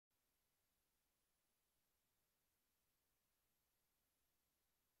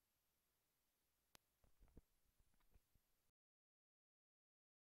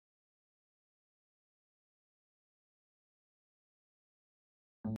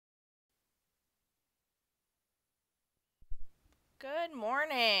Good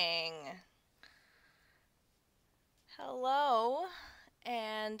morning. Hello,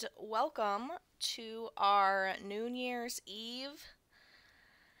 and welcome to our New Year's Eve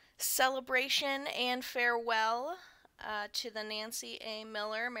celebration and farewell to the Nancy A.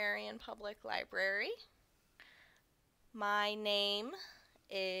 Miller Marion Public Library. My name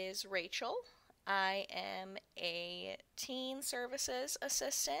is Rachel. I am a teen services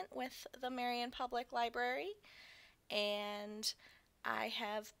assistant with the Marion Public Library, and I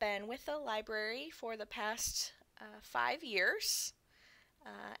have been with the library for the past 5 years.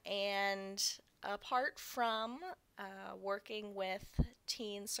 And apart from working with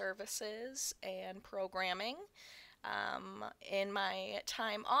teen services and programming, in my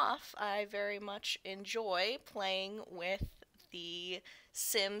time off, I very much enjoy playing with the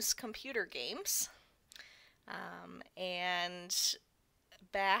Sims computer games. And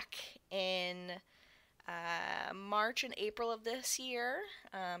back in March and April of this year,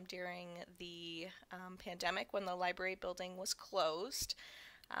 during the pandemic when the library building was closed,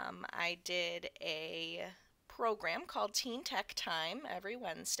 I did a program called Teen Tech Time every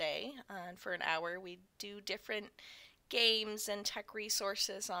Wednesday. And for an hour, we do different games and tech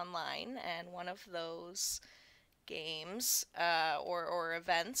resources online. And one of those games or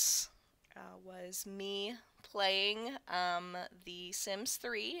events was me playing The Sims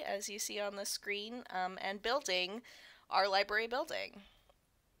 3, as you see on the screen, and building our library building.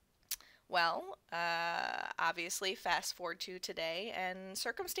 Well, obviously, fast forward to today, and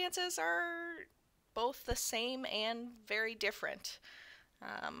circumstances are both the same and very different.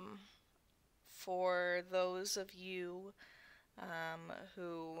 For those of you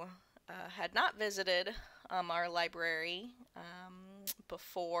who had not visited our library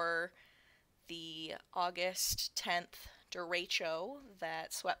before the August 10th derecho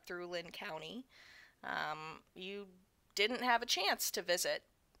that swept through Lynn County, you didn't have a chance to visit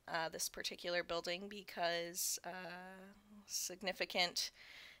this particular building because significant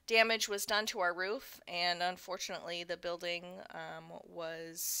damage was done to our roof, and unfortunately the building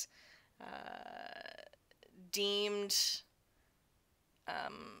was deemed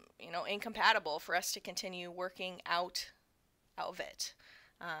incompatible for us to continue working out of it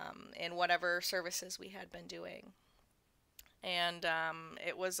in whatever services we had been doing. And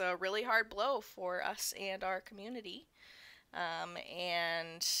it was a really hard blow for us and our community.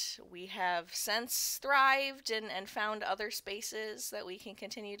 And we have since thrived and found other spaces that we can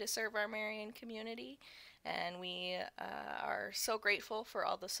continue to serve our Marion community. And we are so grateful for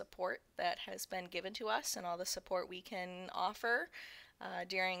all the support that has been given to us and all the support we can offer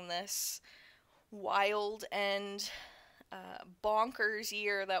during this wild and bonkers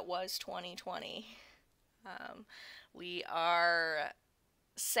year that was 2020. We are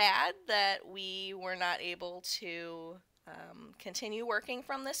sad that we were not able to continue working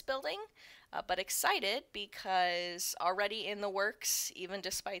from this building, but excited because already in the works, even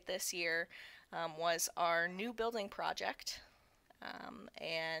despite this year, was our new building project.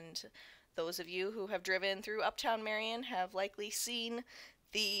 And those of you who have driven through Uptown Marion have likely seen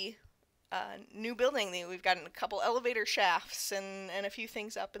the new building. We've got a couple elevator shafts and a few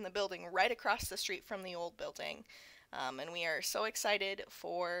things up in the building right across the street from the old building. And we are so excited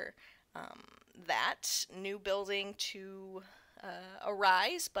for that new building to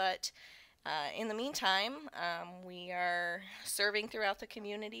arise. But in the meantime, we are serving throughout the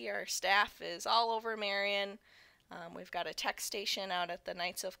community. Our staff is all over Marion. We've got a tech station out at the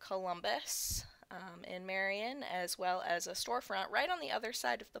Knights of Columbus in Marion, as well as a storefront right on the other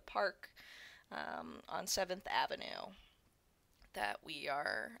side of the park on 7th Avenue that we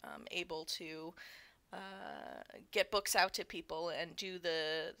are able to get books out to people and do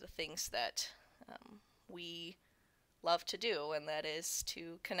the things that we love to do, and that is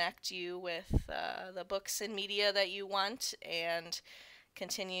to connect you with the books and media that you want and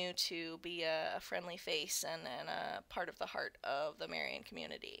continue to be a friendly face and a part of the heart of the Marion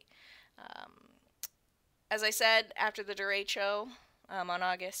community. As I said, after the derecho on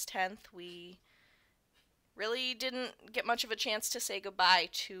August 10th, we really didn't get much of a chance to say goodbye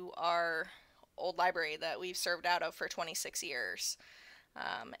to our old library that we've served out of for 26 years.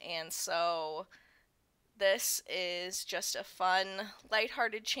 And so this is just a fun,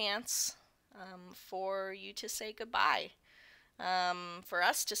 lighthearted chance for you to say goodbye. For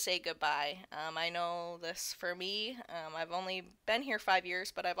us to say goodbye. I know this for me. I've only been here 5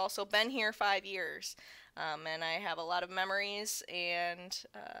 years, but I've also been here 5 years. And I have a lot of memories and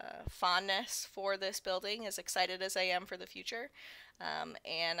fondness for this building, as excited as I am for the future.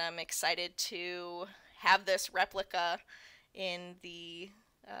 And I'm excited to have this replica in the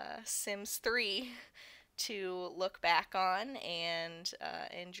Sims 3 to look back on and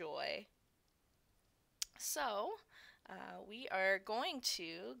enjoy. So we are going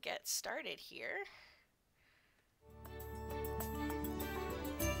to get started here.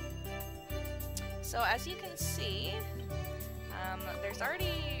 So as you can see, there's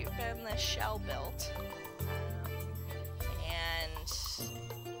already been this shell built, and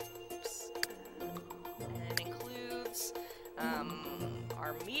it includes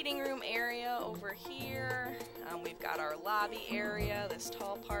our meeting room area over here. We've got our lobby area, this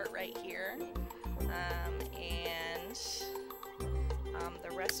tall part right here, and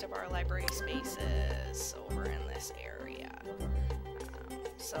the rest of our library spaces over in this area.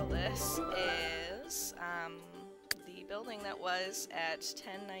 So this is the building that was at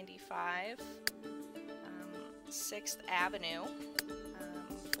 1095 6th Avenue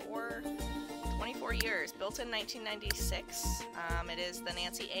for 24 years, built in 1996. It is the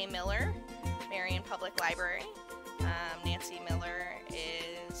Nancy A. Miller Marion Public Library. Nancy Miller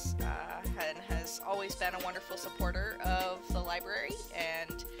is and has always been a wonderful supporter of the library,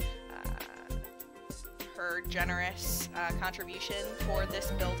 and her generous contribution for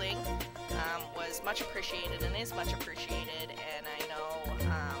this building was much appreciated and is much appreciated, and I know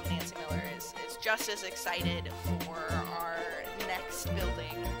Nancy Miller is just as excited for our next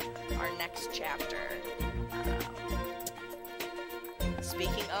building, our next chapter.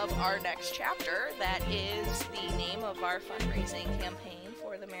 Speaking of our next chapter, that is the name of our fundraising campaign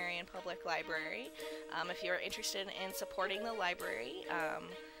for the Marion Public Library. If you're interested in supporting the library,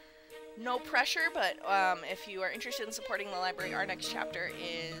 no pressure, but if you are interested in supporting the library, our next chapter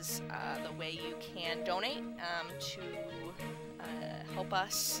is the way you can donate to help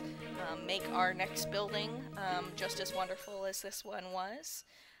us make our next building just as wonderful as this one was.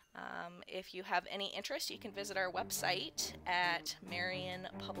 If you have any interest, you can visit our website at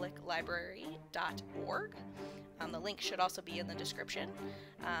marionpubliclibrary.org. The link should also be in the description.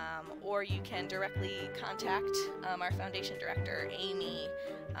 Or you can directly contact our foundation director, Amy,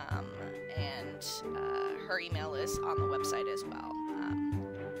 and her email is on the website as well.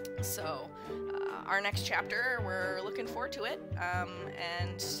 Our next chapter, we're looking forward to it,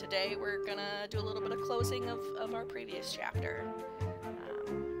 and today we're gonna do a little bit of closing of our previous chapter.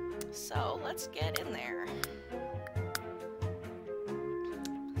 So let's get in there.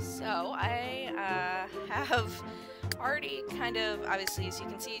 So I have already kind of, obviously, as you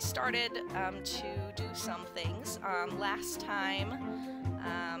can see, started to do some things. Last time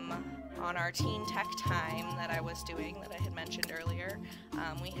on our Teen Tech Time that I was doing, that I had mentioned earlier,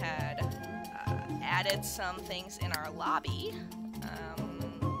 we had added some things in our lobby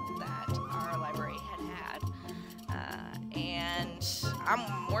that our library had, and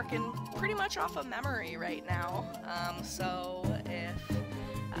I'm working pretty much off of memory right now, so if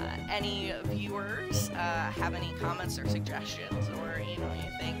any viewers have any comments or suggestions, or you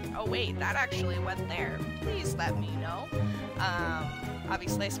think, oh wait, that actually went there, please let me know.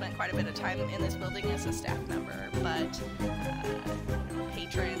 Obviously I spent quite a bit of time in this building as a staff member, but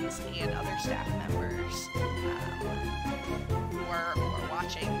patrons and other staff members who are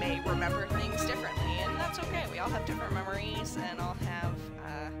watching may remember things differently, and that's okay. We all have different memories and all have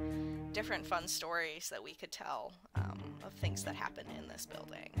different fun stories that we could tell of things that happened in this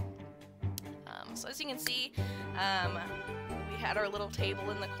building. So as you can see, we had our little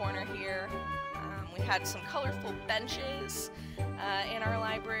table in the corner here. We had some colorful benches in our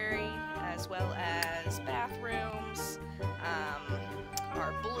library, as well as bathrooms.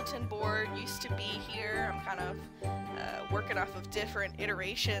 Our bulletin board used to be here. I'm kind of working off of different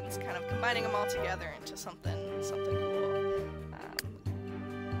iterations, kind of combining them all together into something cool.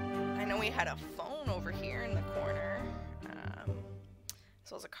 I know we had a phone over here in the corner.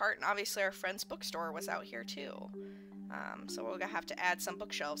 So was a cart, and obviously our friend's bookstore was out here too. So we're gonna have to add some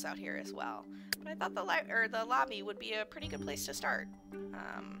bookshelves out here as well. But I thought the lobby would be a pretty good place to start.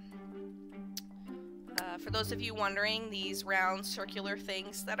 For those of you wondering, these round circular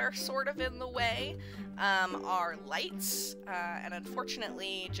things that are sort of in the way are lights, and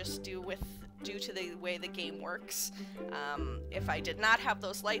unfortunately, just due to the way the game works, if I did not have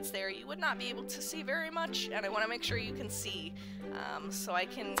those lights there, you would not be able to see very much, and I want to make sure you can see, so I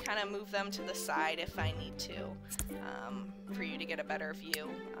can kind of move them to the side if I need to, for you to get a better view.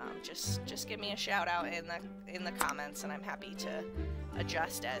 Just give me a shout out in the comments, and I'm happy to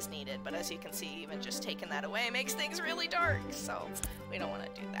adjust as needed. But as you can see, even just taking that away makes things really dark, so we don't want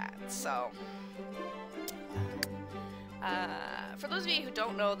to do that. So for those of you who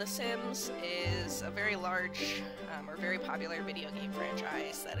don't know, The Sims is a very large or very popular video game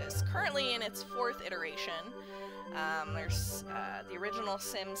franchise that is currently in its 4th iteration. There's the original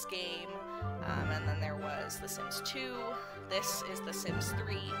Sims game, and then there was The Sims 2. This is The Sims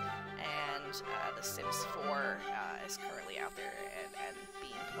 3, and The Sims 4 is currently out there and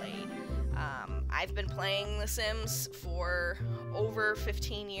being played. I've been playing The Sims for over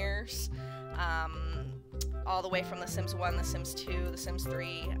 15 years. All the way from The Sims 1, The Sims 2, The Sims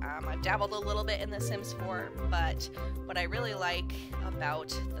 3. I've dabbled a little bit in The Sims 4, but what I really like about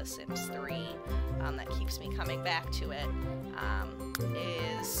The Sims 3 that keeps me coming back to it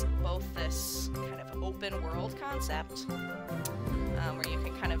is both this kind of open world concept where you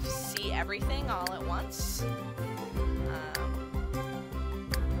can kind of see everything all at once. You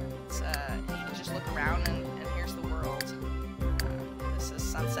can just look around and here's the world. This is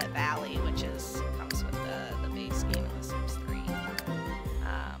Sunset Valley, which comes with the base game in The Sims 3.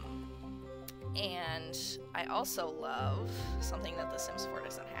 And I also love something that The Sims 4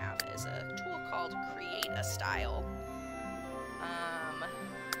 doesn't have is a tool called Create a Style.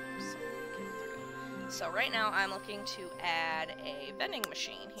 So right now I'm looking to add a vending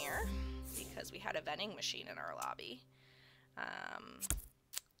machine here because we had a vending machine in our lobby.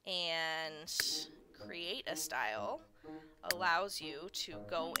 And Create a Style allows you to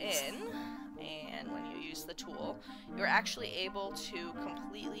go in, and when you use the tool, you're actually able to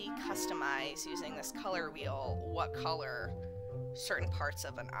completely customize using this color wheel what color certain parts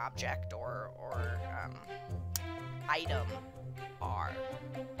of an object or item are.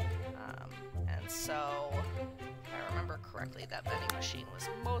 And so, if I remember correctly, that vending machine was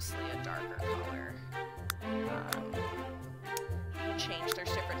mostly a darker color. You can change,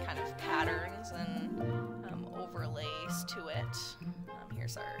 there's different kind of patterns and overlays to it.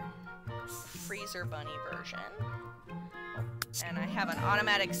 Here's our freezer bunny version. And I have an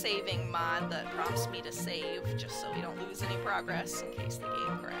automatic saving mod that prompts me to save just so we don't lose any progress in case the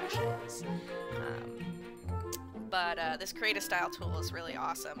game crashes. But this Create a Style tool is really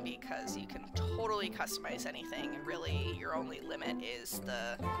awesome because you can totally customize anything, and really your only limit is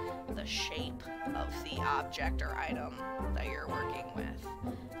the shape of the object or item that you're working with.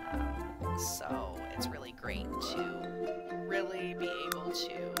 So it's really great to really be able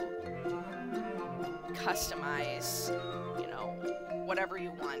to customize, you know, whatever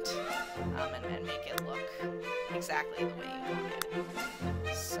you want, and make it look exactly the way you want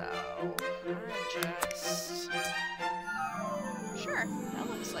it. So sure, that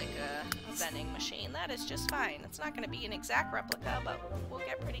looks like a vending machine. That is just fine. It's not going to be an exact replica, but we'll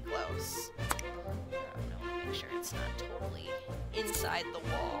get pretty close. Make sure it's not totally inside the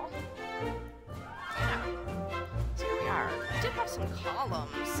wall. Yeah. So here we are. We did have some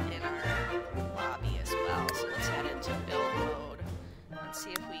columns in our lobby as well, so let's head into build mode and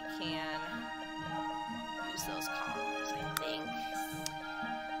see if we can use those columns, I think.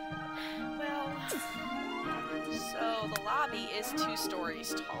 Well, so the lobby is 2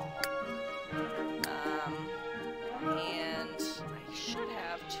 stories tall. And I should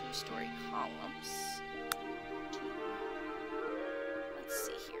have 2-story columns. Let's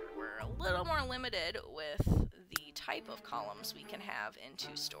see here. We're a little more limited with the type of columns we can have in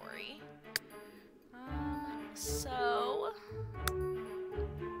 2-story. So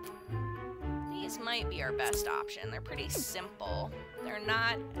these might be our best option. They're pretty simple. They're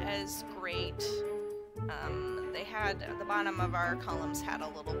not as great. They had, the bottom of our columns had a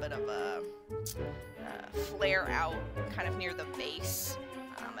little bit of a flare out kind of near the base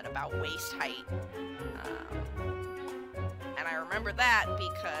at about waist height. And I remember that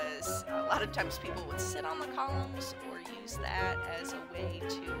because a lot of times people would sit on the columns or use that as a way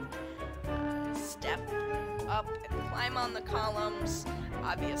to step up and climb on the columns.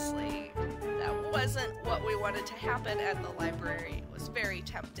 Obviously, that wasn't what we wanted to happen at the library. It was very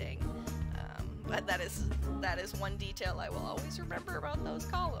tempting. But that is one detail I will always remember about those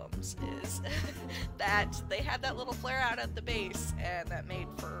columns, is that they had that little flare out at the base, and that made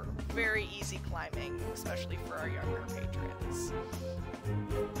for very easy climbing, especially for our younger patrons.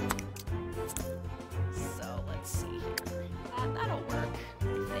 So let's see here. That'll work,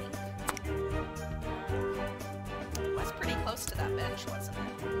 I think. It was pretty close to that bench, wasn't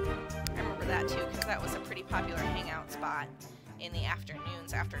it? I remember that too, because that was a pretty popular hangout spot in the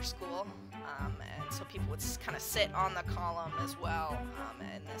afternoons after school. And so people would kind of sit on the column as well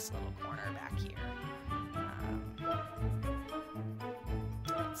in this little corner back here.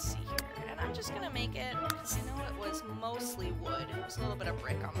 Let's see here. And I'm just going to make it, because I know it was mostly wood. It was a little bit of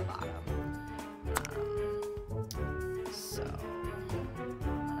brick on the bottom. So I'm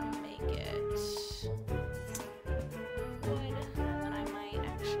going to make it wood. And then I might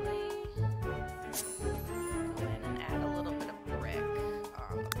actually go in and add a little bit of brick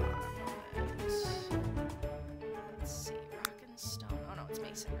on the bottom. it's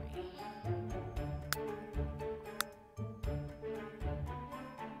masonry.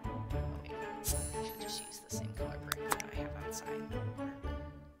 Okay, I should just use the same color brick that I have outside.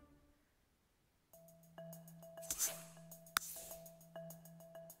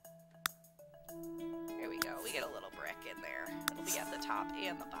 There we go. We get a little brick in there. It'll be at the top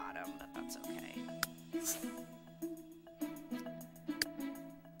and the bottom, but that's okay. Let's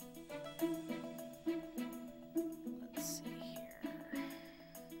see here.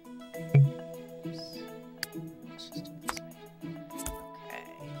 Oops. Let's just do it this way. Okay.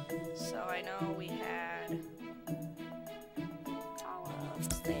 So I know we had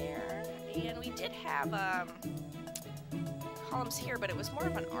columns there, and we did have columns here, but it was more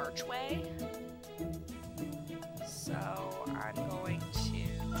of an archway. So I'm going to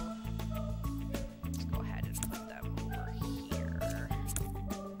go ahead and put them over here.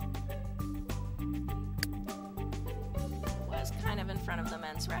 It was kind of in front of the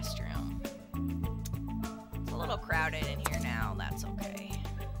men's restroom. It's a little crowded in here now, that's okay.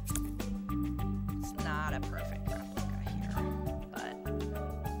 It's not a perfect replica here, but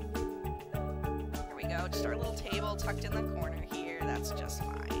here we go, just our little table tucked in the corner here, that's just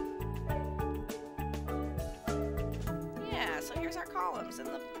fine. So here's our columns in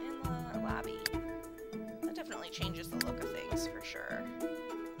the lobby. That definitely changes the look of things for sure.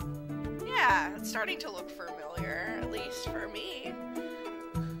 Yeah, it's starting to look familiar, at least for me.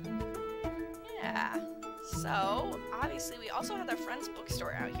 Yeah. So obviously we also have our friend's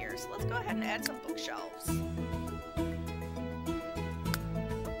bookstore out here, so let's go ahead and add some bookshelves.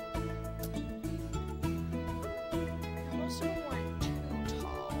 Most of them weren't too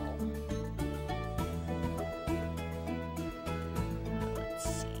tall.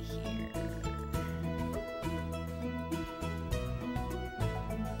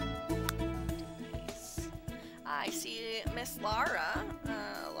 I see Miss Laura.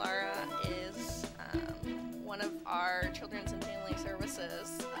 Laura is one of our Children's and Family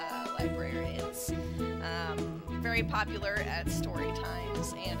Services librarians. Very popular at story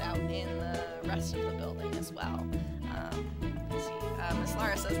times and out in the rest of the building as well. Miss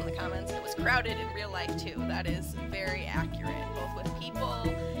Laura says in the comments it was crowded in real life too. That is very accurate, both with people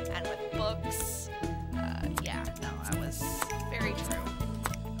and with books. Yeah, no, that was very true.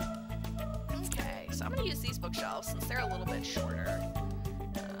 So I'm going to use these bookshelves since they're a little bit shorter.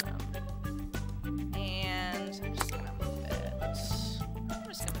 And I'm just going to move it. I'm just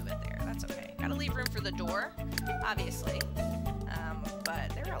going to move it there. That's okay. Got to leave room for the door, obviously. But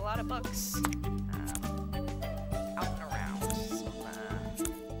there are a lot of books out and around. So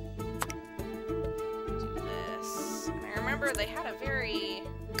do this. And I remember they had a very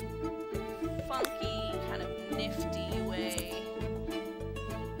funky, kind of nifty way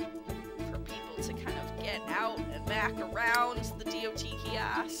out and back around the DOT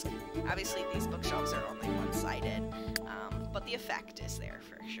kiosk. Obviously these bookshelves are only one-sided, but the effect is there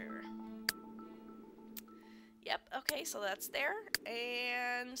for sure. Yep, okay, so that's there.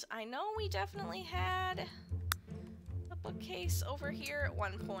 And I know we definitely had a bookcase over here at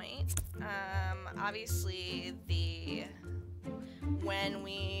one point. Obviously when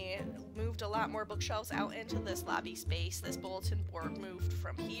we moved a lot more bookshelves out into this lobby space, this bulletin board moved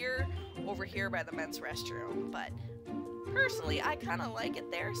from here over here by the men's restroom. But personally, I kind of like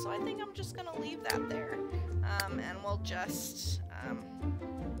it there, so I think I'm just going to leave that there. And we'll just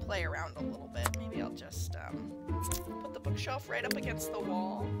play around a little bit. Maybe I'll just put the bookshelf right up against the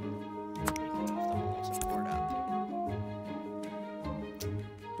wall. We can move the bulletin board up.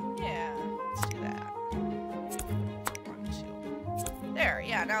 Yeah, let's do that. There,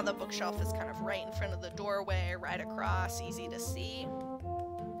 yeah, now the bookshelf is kind of right in front of the doorway, right across, easy to see.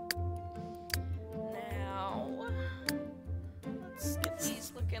 Now, let's get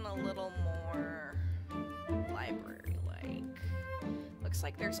these looking a little more library-like. Looks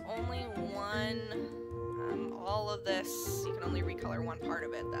like there's only one, all of this, you can only recolor one part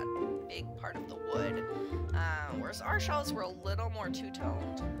of it, that big part of the wood. Whereas our shelves were a little more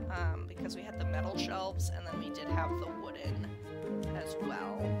two-toned, because we had the metal shelves, and then we did have the wooden as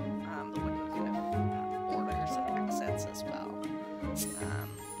well, the wooden kind of borders and accents as well. Let's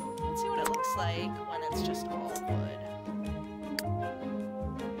see what it looks like when it's just all wood.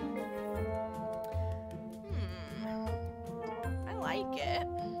 I like it.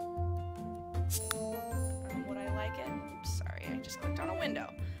 Would I like it? Oops, sorry, I just clicked on a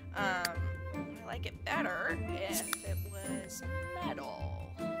window. I like it better if it was metal.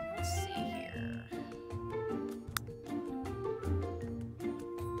 Let's see here.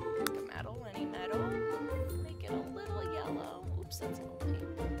 That's an old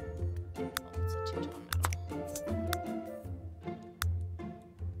paper. Oh, it's a two-tone metal.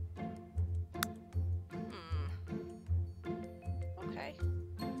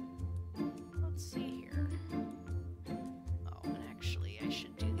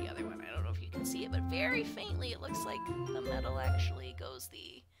 very faintly, it looks like the metal actually goes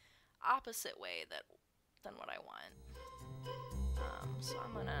the opposite way than what I want. So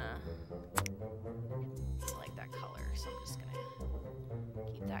I'm gonna, I like that color, so I'm just gonna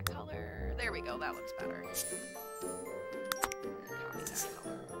keep that color. There we go, that looks better. Copy that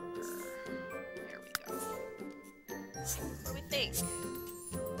color. There we go. What do we think?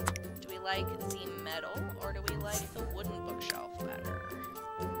 Do we like the metal, or do we like the wooden bookshelf better?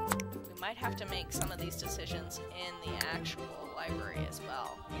 We might have to make some of these decisions in the actual library as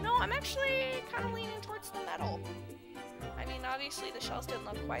well. You know, I'm actually kind of leaning towards the metal. I mean, obviously the shelves didn't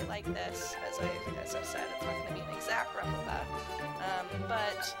look quite like this. As I've said, it's not going to be an exact replica.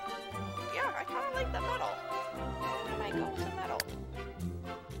 But yeah, I kind of like the metal. I might go with the metal.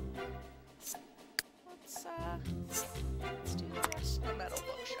 Let's do the rest of the metal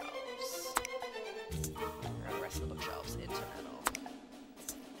bookshelves. Or the rest of the bookshelves into metal.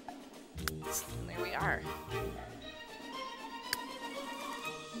 And there we are.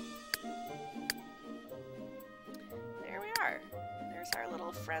 There we are. There's our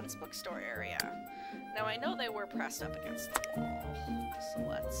little friends bookstore area. Now I know they were pressed up against the wall, so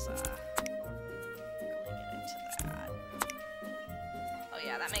let's really get into that. Oh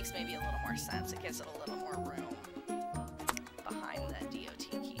yeah, that makes maybe a little more sense. It gives it a little more room behind the DOT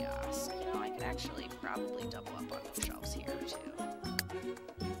kiosk. You know, I could actually probably double up on bookshelves here too.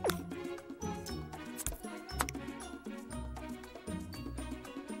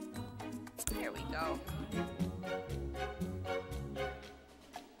 There we go.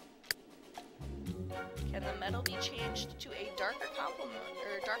 Can the metal be changed to a darker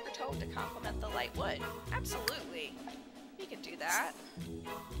tone to complement the light wood? Absolutely. You can do that.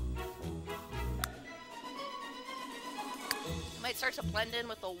 It might start to blend in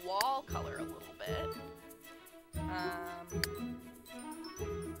with the wall color a little bit.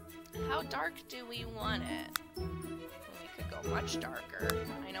 How dark do we want it? We could go much darker.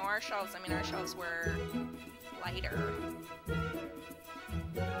 I know our shelves were lighter.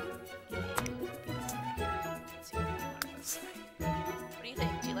 Let's see what it looks like. What do you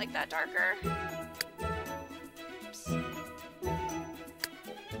think? Do you like that darker? Oops.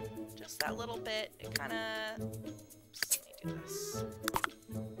 Just that little bit. It kind of... Let me do this.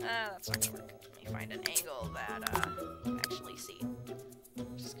 That's not gonna work. Let me find an angle that you can actually see.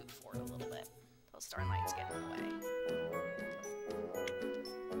 Just scoot forward a little bit. Those darn lights get in the way.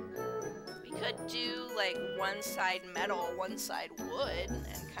 We could do like one side metal, one side wood,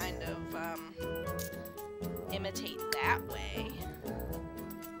 and kind of imitate that way.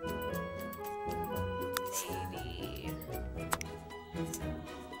 Maybe.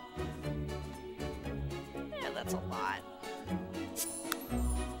 Yeah, that's a lot.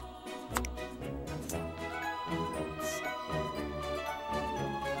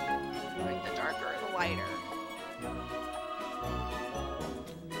 Like the darker or the lighter.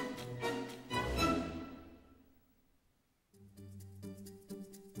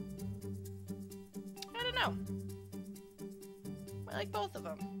 I don't know. I like both of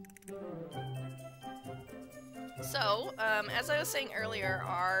them. So, as I was saying earlier,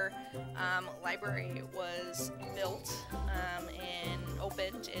 our library was built and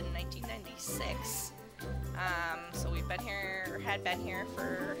opened in 1996. So we've been here, had been here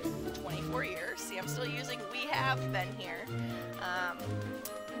for 24 years. See, I'm still using "we have been here."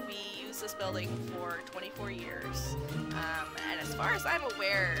 We used this building for 24 years. And as far as I'm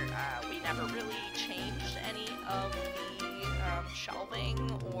aware, we never really changed any of the shelving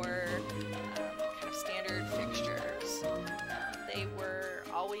or kind of standard fixtures. They were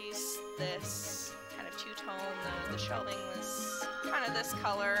always this kind of two-tone. The shelving was kind of this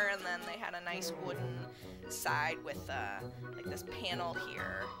color, and then they had a nice wooden side with like this panel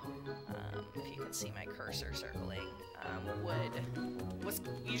here. If you can see my cursor circling, wood was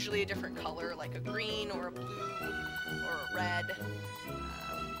usually a different color, like a green or a blue or a red.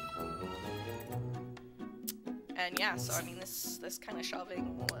 And yeah, so I mean, this kind of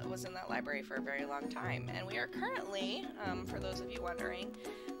shelving was in that library for a very long time. And we are currently, for those of you wondering,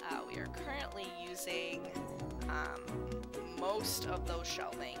 we are currently using most of those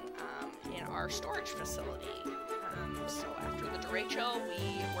shelving in our storage facility. So after the derecho,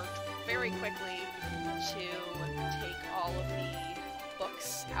 we worked very quickly to take all of the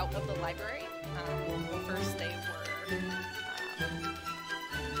books out of the library. First they were, we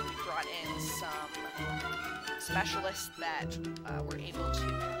brought in some specialists that were able to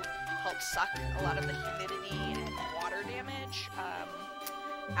help suck a lot of the humidity and water damage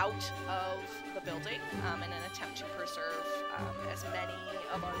out of the building in an attempt to preserve as many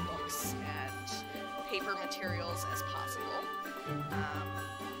of our books and paper materials as possible.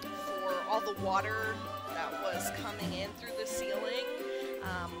 For all the water that was coming in through the ceiling.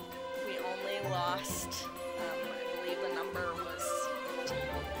 We only lost, I believe the number was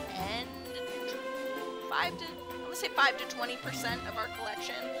 5 to 20% of our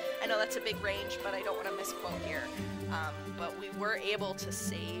collection. I know that's a big range, but I don't want to misquote here. But we were able to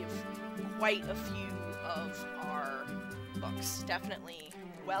save quite a few of our books, definitely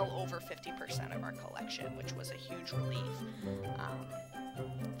well over 50% of our collection, which was a huge relief.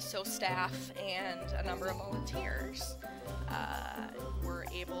 So staff and a number of volunteers were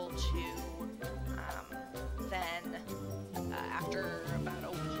able to then, after about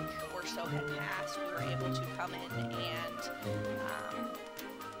a week or so had passed, we were able to come in and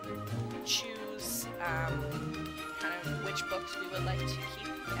choose kind of which books we would like to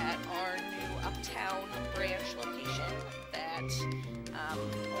keep at our new Uptown branch location that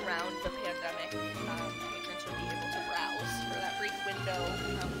around the pandemic patrons would be able to browse. For that brief window,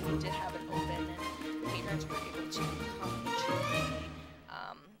 we did have it open and patrons were able to come to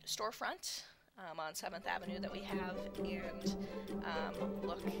the storefront on 7th Avenue that we have and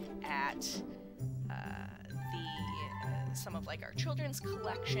look at some of like our children's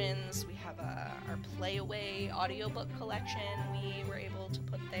collections. We have our Playaway audiobook collection we were able to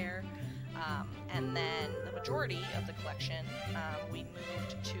put there. And then the majority of the collection we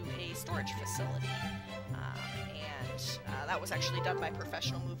moved to a storage facility. And that was actually done by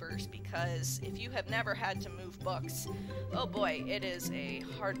professional movers, because if you have never had to move books, oh boy, it is a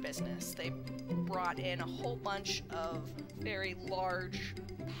hard business. They brought in a whole bunch of very large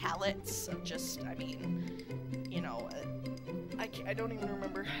pallets of just, I mean, you know, I don't even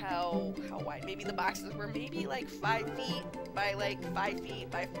remember how wide. Maybe the boxes were maybe like 5 feet by like 5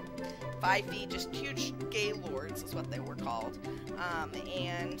 feet by 5 feet. Just huge gaylords is what they were called.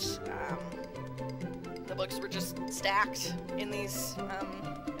 The books were just stacked in these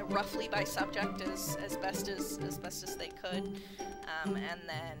roughly by subject as best as they could, and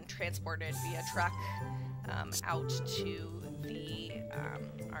then transported via truck out to the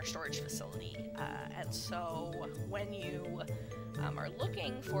our storage facility. And so when you are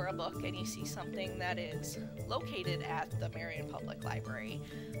looking for a book and you see something that is located at the Marion Public Library,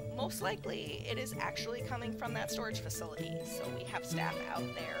 most likely it is actually coming from that storage facility. So we have staff out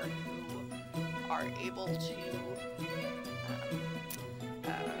there who are able to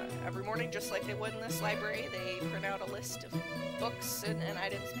every morning, just like they would in this library, they print out a list of books and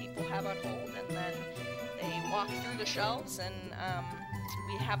items people have on hold, and then they walk through the shelves, and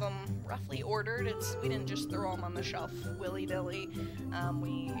we have them roughly ordered. We didn't just throw them on the shelf willy-nilly.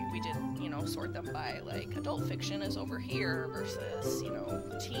 We did, you know, sort them by like adult fiction is over here versus, you know,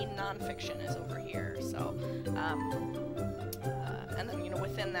 teen nonfiction is over here. So, and then, you know,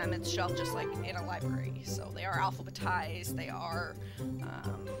 within them it's shelved just like in a library. So they are alphabetized. They are,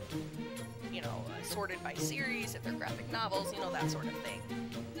 you know, sorted by series if they're graphic novels, you know, that sort of thing.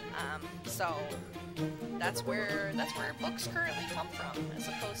 So that's where books currently come from, as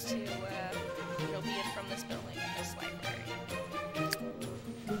opposed to, you know, being from this building and this library.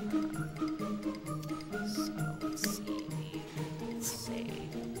 So let's see, let's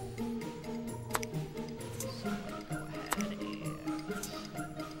save. So I'm going to go ahead and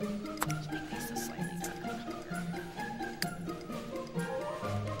just make these a slightly darker color.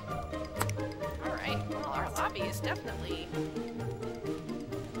 Alright, well, our lobby is definitely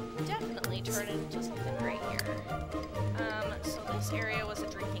turn into something great here. So this area was a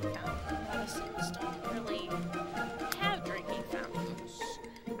drinking fountain, but Sims don't really have drinking fountains.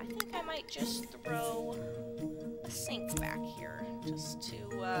 I think I might just throw a sink back here, just to,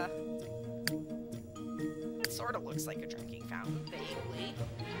 it sort of looks like a drinking fountain, vaguely.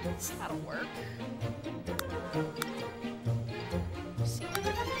 That'll work. Let's see what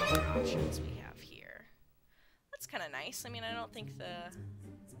different color options we have here. That's kind of nice. I mean, I don't think the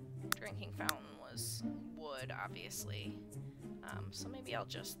drinking fountain was wood, obviously. So maybe I'll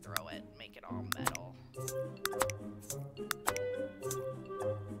just throw it, make it all metal.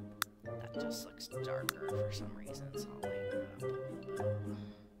 That just looks darker for some reason, so I'll lighten it up.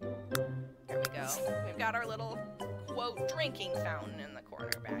 There we go. We've got our little, quote, drinking fountain in the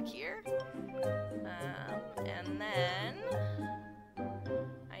corner back here. And then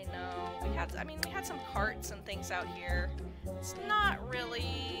I know we had some carts and things out here. It's not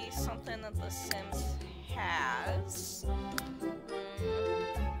really something that The Sims has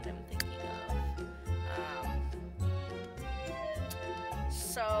that I'm thinking of.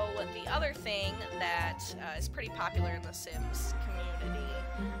 So the other thing that is pretty popular in The Sims community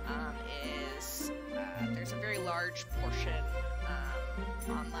is there's a very large portion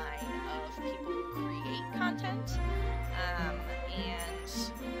online of people who create content, and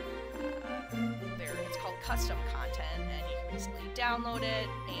custom content, and you can basically download it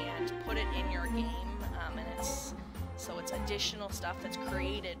and put it in your game, and it's additional stuff that's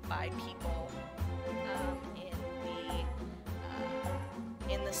created by people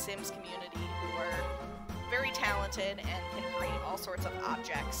in the Sims community who are very talented and can create all sorts of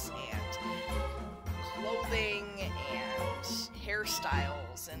objects and clothing and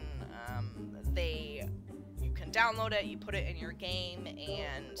hairstyles, and you can download it, you put it in your game,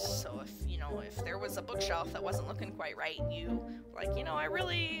 and so if there was a bookshelf that wasn't looking quite right, you were like,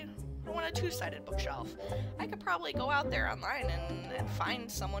 I want a two-sided bookshelf. I could probably go out there online and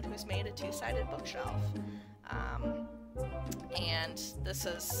find someone who's made a two-sided bookshelf. And this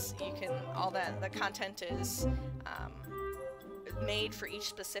is, the content is made for each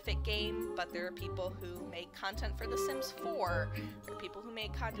specific game, but there are people who make content for The Sims 4, there are people who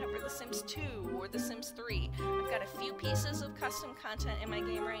make content for The Sims 2 or The Sims 3. I've got a few pieces of custom content in my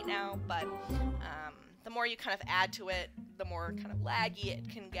game right now, but the more you kind of add to it, the more kind of laggy it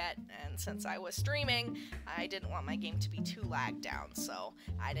can get, and since I was streaming, I didn't want my game to be too lagged down, so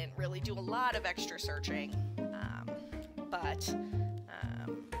I didn't really do a lot of extra searching, but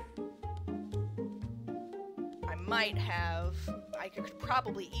I could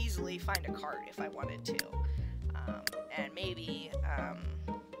probably easily find a cart if I wanted to, and maybe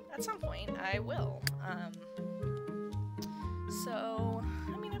at some point I will. So,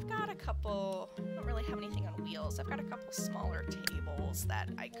 I mean, I've got a couple, I don't really have anything on wheels, I've got a couple smaller tables that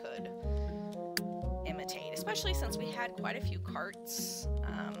I could imitate, especially since we had quite a few carts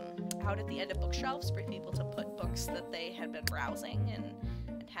out at the end of bookshelves for people to put books that they had been browsing and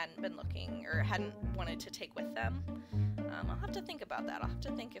hadn't been looking or hadn't wanted to take with them. I'll have to think about that. I'll have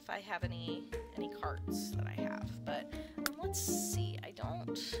to think if I have any carts that I have, but let's see. I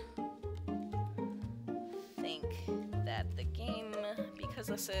don't think that the game, because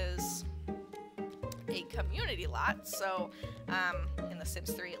this is a community lot, so in The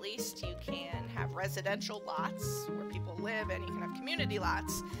Sims 3 at least, you can have residential lots where people live, and you can have community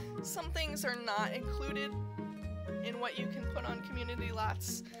lots. Some things are not included in what you can put on community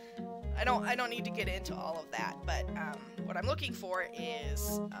lots. I don't need to get into all of that, but what I'm looking for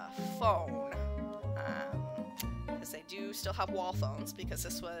is a phone, because they do still have wall phones, because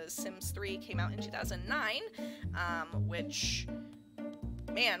this was Sims 3 came out in 2009, which,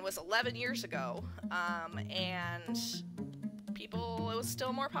 man, was 11 years ago, and it was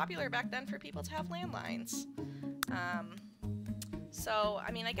still more popular back then for people to have landlines. So,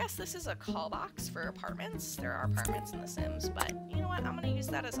 I mean, I guess this is a call box for apartments. There are apartments in The Sims, but you know what? I'm gonna use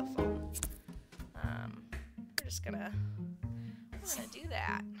that as a phone. We're just gonna do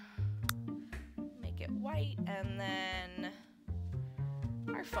that. Make it white, and then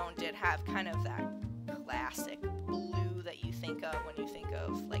our phone did have kind of that classic blue that you think of when you think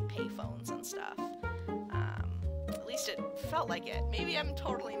of like payphones and stuff. At least it felt like it. Maybe I'm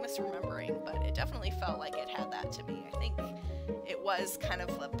totally misremembering, but it definitely felt like it had that to me. I think it was kind of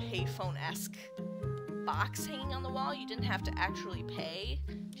a payphone-esque box hanging on the wall. You didn't have to actually pay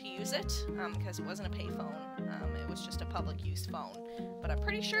to use it, because it wasn't a payphone. It was just a public use phone. But I'm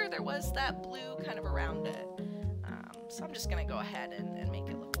pretty sure there was that blue kind of around it. So I'm just going to go ahead and make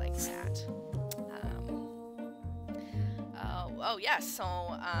it look like that. Oh yes, so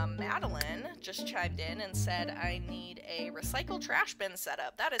Madeline just chimed in and said I need a recycle trash bin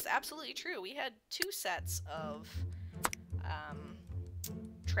setup. That is absolutely true. We had 2 sets of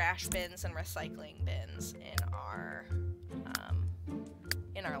trash bins and recycling bins in our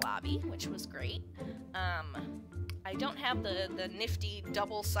lobby, which was great. I don't have the nifty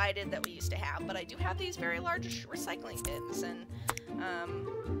double-sided that we used to have, but I do have these very large recycling bins, and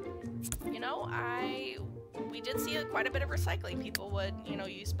you know, we did see quite a bit of recycling. People would, you know,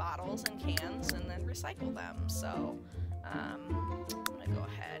 use bottles and cans and then recycle them. So I'm gonna go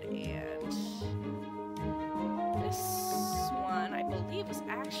ahead, and this one I believe was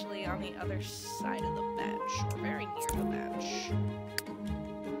actually on the other side of the bench, or very near the bench.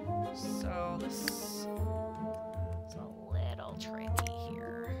 So this is a little tricky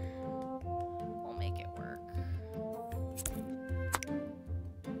here. We'll make it work.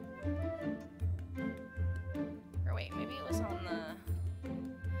 Or wait, maybe it was on the...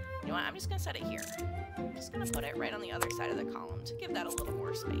 You know what, I'm just gonna set it here. I'm just gonna put it right on the other side of the column to give that a little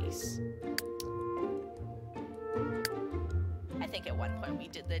more space. I think at one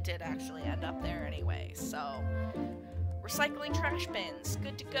point they did actually end up there anyway, so... Recycling trash bins,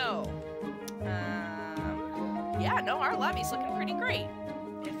 good to go. Yeah, no, our lobby's looking pretty great,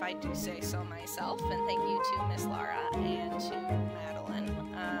 if I do say so myself. And thank you to Miss Lara and to Madeline,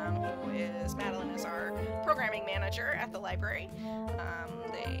 Madeline is our programming manager at the library.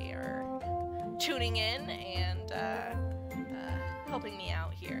 They are tuning in and helping me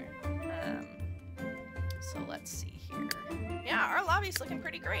out here. So let's see here. Yeah, our lobby's looking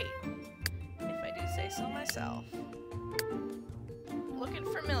pretty great, if I do say so myself. Looking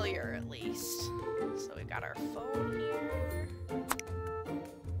familiar, at least. So we've got our phone here.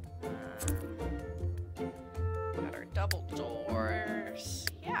 Got our double doors.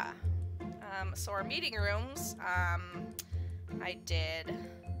 Yeah. So our meeting rooms, I did,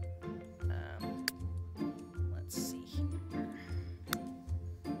 let's see here.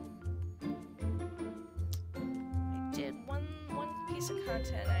 I did one piece of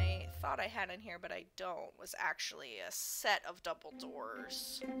content I thought I had in here, but I don't, was actually a set of double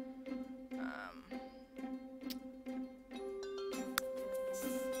doors.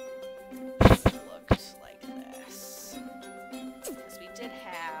 Looked like this. Because we did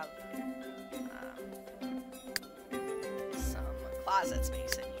have some closet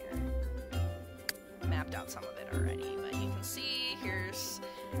space in here. Mapped out some of it already, but you can see here's,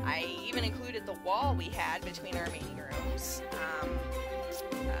 I even included the wall we had between our meeting rooms.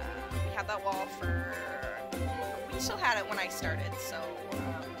 We had that wall for, we still had it when I started, so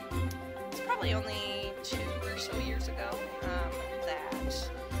it's probably only 2 or so years ago that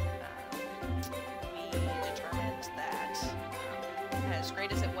we determined that as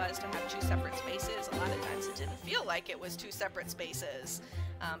great as it was to have 2 separate spaces, a lot of times it didn't feel like it was 2 separate spaces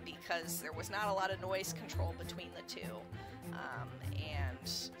because there was not a lot of noise control between the 2. And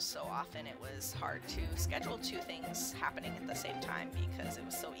so often it was hard to schedule 2 things happening at the same time because it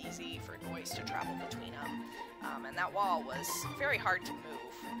was so easy for noise to travel between them. And that wall was very hard to move.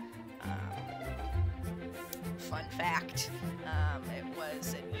 Fun fact,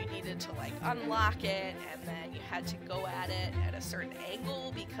 you needed to like unlock it, and then you had to go at it at a certain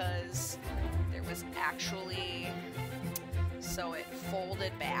angle because there was actually, so it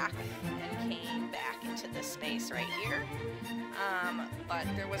folded back and came back into this space right here. But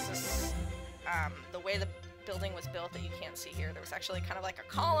there was this, the way the building was built that you can't see here, there was actually kind of like a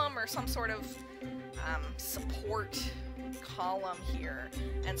column or some sort of support column here,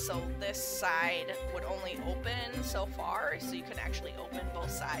 and so this side would only open so far, so you could actually open both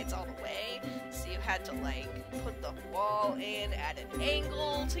sides all the way, so you had to like put the wall in at an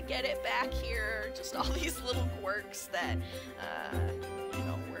angle to get it back here. Just all these little quirks that you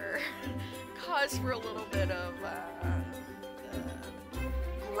know, were cause for a little bit of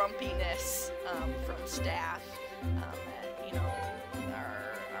grumpiness from staff that, you know,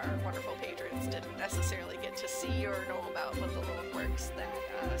 our wonderful patrons didn't necessarily get to see or know about, but the little quirks that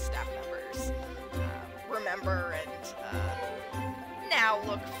staff members remember and now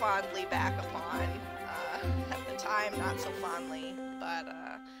look fondly back upon. At the time, not so fondly, but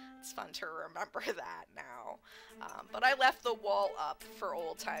it's fun to remember that now. But I left the wall up for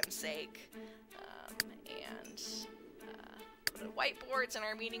old time's sake, and put whiteboards in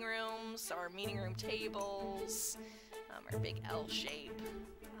our meeting rooms, our meeting room tables, our big L shape,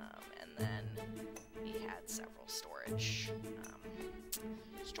 and then we had several storage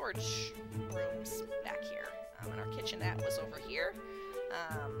rooms back here, and our kitchenette was over here.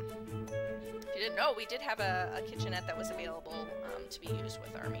 If you didn't know, we did have a kitchenette that was available to be used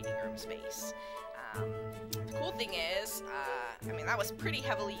with our meeting room space. The cool thing is, I mean, that was pretty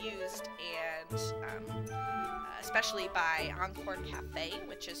heavily used, and especially by Encore Cafe,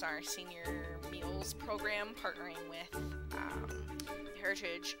 which is our senior meals program, partnering with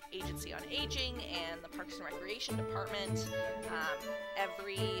Heritage Agency on Aging and the Parks and Recreation Department.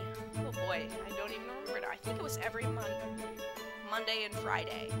 Oh boy, I don't even remember now. I think it was every Monday and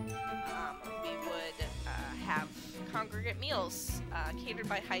Friday, we would have congregate meals catered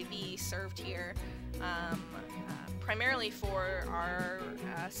by Hy-Vee served here, primarily for our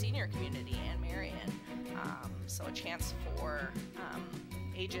senior community in Marion. So a chance for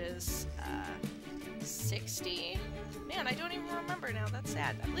ages 60. Man, I don't even remember now. That's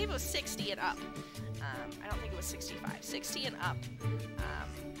sad. I believe it was 60 and up. I don't think it was 65. 60 and up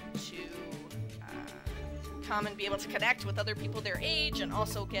to come and be able to connect with other people their age and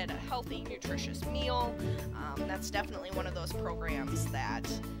also get a healthy, nutritious meal. That's definitely one of those programs that,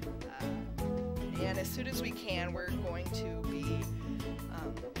 and as soon as we can, we're going to be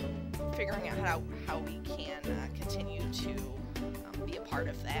figuring out how we can continue to be a part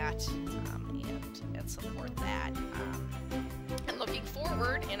of that and support that. And looking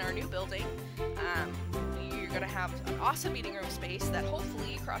forward in our new building, you're going to have an awesome meeting room space that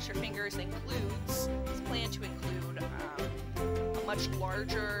hopefully, cross your fingers, is planned to include a much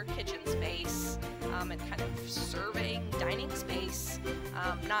larger kitchen space and kind of serving dining space.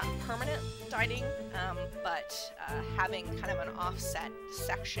 Not permanent dining, but having kind of an offset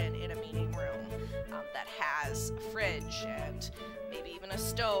section in a meeting room that has a fridge and maybe even a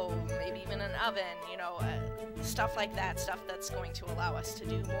stove, maybe even an oven, you know, stuff like that, stuff that's going to allow us to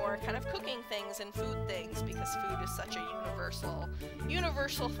do more kind of cooking things and food things, because food is such a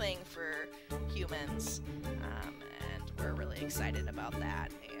universal thing for humans, and we're really excited about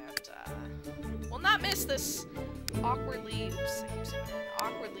that. And we'll not miss this awkwardly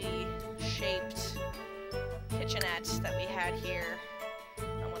shaped kitchenette that we had here,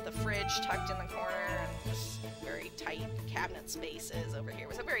 with the fridge tucked in the corner and just very tight cabinet spaces over here. It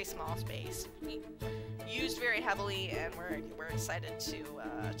was a very small space. We used very heavily, and we're excited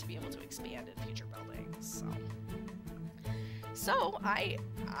to be able to expand in future buildings. So I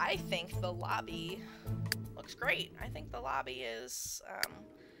think the lobby looks great. I think the lobby is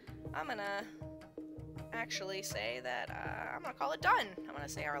I'm gonna actually say that I'm gonna call it done. I'm gonna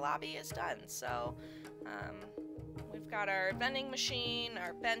say our lobby is done. So we've got our vending machine,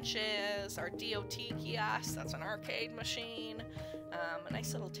 our benches, our DOT kiosk, that's an arcade machine, a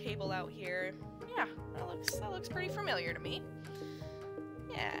nice little table out here. Yeah, that looks pretty familiar to me.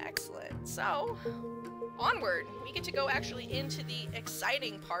 Yeah, excellent. So, onward. We get to go actually into the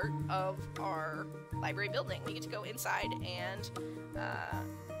exciting part of our library building. We get to go inside and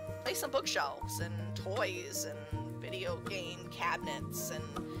place some bookshelves and toys and video game cabinets and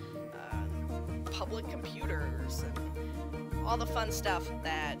public computers and all the fun stuff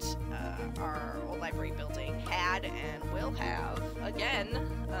that our old library building had and will have again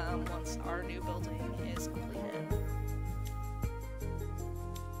once our new building is completed.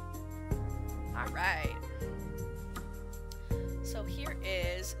 Alright, so here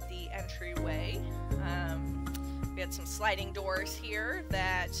is the entryway. We had some sliding doors here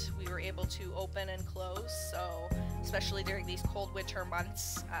that we were able to open and close, so especially during these cold winter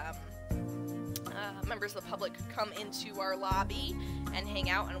months, members of the public could come into our lobby and hang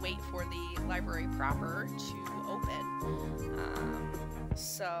out and wait for the library proper to open.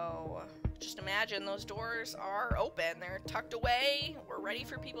 So just imagine those doors are open, they're tucked away, we're ready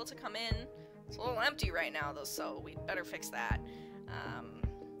for people to come in. It's a little empty right now though, so we'd better fix that.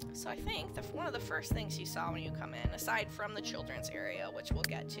 So I think one of the first things you saw when you come in, aside from the children's area, which we'll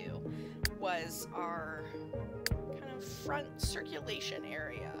get to, was our kind of front circulation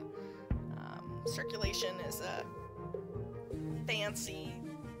area. Circulation is a fancy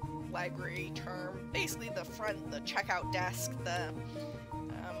library term. Basically the front, the checkout desk, the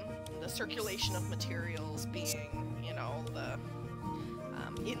circulation of materials being, you know, the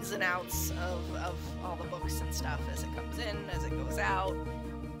ins and outs of all the books and stuff as it comes in, as it goes out.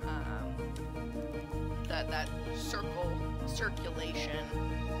 That circulation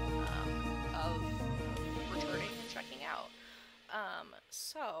of returning and checking out.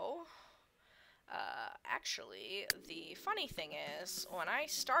 Actually, the funny thing is, when I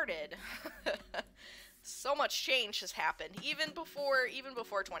started, so much change has happened, even before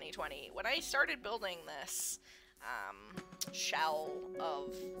 2020. When I started building this shell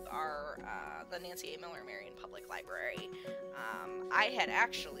of our the Nancy A. Miller Marion Public Library, I had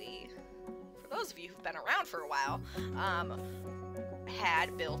actually, for those of you who've been around for a while,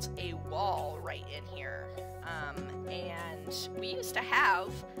 had built a wall right in here, and we used to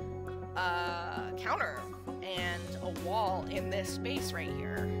have a counter and a wall in this space right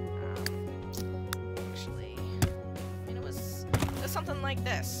here. Actually, I mean, it was something like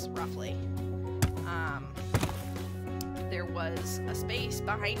this, roughly. There was a space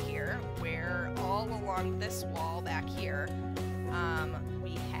behind here where all along this wall back here,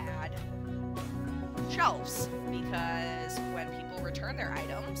 we had shelves, because when people return their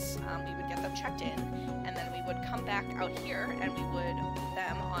items, we would get them checked in, and then we would come back out here and we would put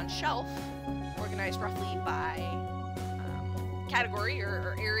them on shelf, organized roughly by category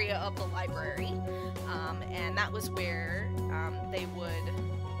or area of the library, and that was where they would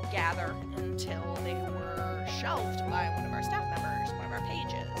gather until they were shelved by one of our staff members, one of our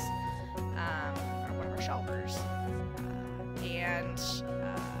pages, or one of our shelvers.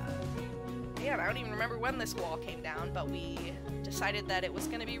 Man, I don't even remember when this wall came down, but we decided that it was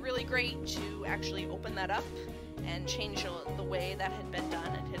going to be really great to actually open that up and change the way that had been done.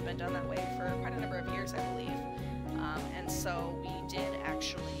 It had been done that way for quite a number of years, I believe. And so we did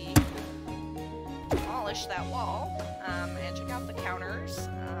actually demolish that wall and took out the counters,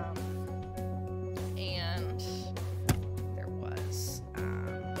 and there was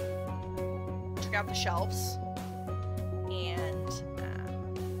took out the shelves and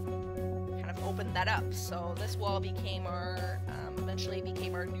kind of opened that up. So this wall became our eventually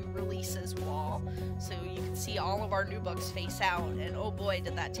became our new releases wall. So you can see all of our new books face out, and oh boy,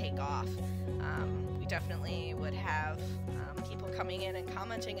 did that take off. We definitely would have people coming in and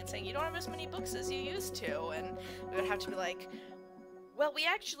commenting and saying, you don't have as many books as you used to, and we would have to be like, well, we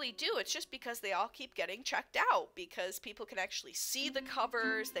actually do. It's just because they all keep getting checked out, because people can actually see the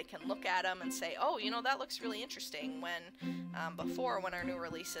covers, they can look at them and say, oh, you know, that looks really interesting. When before, when our new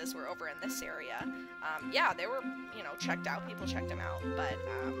releases were over in this area, yeah, they were, you know, checked out. People checked them out, but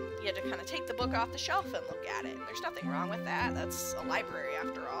you had to kind of take the book off the shelf and look at it. There's nothing wrong with that. That's a library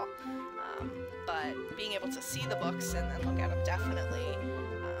after all. But being able to see the books and then look at them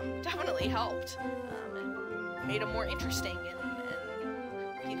definitely helped. It made them more interesting, and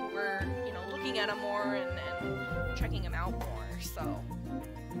people were, you know, looking at them more and checking them out more. So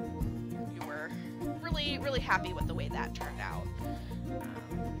we were really happy with the way that turned out.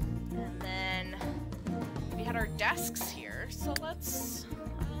 And then we had our desks here. So let's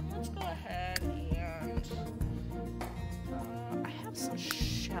go ahead and I have some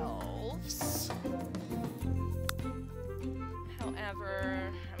shelves.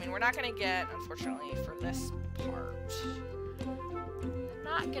 However, I mean, we're not going to get, unfortunately, for this part,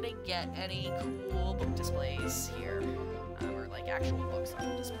 not gonna get any cool book displays here, or like actual books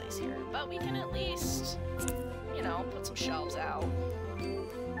on displays here, but we can at least, you know, put some shelves out.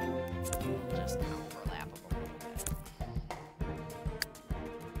 Just kind of overlap them a little bit.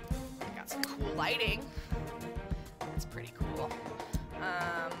 Got some cool lighting. That's pretty cool.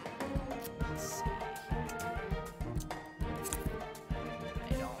 Let's see.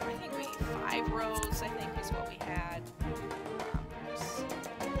 I think we 5 rows, I think, is what we had.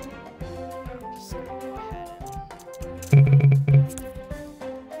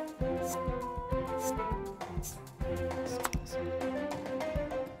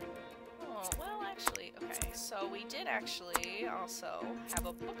 So we did actually also have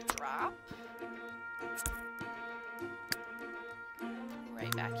a book drop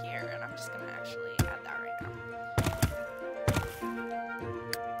right back here, and I'm just going to actually add that right now.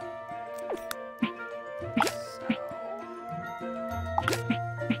 So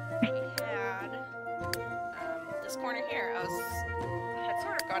we had this corner here. I had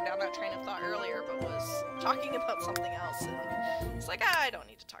sort of gone down that train of thought earlier, but was talking about something else, and it's like, I don't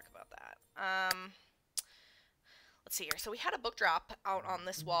need to talk about that. Let's see here. So we had a book drop out on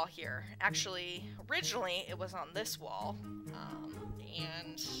this wall here. Actually, originally it was on this wall,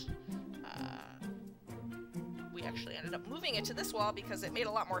 and we actually ended up moving it to this wall because it made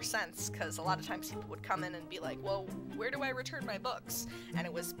a lot more sense, because a lot of times people would come in and be like, well, where do I return my books? And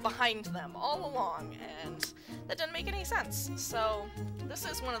it was behind them all along, and that didn't make any sense. So this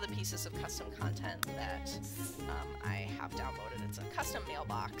is one of the pieces of custom content that I have downloaded. It's a custom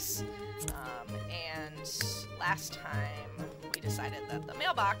mailbox, and last time we decided that the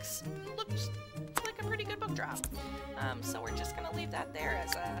mailbox looked like a pretty good book drop. So we're just gonna leave that there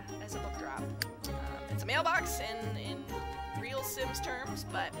as a book drop. It's a mailbox in real Sims terms,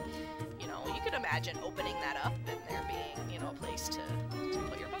 but you know, you could imagine opening that up and there being, you know, a place to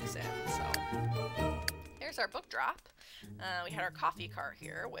put your books in. So there's our book drop. We had our coffee cart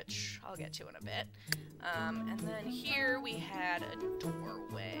here, which I'll get to in a bit. And then here we had a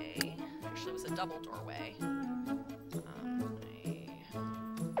doorway. Actually, it was a double doorway.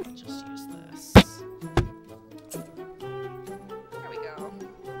 I'll just use this. There we go. Oh,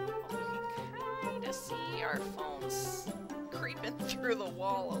 you can kind of see our phones creeping through the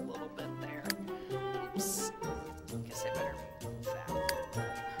wall a little bit there. Oops. Guess I better move that a little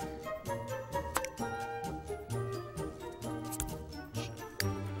bit.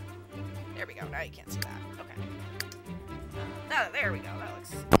 There we go. Now you can't see that. Okay. There we go. That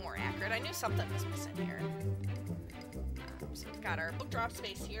looks more accurate. I knew something was missing here. So we've got our book drop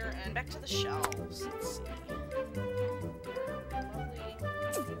space here, and back to the shelves. Let's see.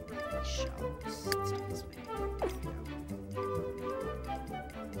 Lovely shelves. Let's do this way.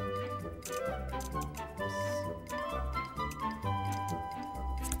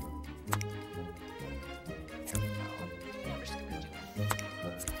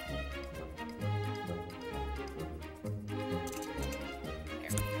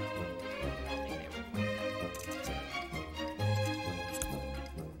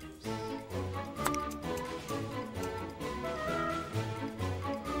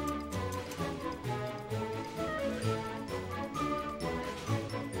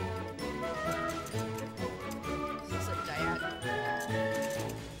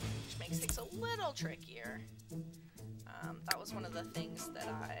 Trickier. That was one of the things that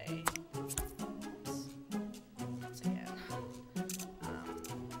I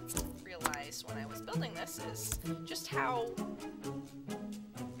realized when I was building this, this is just how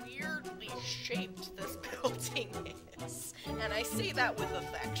weirdly shaped this building is. And I say that with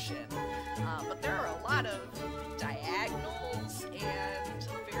affection. But there are a lot of diagonals and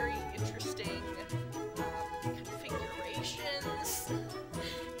very interesting configurations.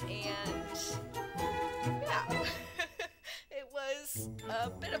 And yeah, it was a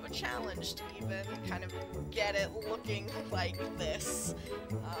bit of a challenge to even kind of get it looking like this,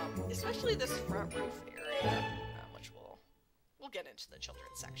 especially this front roof area, which we'll get into the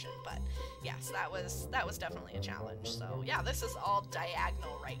children's section. But yes, that was definitely a challenge. So yeah, this is all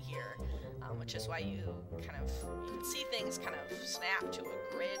diagonal right here, which is why you can see things kind of snap to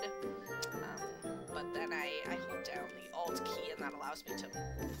a grid. But then I hold down the Alt key, and that allows me to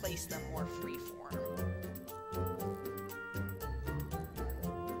place them more freeform.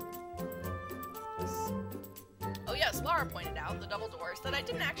 Oh yes, Laura pointed out the double doors that I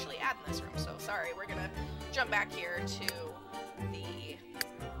didn't actually add in this room, so sorry. We're gonna jump back here to the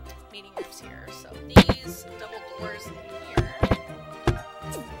meeting rooms here. So these double doors in here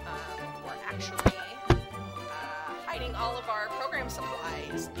were actually hiding all of our program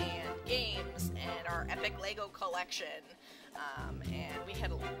supplies and games and our epic Lego collection. And we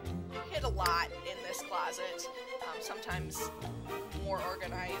hid a lot in this closet, sometimes more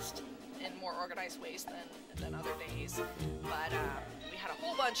organized in more organized ways than other days, but we had a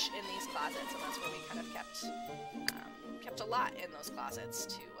whole bunch in these closets, and that's where we kind of kept a lot in those closets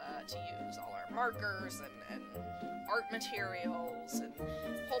to use all our markers and art materials and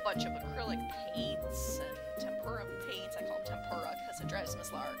a whole bunch of acrylic paints and tempera paints. I call them tempura because it drives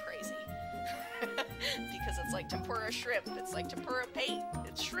Miss Laura crazy. Because it's like tempura shrimp, it's like tempura paint,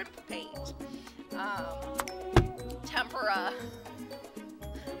 it's shrimp paint. Tempura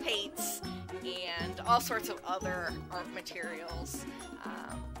paints and all sorts of other art materials,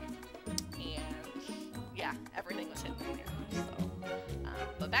 and yeah, everything was hidden in here. So,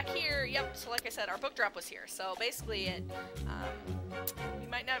 but back here, yep. So like I said, our book drop was here. So basically, it you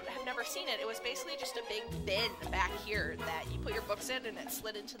might not have never seen it. It was basically just a big bin back here that you put your books in, and it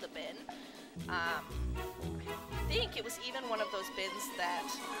slid into the bin. I think it was even one of those bins that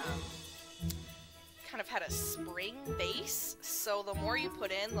kind of had a spring base, so the more you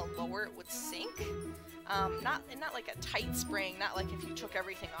put in, the lower it would sink. Not like a tight spring, not like if you took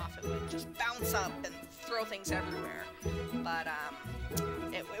everything off, it would just bounce up and throw things everywhere. But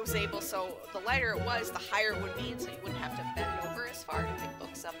it was able, so the lighter it was, the higher it would be, and so you wouldn't have to bend over as far to pick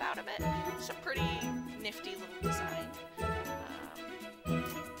books up out of it. It's a pretty nifty little design.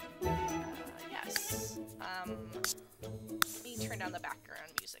 Yes. Let me turn down the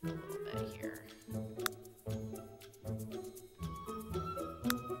background music a little bit here.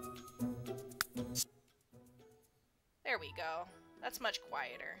 There we go. That's much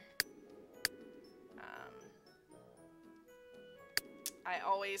quieter.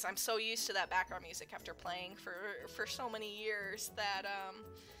 I'm so used to that background music after playing for so many years that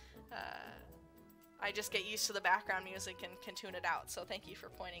I just get used to the background music and can tune it out. So thank you for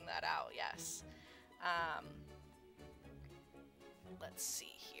pointing that out. Yes. Let's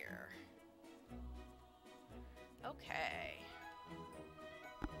see here. Okay.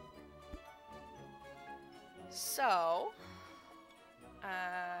 So,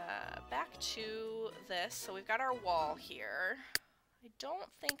 back to this. So we've got our wall here. I don't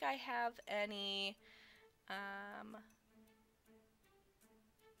think I have any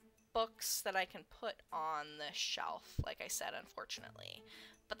books that I can put on this shelf, like I said, unfortunately.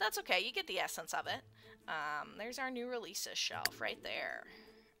 But that's okay, you get the essence of it. There's our new releases shelf right there.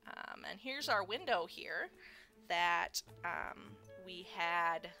 And here's our window here that we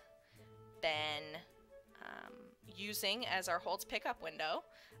had been using as our Holds pickup window.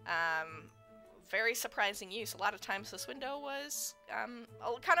 Very surprising use. A lot of times this window was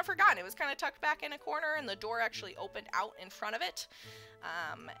kind of forgotten. It was kind of tucked back in a corner, and the door actually opened out in front of it.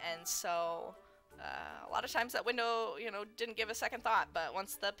 And so a lot of times that window, didn't give a second thought. But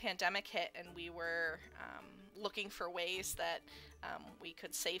once the pandemic hit and we were looking for ways that we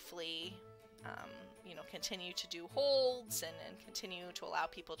could safely continue to do holds and continue to allow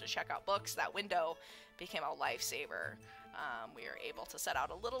people to check out books, that window became a lifesaver. We were able to set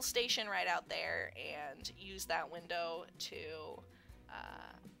out a little station right out there and use that window to,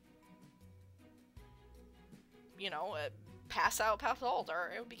 pass hold,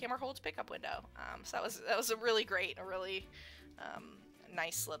 or it became our Holds pickup window. So that was a really great, a really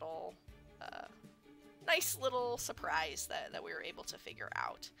nice little surprise that we were able to figure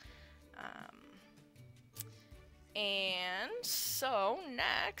out. And so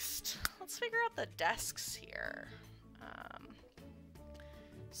next, let's figure out the desks here.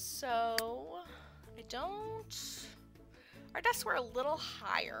 So I I don't... Our desks were a little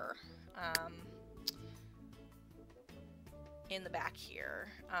higher in the back here.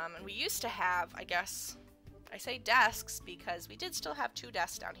 And we used to have, I guess, I say desks because we did still have 2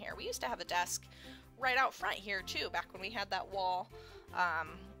 desks down here. We used to have a desk right out front here too, back when we had that wall.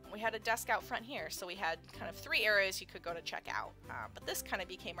 We had a desk out front here, so we had kind of 3 areas you could go to check out. But this kind of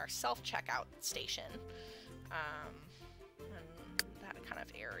became our self-checkout station. And that kind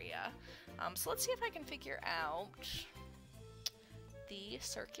of area. So let's see if I can figure out the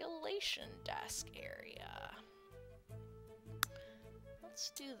circulation desk area. Let's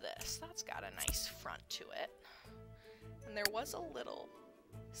do this. That's got a nice front to it. And there was a little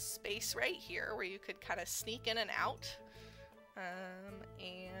space right here where you could kind of sneak in and out.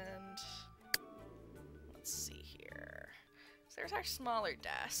 And let's see here. So there's our smaller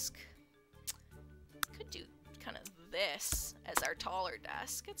desk. Could do kind of this as our taller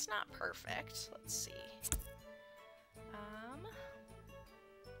desk. It's not perfect. Let's see.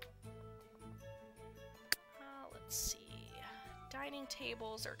 Let's see. Dining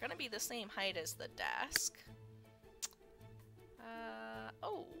tables are going to be the same height as the desk.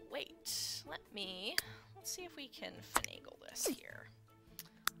 Oh, wait. Let's see if we can finagle this here.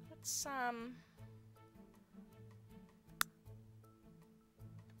 Let's,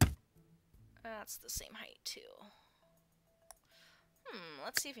 that's the same height, too.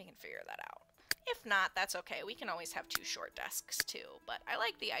 Let's see if we can figure that out. If not, that's okay. We can always have 2 short desks, too. But I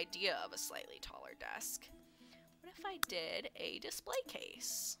like the idea of a slightly taller desk. What if I did a display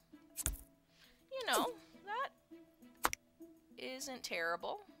case? You know, that isn't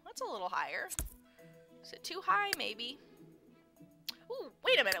terrible. That's a little higher. Is it too high? Maybe. Ooh,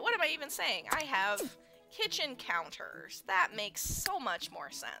 wait a minute. What am I even saying? I have kitchen counters. That makes so much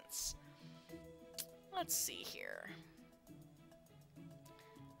more sense. Let's see here.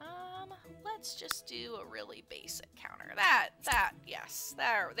 Let's just do a really basic counter. Yes.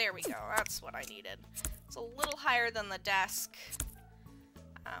 There we go. That's what I needed. It's a little higher than the desk,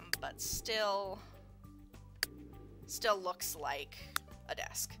 but still looks like a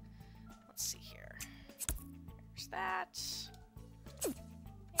desk. Let's see here. There's that.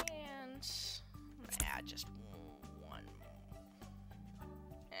 And I'm gonna add just 1 more.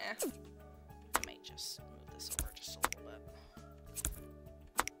 I might just move this over just a little bit.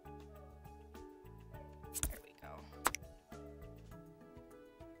 There we go.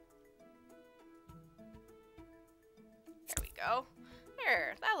 There we go.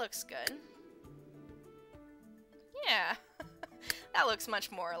 There, that looks good. Yeah, that looks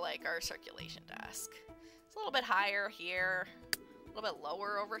much more like our circulation desk. It's a little bit higher here, a little bit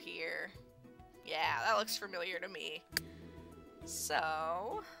lower over here. Yeah, that looks familiar to me.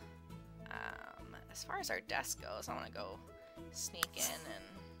 So, as far as our desk goes, I want to go sneak in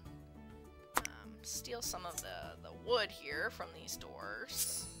and steal some of the wood here from these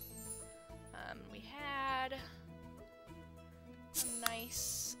doors. We had a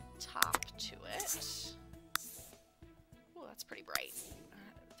nice top to it. Ooh, that's pretty bright.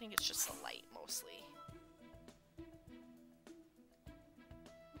 I think it's just the light mostly.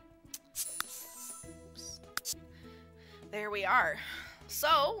 Oops. There we are.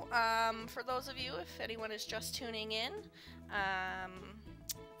 So, for those of you, if anyone is just tuning in,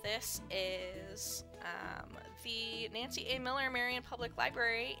 this is the Nancy A. Miller Marion Public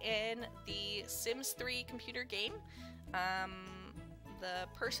Library in the Sims 3 computer game. The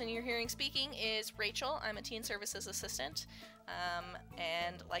person you're hearing speaking is Rachel. I'm a teen services assistant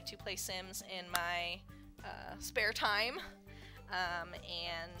and like to play Sims in my spare time.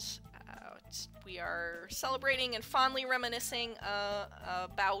 We are celebrating and fondly reminiscing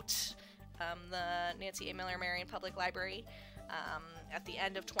about the Nancy A. Miller Marion Public Library at the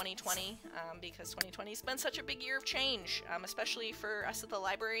end of 2020, because 2020 has been such a big year of change, especially for us at the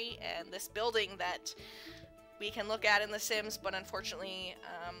library and this building that we can look at in The Sims, but unfortunately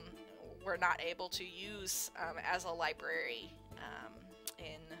we're not able to use as a library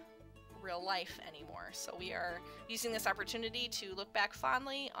in real life anymore. So we are using this opportunity to look back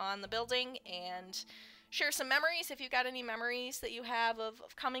fondly on the building and share some memories. If you've got any memories that you have of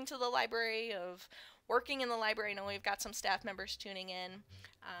coming to the library, of working in the library, I know we've got some staff members tuning in.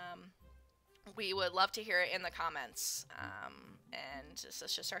 We would love to hear it in the comments. And this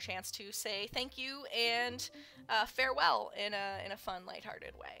is just our chance to say thank you and farewell in a fun,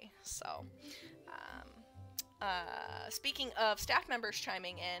 lighthearted way. So, speaking of staff members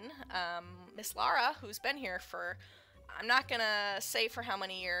chiming in, Miss Lara, who's been here for I'm not gonna say for how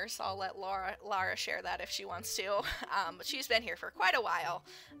many years. I'll let Lara share that if she wants to. But she's been here for quite a while.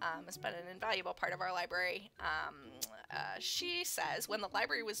 It's been an invaluable part of our library. She says when the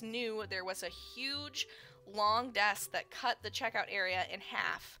library was new, there was a huge, long desk that cut the checkout area in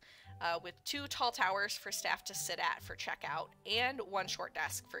half, with 2 tall towers for staff to sit at for checkout, and 1 short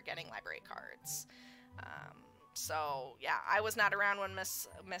desk for getting library cards. So yeah, I was not around when Miss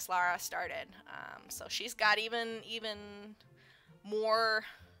Lara started. So she's got even more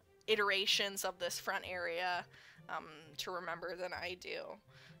iterations of this front area to remember than I do.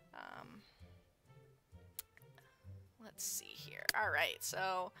 Let's see here. All right,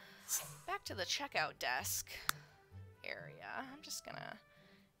 so back to the checkout desk area. I'm just gonna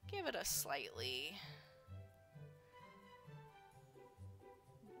give it a slightly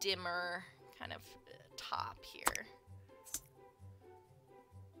dimmer kind of top here.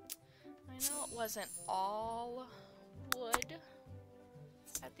 I know it wasn't all wood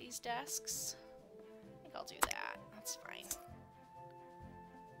at these desks. I think I'll do that. That's fine.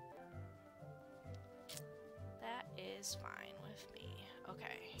 That is fine with me.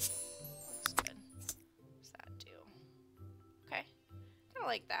 Okay. Looks good. What does that do? Okay. Kind of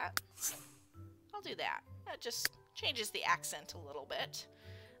like that. I'll do that. That just changes the accent a little bit.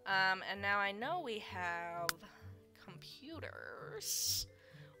 And now I know we have computers.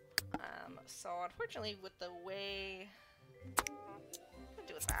 So unfortunately, with the way, I'll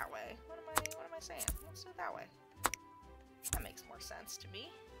do it that way. What am I saying? Let's do it that way. That makes more sense to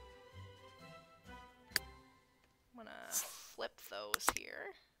me. I'm gonna flip those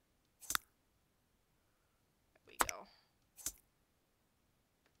here. There we go.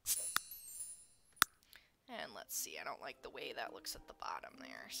 And let's see, I don't like the way that looks at the bottom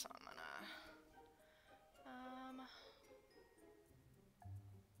there, so I'm gonna,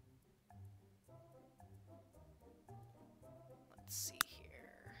 let's see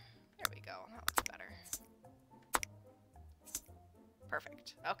here. There we go, that looks better.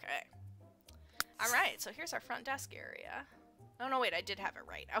 Perfect, okay. Alright, so here's our front desk area. Oh no, wait, I did have it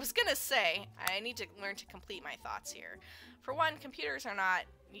right. I was gonna say, I need to learn to complete my thoughts here. For one, computers are not,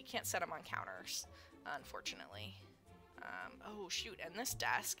 you can't set them on counters, unfortunately. Oh shoot, and this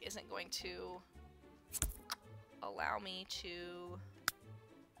desk isn't going to allow me to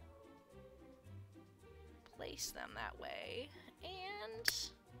place them that way. And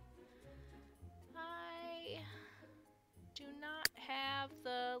I do not have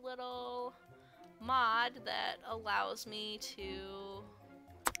the little mod that allows me to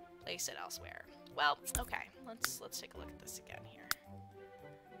place it elsewhere. Well, okay, let's take a look at this again here.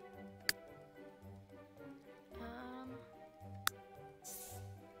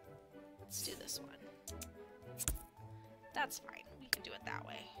 Let's do this one. That's fine. We can do it that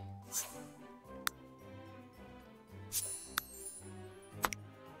way.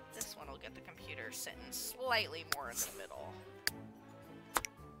 This one will get the computer sitting slightly more in the middle.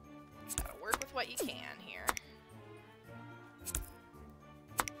 Gotta work with what you can here.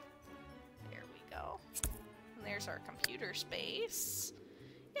 There we go. And there's our computer space.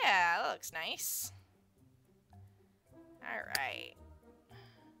 Yeah, that looks nice. Alright.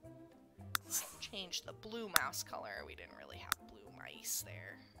 Change the blue mouse color. We didn't really have blue mice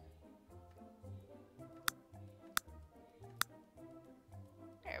there.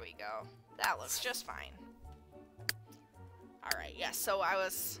 There we go. That looks just fine. Alright, yes, so I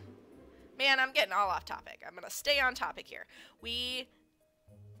was... Man, I'm getting all off topic. I'm gonna stay on topic here. We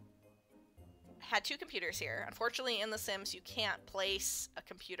had 2 computers here. Unfortunately, in The Sims, you can't place a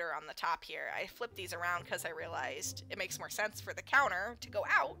computer on the top here. I flipped these around because I realized it makes more sense for the counter to go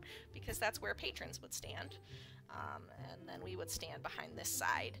out because that's where patrons would stand. And then we would stand behind this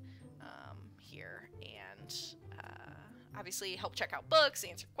side here and obviously help check out books,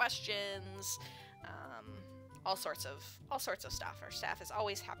 answer questions, all sorts of stuff. Our staff is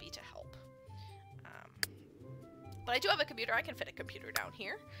always happy to help. But I do have a computer. I can fit a computer down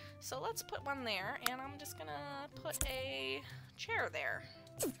here. So let's put one there, and I'm just gonna put a chair there.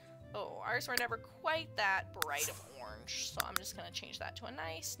 Oh, ours were never quite that bright of orange, so I'm just gonna change that to a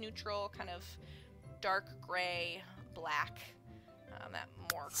nice, neutral, kind of dark gray, black, that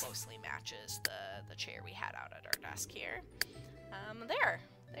more closely matches the chair we had out at our desk here.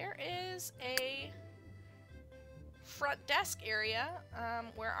 There is a front desk area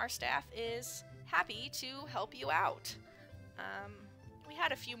where our staff is happy to help you out. We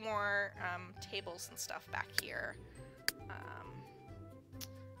had a few more tables and stuff back here.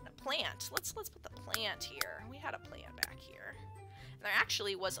 A plant. Let's put the plant here. We had a plant back here. And there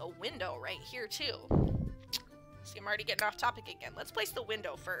actually was a window right here too. See, I'm already getting off topic again. Let's place the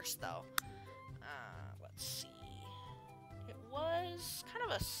window first though. Let's see. was kind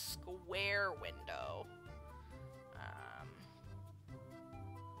of a square window.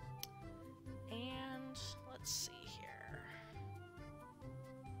 And let's see here.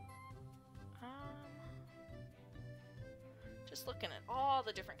 Just looking at all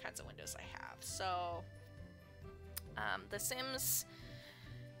the different kinds of windows I have. So, The Sims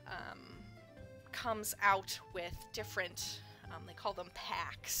comes out with different, they call them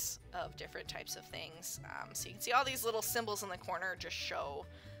packs of different types of things. So you can see all these little symbols in the corner just show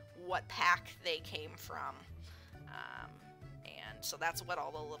what pack they came from. And so that's what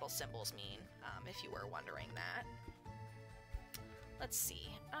all the little symbols mean, if you were wondering that. Let's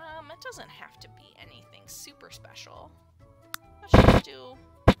see. It doesn't have to be anything super special. Let's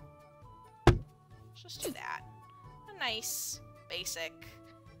just do that. A nice, basic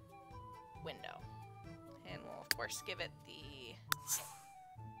window. And we'll, of course, give it the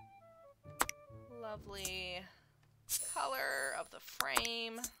lovely color of the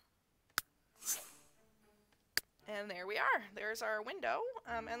frame. And there we are. There's our window.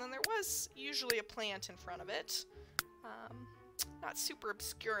 And then there was usually a plant in front of it. Not super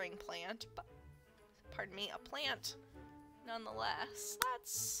obscuring plant, but, pardon me, a plant nonetheless.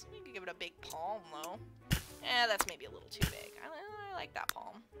 We could give it a big palm, though. That's maybe a little too big. I like that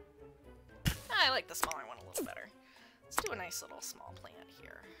palm. I like the smaller one a little better. Let's do a nice little small plant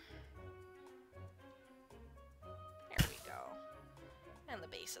here. There we go. And the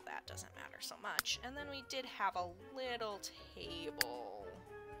base of that doesn't matter so much. And then we did have a little table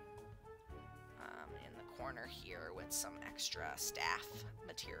in the corner here with some extra staff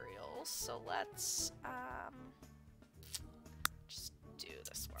materials. So let's just do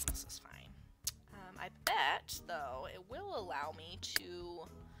this one. This is fine. I bet, though, it will allow me to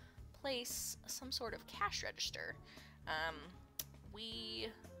place some sort of cash register. We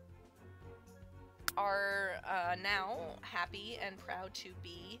are now happy and proud to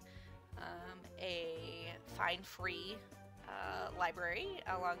be a fine-free library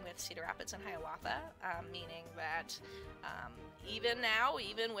along with Cedar Rapids and Hiawatha, meaning that even now,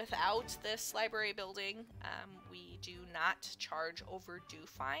 even without this library building, we do not charge overdue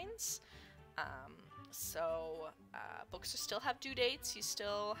fines. So books still have due dates. You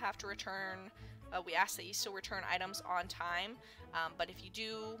still have to return. We ask that you still return items on time. But if you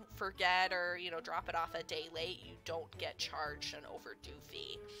do forget or drop it off a day late, you don't get charged an overdue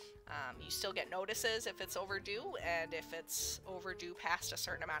fee. You still get notices if it's overdue, and if it's overdue past a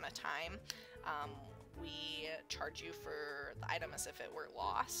certain amount of time, we charge you for the item as if it were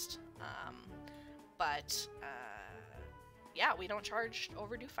lost. Yeah, we don't charge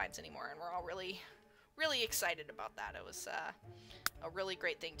overdue fines anymore, and we're all really excited about that. It was a really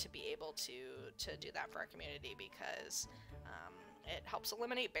great thing to be able to do that for our community, because it helps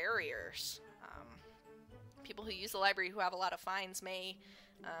eliminate barriers. People who use the library who have a lot of fines may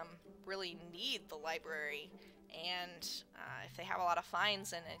really need the library, and if they have a lot of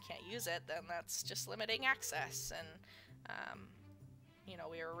fines and can't use it, then that's just limiting access. And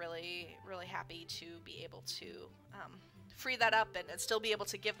we were really happy to be able to free that up and still be able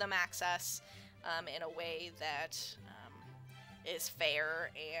to give them access in a way that is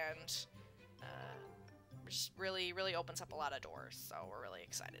fair and just really opens up a lot of doors. So we're really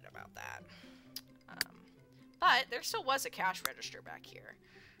excited about that. But there still was a cash register back here.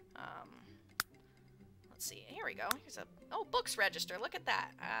 Let's see. Here we go. Here's a books register. Look at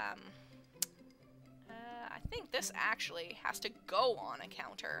that. I think this actually has to go on a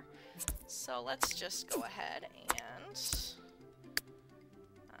counter. So let's just go ahead and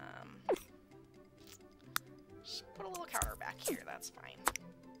just put a little counter back here. That's fine.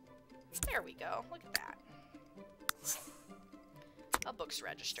 There we go. Look at that. A books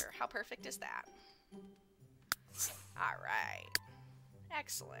register. How perfect is that? All right.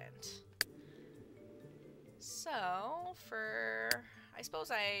 Excellent. So, I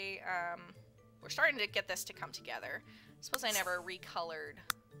suppose we're starting to get this to come together. I suppose I never recolored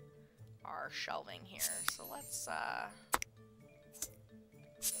our shelving here. So let's,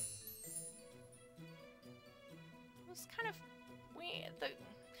 it's kind of,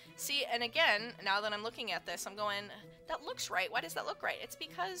 see, and again, now that I'm looking at this, I'm going, that looks right. Why does that look right? It's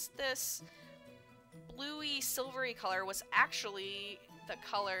because this bluey silvery color was actually the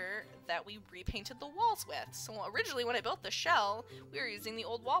color that we repainted the walls with. So originally when I built the shell, we were using the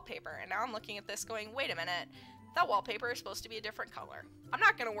old wallpaper, and now I'm looking at this going, wait a minute, that wallpaper is supposed to be a different color. I'm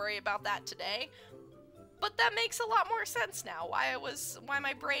not going to worry about that today, but that makes a lot more sense now, why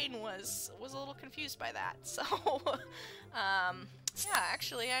my brain was a little confused by that. So, yeah,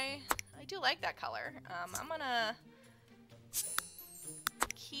 actually, I do like that color. I'm gonna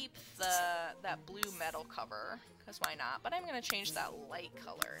keep that blue metal cover, because why not? But I'm going to change that light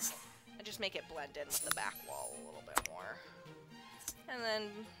color and just make it blend in with the back wall a little bit more. And then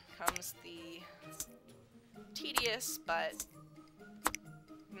comes the tedious but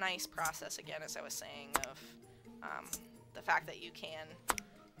nice process again, as I was saying, of the fact that you can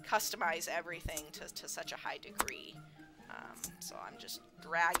customize everything to such a high degree. So I'm just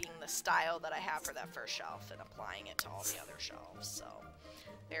dragging the style that I have for that first shelf and applying it to all the other shelves. So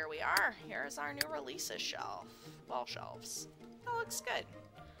there we are. Here's our new releases shelf. Wall shelves. That looks good.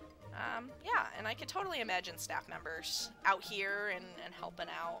 Yeah, and I could totally imagine staff members out here and helping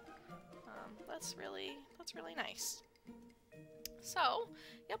out. That's really nice. So,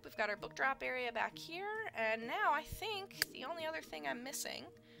 yep, we've got our book drop area back here, and now I think the only other thing I'm missing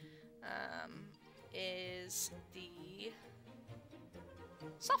is the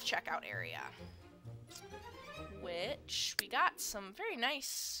self-checkout area, which we got some very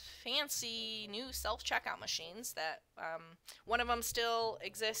nice, fancy new self-checkout machines that one of them still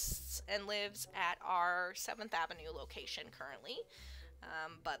exists and lives at our 7th Avenue location currently,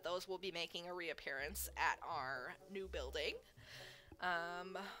 but those will be making a reappearance at our new building.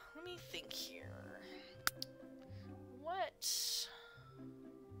 Let me think here. What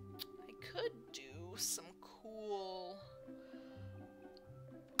I could do some cool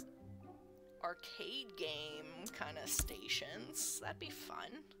arcade game kind of stations. That'd be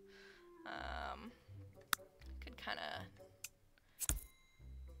fun. Could kind of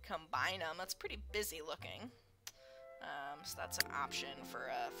combine them. That's pretty busy looking. So that's an option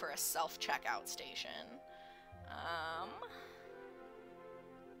for a self-checkout station.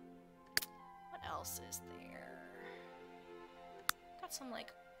 What else is there? Got some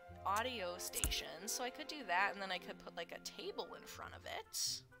like audio stations, so I could do that, and then I could put like a table in front of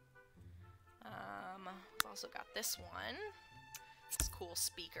it. We've also got this one. This cool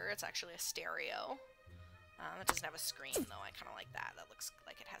speaker. It's actually a stereo. It doesn't have a screen though. I kind of like that. That looks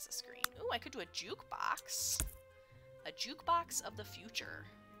like it has a screen. Ooh, I could do a jukebox. A jukebox of the future.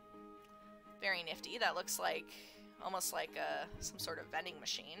 Very nifty. That looks like almost like some sort of vending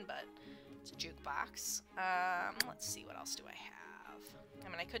machine, but it's a jukebox. Let's see, what else do I have? I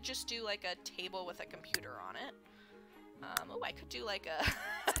mean, I could just do like a table with a computer on it. Oh, I could do like a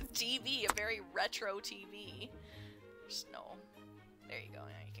TV, a very retro TV. There's no... There you go.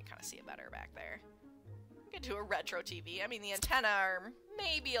 Now you can kind of see it better back there. I could do a retro TV. I mean, the antenna are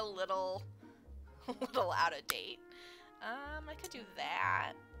maybe a little out of date. I could do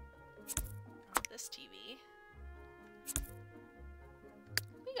that. Not this TV.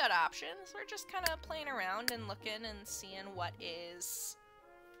 We got options. We're just kind of playing around and looking and seeing what is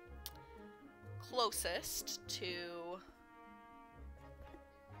closest to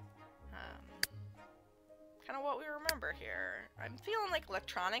kind of what we remember here. I'm feeling like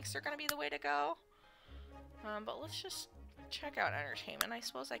electronics are going to be the way to go. But let's just check out entertainment. I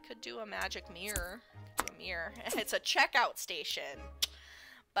suppose I could do a magic mirror. It's a checkout station.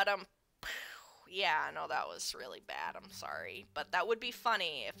 But yeah, no, that was really bad. I'm sorry. But that would be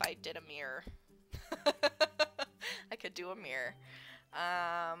funny if I did a mirror. I could do a mirror.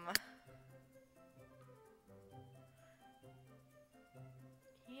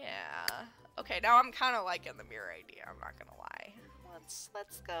 Yeah. Okay, now I'm kind of liking the mirror idea. I'm not gonna lie.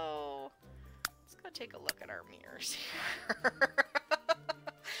 Let's go take a look at our mirrors here.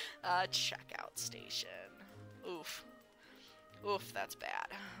 Checkout station. Oof. Oof, that's bad.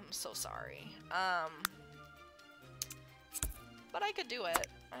 I'm so sorry. But I could do it.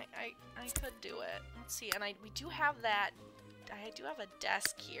 I could do it. Let's see, and we do have that. I do have a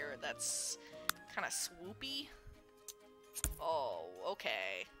desk here that's kind of swoopy. Oh,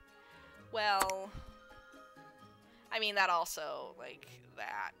 okay. Well, I mean, that also, like,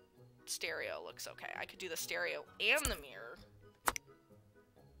 that stereo looks okay. I could do the stereo and the mirror.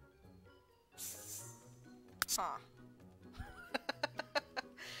 Huh.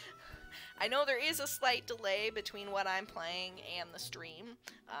 I know there is a slight delay between what I'm playing and the stream,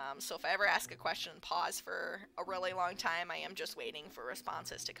 so if I ever ask a question, pause for a really long time. I am just waiting for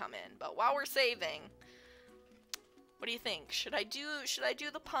responses to come in. But while we're saving, what do you think? Should I do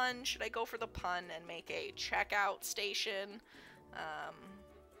the pun? Should I go for the pun and make a checkout station?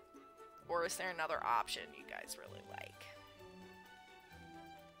 Or is there another option you guys really like?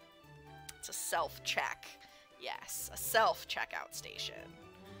 It's a self-check. Yes, a self-checkout station.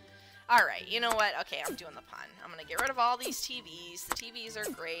 Alright, you know what? Okay, I'm doing the pun. I'm gonna get rid of all these TVs. The TVs are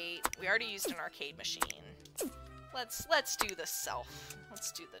great. We already used an arcade machine. Let's do the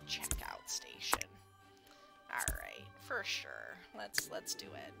let's do the checkout station. Alright, for sure. Let's do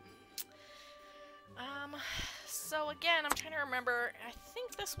it. So again, I'm trying to remember, I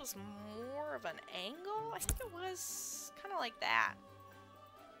think this was more of an angle. I think it was kind of like that.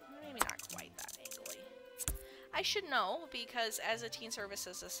 Maybe not quite that angly. I should know because as a teen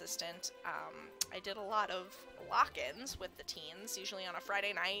services assistant, I did a lot of lock-ins with the teens, usually on a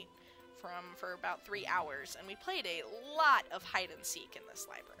Friday night for about 3 hours, and we played a lot of hide and seek in this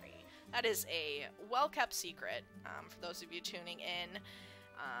library. That is a well-kept secret for those of you tuning in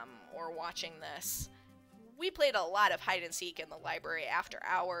or watching this. We played a lot of hide and seek in the library after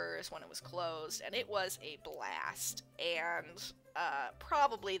hours when it was closed, and it was a blast. And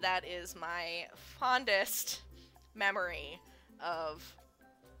probably that is my fondest memory of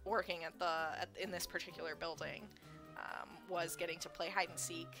working in this particular building, was getting to play hide and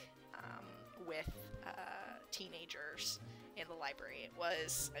seek with teenagers in the library. It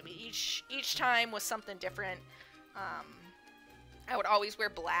was, I mean, each time was something different. I would always wear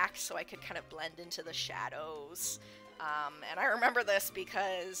black so I could kind of blend into the shadows. And I remember this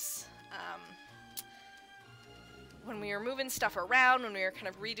because when we were moving stuff around, when we were kind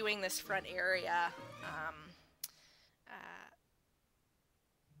of redoing this front area,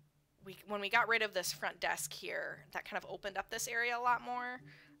 when we got rid of this front desk here, that kind of opened up this area a lot more.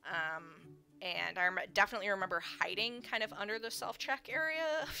 And I definitely remember hiding kind of under the self-check area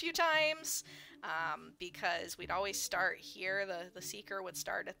a few times, because we'd always start here. The seeker would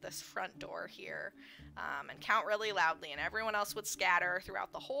start at this front door here and count really loudly, and everyone else would scatter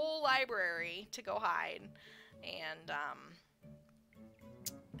throughout the whole library to go hide. And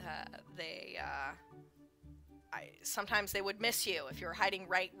sometimes they would miss you if you were hiding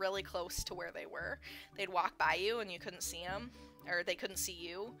really close to where they were. They'd walk by you and you couldn't see them, or they couldn't see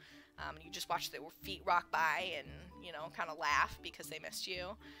you. You just watch their feet rock by and, you know, kind of laugh because they missed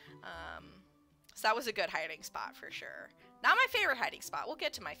you. So that was a good hiding spot for sure. Not my favorite hiding spot. We'll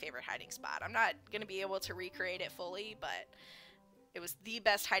get to my favorite hiding spot. I'm not going to be able to recreate it fully, but it was the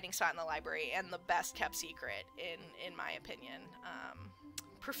best hiding spot in the library and the best kept secret in my opinion.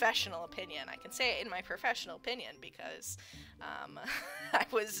 Professional opinion. I can say it in my professional opinion because I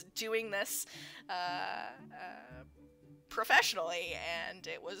was doing this professionally, and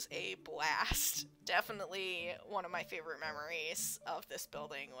it was a blast. Definitely one of my favorite memories of this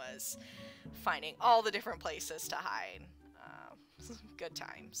building was finding all the different places to hide. Good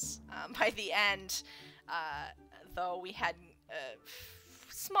times. By the end, though, we had a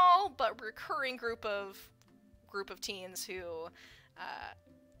small but recurring group of teens who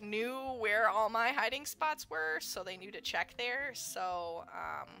knew where all my hiding spots were, so they knew to check there. So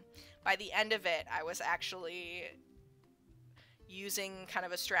by the end of it, I was actually using kind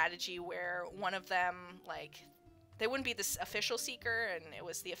of a strategy where one of them, like, they wouldn't be this official seeker, and it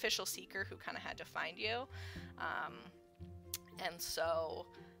was the official seeker who kind of had to find you. And so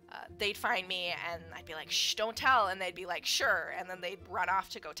they'd find me, and I'd be like, shh, don't tell, and they'd be like, sure, and then they'd run off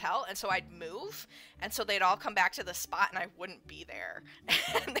to go tell, and so I'd move, and so they'd all come back to the spot, and I wouldn't be there.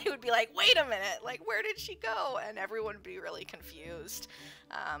 And they would be like, wait a minute, like, where did she go? And everyone would be really confused.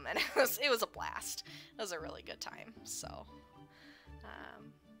 And it was a blast. It was a really good time, so...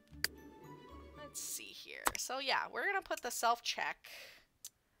 let's see here. So yeah, we're gonna put the self-check,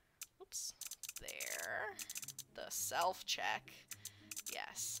 oops, there, the self-check,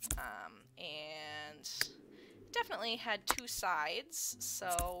 yes, and definitely had two sides,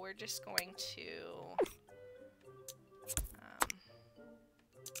 so we're just going to,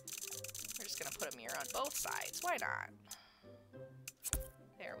 we're just gonna put a mirror on both sides, why not?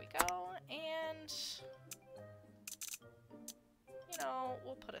 There we go, and... you know,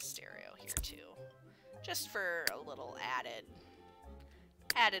 we'll put a stereo here too, just for a little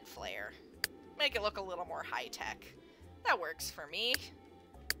added flair. Make it look a little more high-tech. That works for me.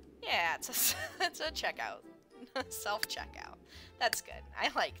 Yeah, it's a checkout, self-checkout. That's good. I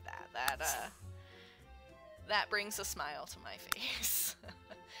like that. That brings a smile to my face.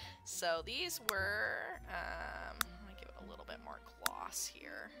 So these were, I'm gonna give it a little bit more gloss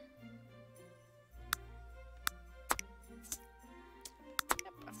here.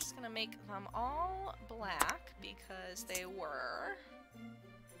 I'm just gonna make them all black because they were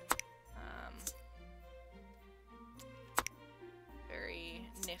very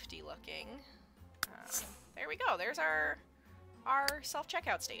nifty looking. There we go. There's our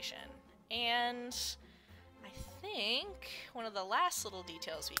self-checkout station. And I think one of the last little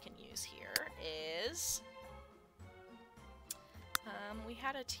details we can use here is we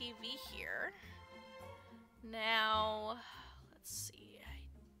had a TV here. Now, let's see.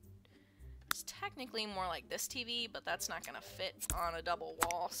 It's technically more like this TV, but that's not going to fit on a double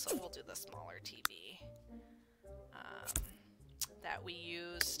wall, so we'll do the smaller TV. that we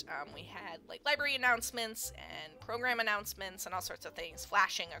used. We had like library announcements and program announcements and all sorts of things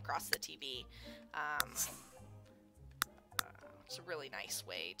flashing across the TV. It's a really nice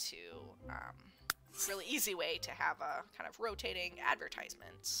way to, really easy way to have a kind of rotating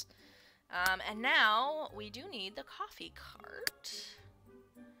advertisements. And now we do need the coffee cart.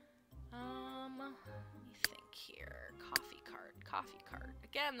 Let me think here. Coffee cart.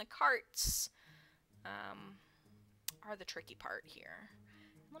 Again, the carts are the tricky part here.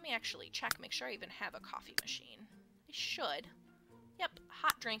 Let me actually check, make sure I even have a coffee machine. I should. Yep,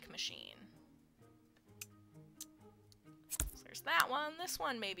 hot drink machine. So there's that one. This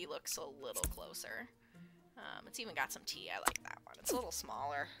one maybe looks a little closer. It's even got some tea. I like that one. It's a little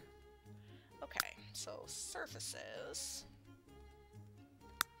smaller. Okay, so surfaces.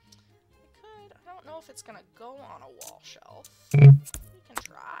 I don't know if it's gonna go on a wall shelf. We can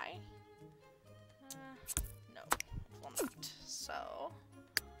try. No, it will not. So,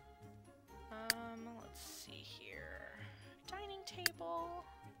 let's see here. Dining table.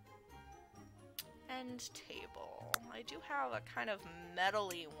 End table. I do have a kind of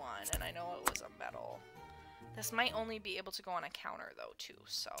metal-y one, and I know it was a metal. This might only be able to go on a counter, though, too,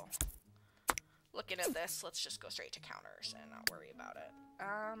 so... Looking at this, let's just go straight to counters and not worry about it.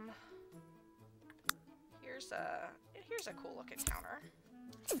 Here's a cool looking counter.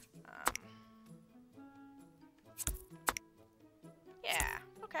 Yeah,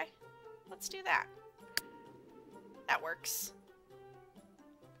 okay. Let's do that. That works.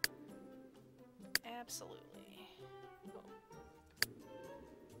 Absolutely. Oh.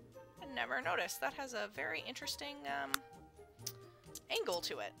 I never noticed. That has a very interesting angle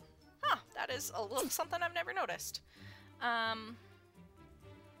to it. Huh, that is a little something I've never noticed.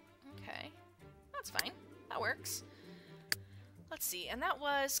 Okay, that's fine. That works. Let's see, and that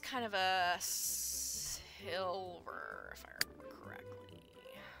was kind of a silver, if I remember correctly.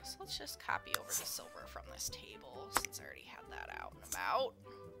 So let's just copy over the silver from this table, since I already had that out and about.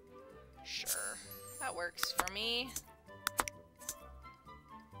 Sure, that works for me.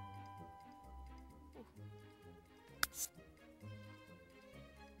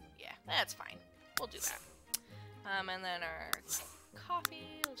 That's fine. We'll do that. And then our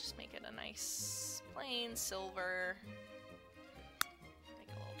coffee, we'll just make it a nice plain silver. Make it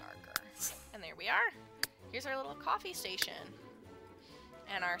a little darker. And there we are. Here's our little coffee station.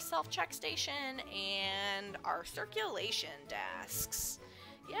 And our self-check station and our circulation desks.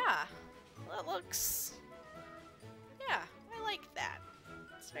 Yeah, that looks... Yeah, I like that.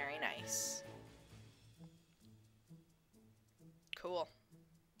 It's very nice. Cool.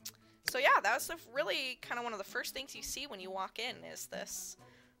 So yeah, that was really kind of one of the first things you see when you walk in is this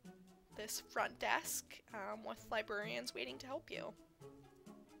front desk with librarians waiting to help you.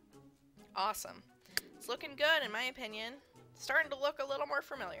 Awesome. It's looking good in my opinion. Starting to look a little more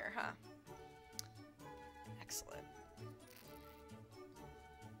familiar, huh? Excellent.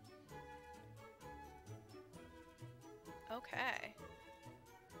 Okay.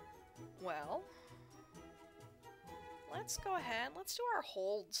 Well... Let's go ahead, let's do our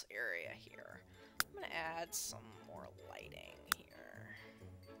holds area here. I'm gonna add some more lighting here.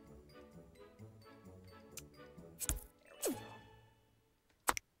 There we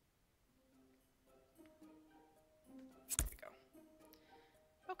go. There we go.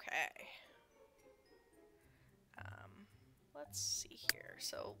 Okay. Let's see here.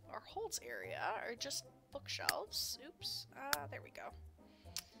 So our holds area are just bookshelves. Oops, there we go.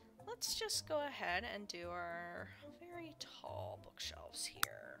 Let's just go ahead and do our very tall bookshelves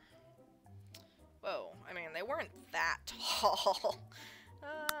here. Whoa, I mean, they weren't that tall.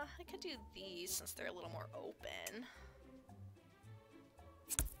 I could do these since they're a little more open.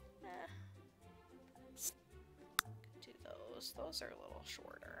 Could do those. Those are a little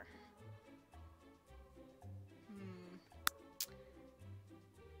shorter.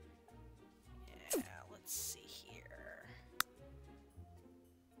 Yeah, let's see.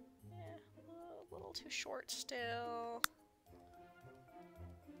 A little too short still.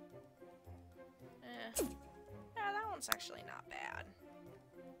 Yeah, that one's actually not bad.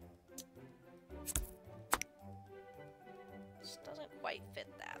 Just doesn't quite fit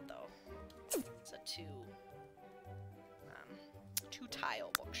that though. It's a two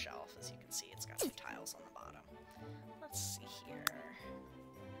tile bookshelf. As you can see, it's got 2 tiles on the bottom. Let's see here.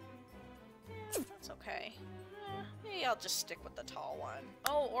 Yeah, that's okay. Maybe I'll just stick with the tall one.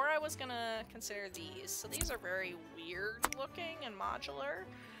 Oh, or I was gonna consider these. So these are very weird looking and modular,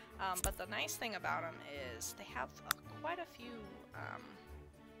 but the nice thing about them is they have quite a few,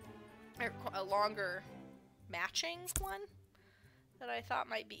 a longer matching one that I thought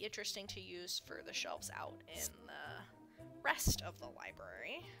might be interesting to use for the shelves out in the rest of the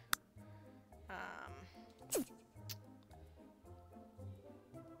library.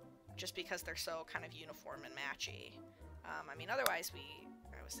 Just because they're so kind of uniform and matchy. I mean, otherwise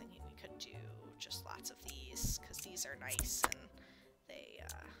I was thinking we could do just lots of these, because these are nice and they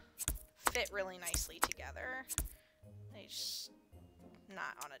fit really nicely together. They just,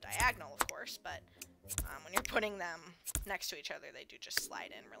 not on a diagonal, of course, but when you're putting them next to each other, they do just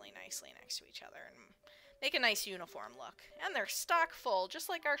slide in really nicely next to each other and make a nice uniform look. And they're stock full, just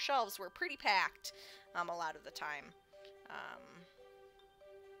like our shelves were pretty packed a lot of the time.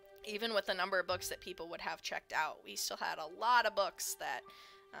 Even with the number of books that people would have checked out, we still had a lot of books that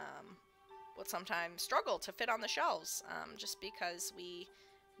would sometimes struggle to fit on the shelves, just because we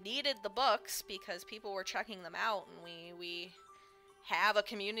needed the books because people were checking them out, and we have a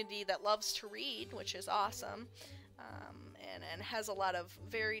community that loves to read, which is awesome, and has a lot of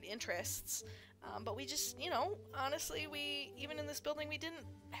varied interests. But we just, you know, honestly, even in this building, we didn't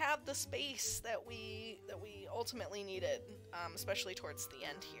have the space that we ultimately needed, especially towards the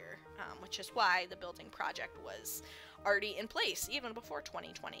end here, which is why the building project was already in place even before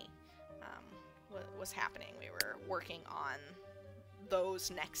 2020 was happening. We were working on those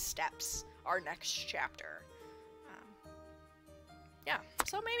next steps, our next chapter. Yeah,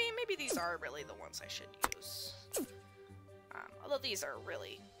 so maybe these are really the ones I should use. Although these are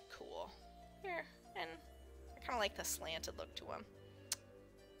really cool. Here, and I kind of like the slanted look to them.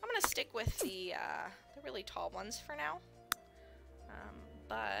 I'm gonna stick with the really tall ones for now,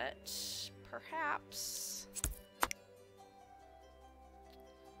 but perhaps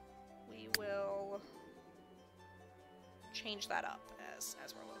we will change that up as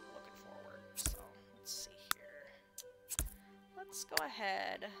we're looking forward. So let's see here. Let's go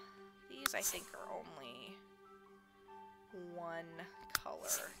ahead. These I think are only one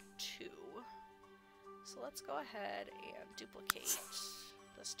color too. So let's go ahead and duplicate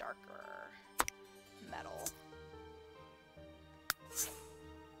this darker metal.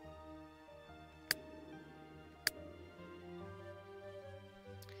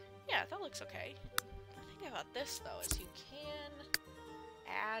 Yeah, that looks okay. The thing about this though is you can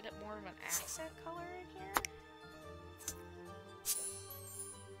add more of an accent color in here.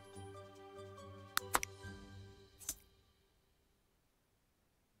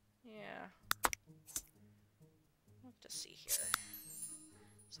 Yeah. We'll have to see here.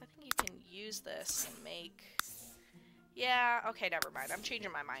 So I think you can use this and make... Yeah, okay, never mind. I'm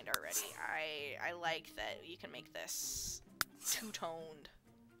changing my mind already. I like that you can make this two-toned.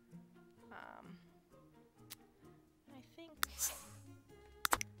 I think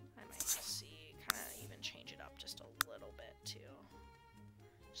I might see, kind of even change it up just a little bit too.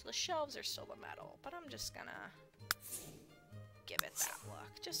 So the shelves are still the metal, but I'm just gonna give it that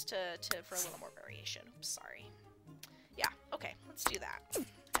look, just for a little more variation. Oops, sorry. Yeah, okay, let's do that.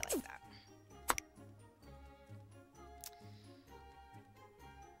 I like that.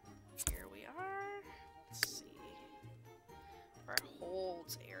 Here we are. Let's see. Our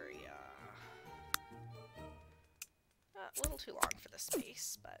holds area. A little too long for the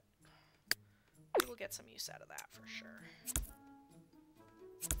space, but we will get some use out of that for sure.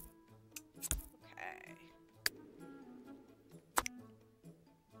 Okay.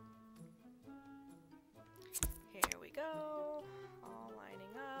 Here we go, all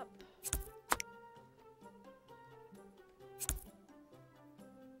lining up.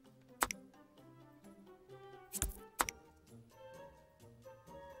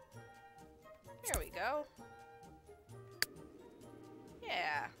 There we go.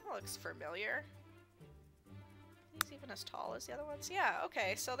 Yeah, that looks familiar. These even as tall as the other ones? Yeah,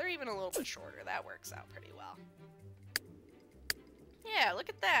 okay, so they're even a little bit shorter. That works out pretty well. Yeah, look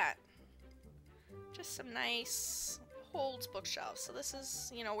at that. Just some nice holds bookshelves. So this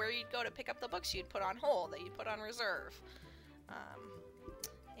is, you know, where you'd go to pick up the books you'd put on hold, that you'd put on reserve.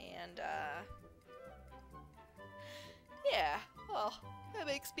 Yeah, well, that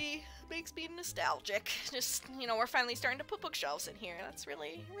makes me nostalgic. Just, you know, we're finally starting to put bookshelves in here. That's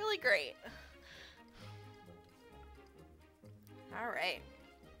really, really great. All right.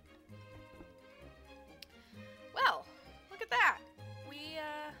 Well, look at that. We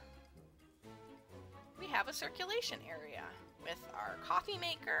have a circulation area with our coffee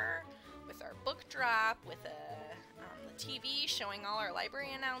maker, with our book drop, with the TV showing all our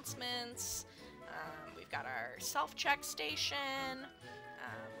library announcements. We've got our self-check station.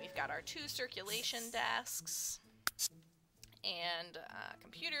 We've got our 2 circulation desks and a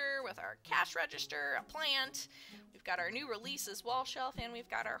computer with our cash register, a plant. We've got our new releases wall shelf, and we've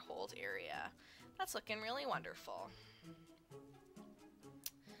got our hold area. That's looking really wonderful.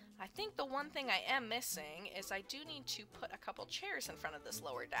 I think the one thing I am missing is I do need to put a couple chairs in front of this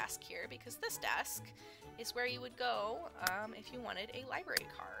lower desk here, because this desk is where you would go if you wanted a library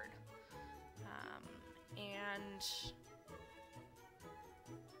card. And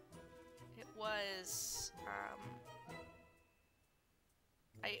it was,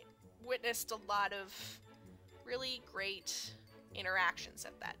 I witnessed a lot of really great interactions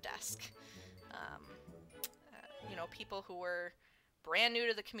at that desk. You know, people who were brand new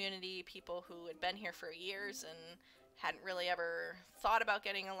to the community, people who had been here for years and hadn't really ever thought about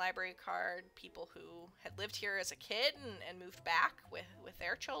getting a library card, people who had lived here as a kid and moved back with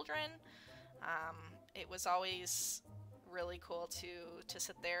their children. It was always really cool to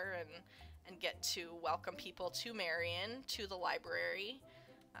sit there and get to welcome people to Marion, to the library,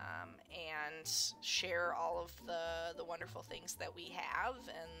 and share all of the wonderful things that we have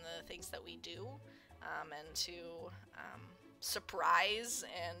and the things that we do, and to surprise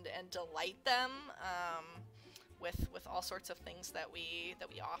and delight them with all sorts of things that we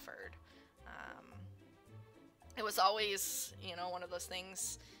offered. It was always, you know, one of those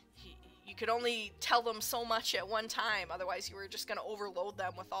things. You could only tell them so much at one time, otherwise you were just going to overload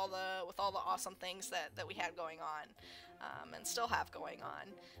them with all the awesome things that we had going on, and still have going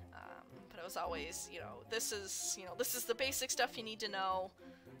on. But it was always, you know, this is the basic stuff you need to know.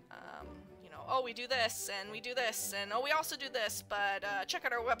 You know, oh, we do this and we do this, and oh, we also do this, but check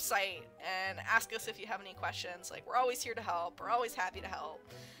out our website and ask us if you have any questions. Like, we're always here to help. We're always happy to help.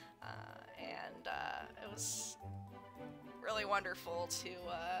 And it was really wonderful to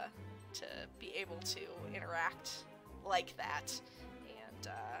be able to interact like that and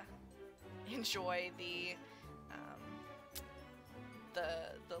enjoy the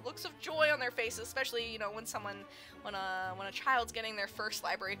looks of joy on their faces, especially, you know, when a child's getting their first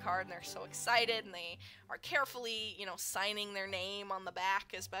library card and they're so excited and they are carefully, you know, signing their name on the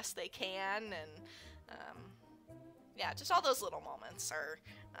back as best they can, and yeah, just all those little moments are,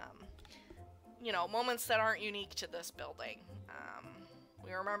 you know, moments that aren't unique to this building.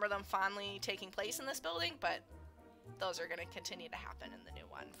 We remember them fondly taking place in this building, but those are going to continue to happen in the new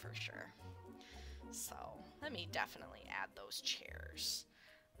one for sure. So let me definitely add those chairs.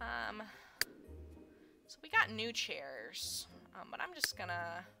 So we got new chairs, but I'm just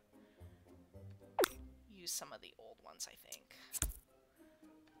gonna use some of the old ones, I think.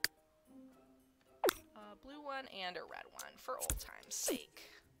 A blue one and a red one for old time's sake.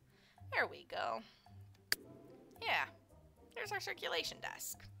 There we go. Yeah, there's our circulation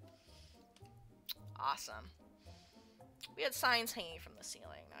desk. Awesome. We had signs hanging from the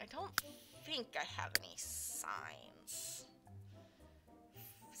ceiling. I don't think I have any signs.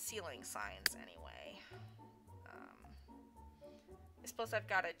 Ceiling signs, anyway. I suppose I've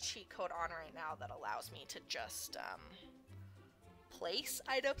got a cheat code on right now that allows me to just place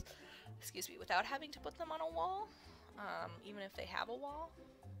items, excuse me, without having to put them on a wall, even if they have a wall.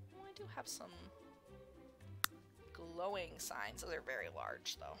 Oh, I do have some glowing signs. Those are very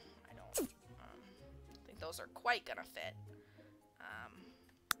large, though. I don't think those are quite gonna fit.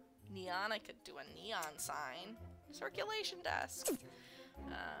 Neon, I could do a neon sign. Circulation desk.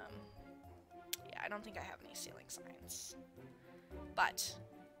 Yeah, I don't think I have any ceiling signs. But,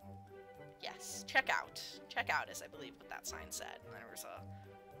 yes, check out. Check out is, I believe, what that sign said. And there was a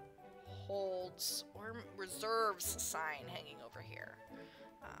holds or reserves sign hanging over here.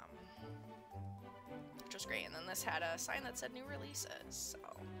 Which was great. And then this had a sign that said new releases. So,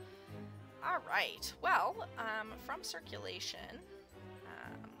 alright. Well, from circulation,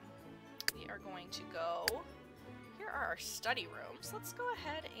 we are going to go. Here are our study rooms. Let's go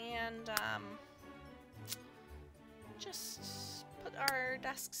ahead and just put our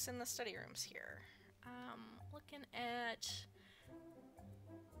desks in the study rooms here. Looking at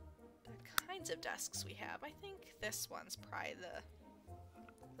the kinds of desks we have, I think this one's probably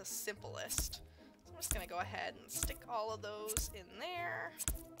the simplest. So I'm just gonna go ahead and stick all of those in there.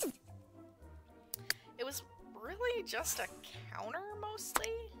 It was really just a counter mostly.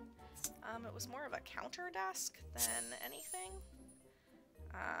 It was more of a counter desk than anything.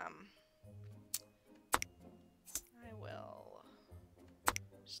 I will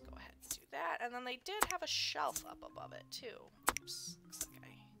just go ahead and do that. And then they did have a shelf up above it too. Oops, looks like I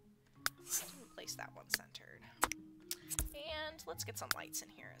didn't place that one centered. And let's get some lights in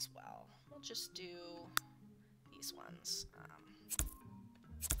here as well. We'll just do these ones.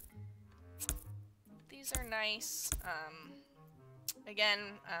 These are nice. Again,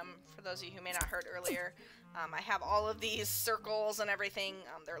 for those of you who may not heard earlier, I have all of these circles and everything.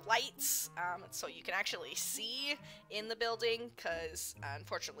 They're lights, so you can actually see in the building, because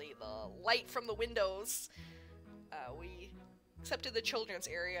unfortunately the light from the windows, we except in the children's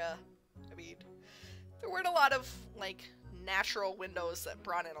area. I mean, there weren't a lot of, like, natural windows that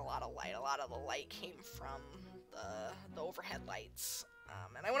brought in a lot of light. A lot of the light came from the overhead lights.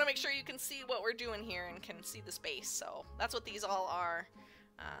 And I want to make sure you can see what we're doing here and can see the space, so that's what these all are.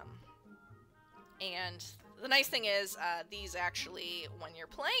 And the nice thing is, these actually, when you're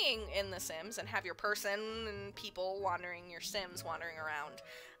playing in The Sims and have your person and people wandering, your Sims wandering around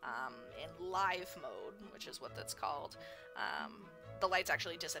in live mode, which is what that's called, the lights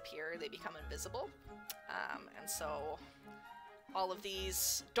actually disappear, they become invisible. And so all of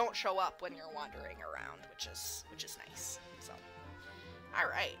these don't show up when you're wandering around, which is nice. So,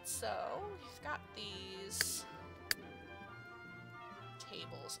 alright, so we've got these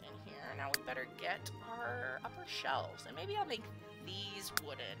tables in here. Now we better get our upper shelves, and maybe I'll make these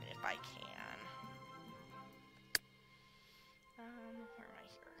wooden if I can. Where am I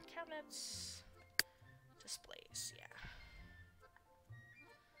here? Cabinets, displays, yeah.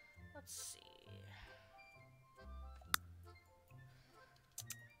 Let's see.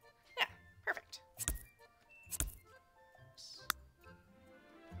 Yeah, perfect. Oops.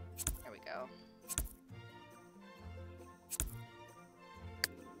 There we go.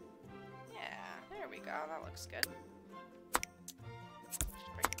 There we go, that looks good. Just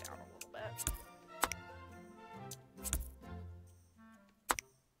bring it down a little bit.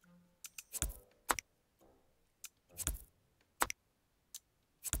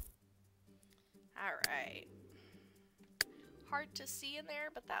 Alright. Hard to see in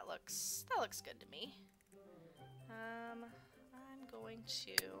there, but that looks good to me. I'm going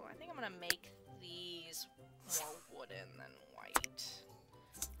to, I think I'm gonna make these more wooden than white.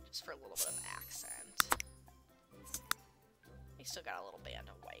 Just for a little bit of accent. We still got a little band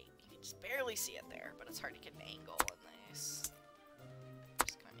of white. You can just barely see it there, but it's hard to get an angle in these. I'm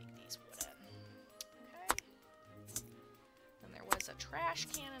just gonna make these wooden. Okay. And there was a trash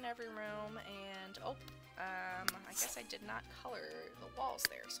can in every room, and I guess I did not color the walls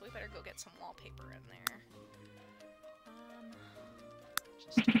there, so we better go get some wallpaper in there.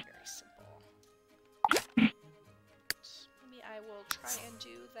 Just very simple. I will try and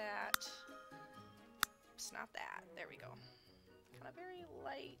do that. It's not that. There we go. Kind of very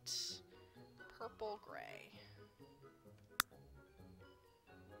light purple gray.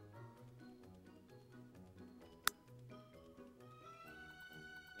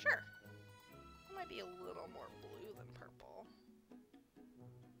 Sure. It might be a little more blue than purple.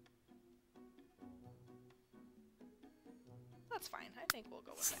 That's fine. I think we'll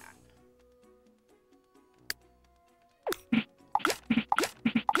go with that.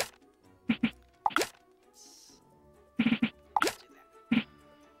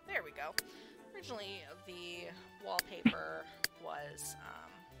 Originally, the wallpaper was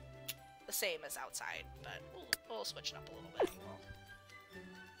the same as outside, but we'll switch it up a little bit.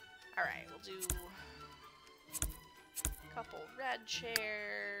 Alright, we'll do a couple red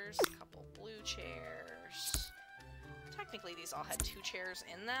chairs, a couple blue chairs. Technically, these all had 2 chairs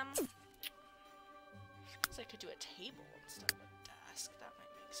in them. So I could do a table instead of a desk. That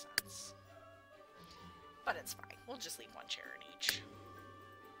might make sense. But it's fine. We'll just leave 1 chair in each.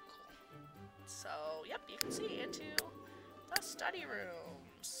 So, yep, you can see into the study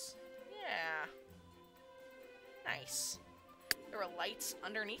rooms. Yeah. Nice. There were lights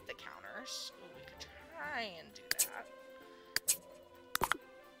underneath the counters. Ooh, we could try and do that.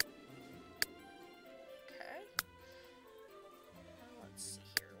 Okay. Let's see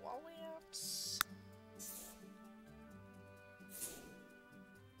here. Wall lamps.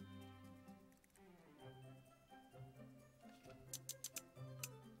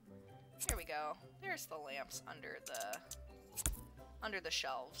 Here we go. There's the lamps under the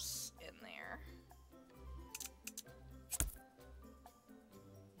shelves in there.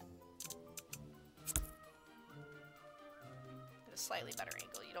 Get a slightly better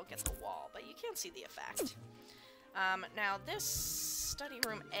angle. You don't get the wall, but you can see the effect. Now this study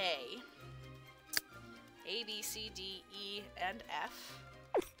room A, B, C, D, E, and F.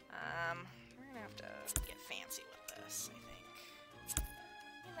 We're gonna have to get fancy with this, I think.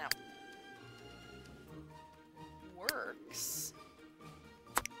 Now, works.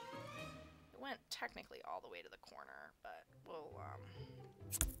 It went technically all the way to the corner, but we'll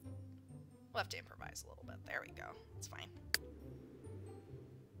have to improvise a little bit. There we go. It's fine.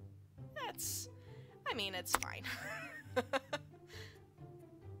 I mean, it's fine.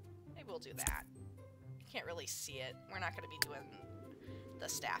 Maybe we'll do that. You can't really see it. We're not going to be doing the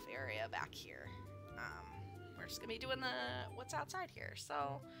staff area back here. We're just going to be doing what's outside here.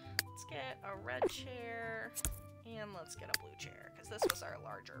 So let's get a red chair and let's get a blue chair because this was our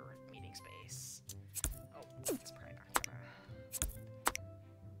larger meeting space. Oh, it's probably not gonna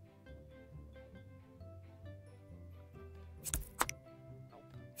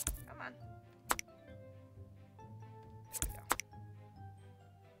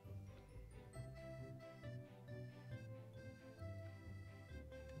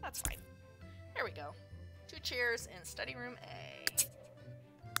That's fine. There we go. 2 chairs in study room A.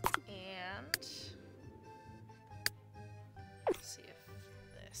 And let's see if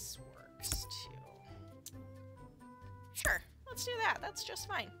this works too. Sure, let's do that. That's just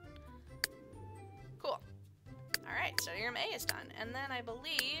fine. Cool. Alright, study room A is done. And then I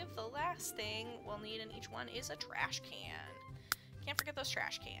believe the last thing we'll need in each one is a trash can. Can't forget those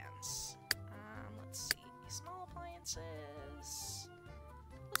trash cans. Let's see. Small appliances.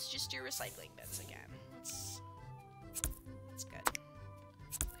 Let's just do recycling bins again. That's good.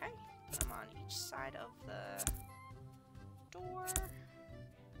 Okay, put them on each side of the door.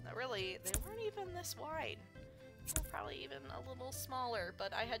 Now, really, they weren't even this wide. They were probably even a little smaller,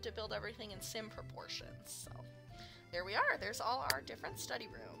 but I had to build everything in sim proportions, so there we are. There's all our different study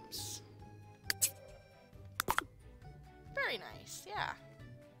rooms. Very nice, yeah.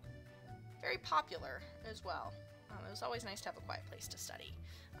 Very popular as well. It was always nice to have a quiet place to study.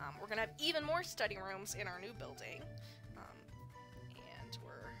 We're going to have even more study rooms in our new building. And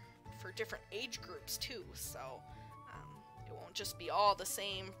we're for different age groups too, so it won't just be all the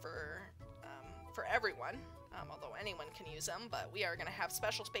same for everyone, although anyone can use them, but we are going to have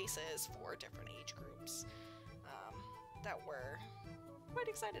special spaces for different age groups that we're quite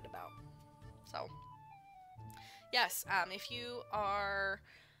excited about. So, yes, if you are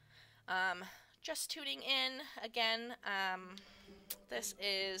just tuning in, again, this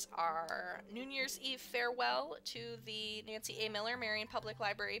is our New Year's Eve farewell to the Nancy A. Miller Marion Public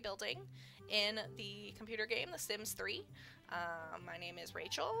Library building in the computer game, The Sims 3. My name is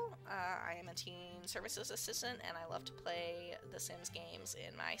Rachel. I am a teen services assistant, and I love to play The Sims games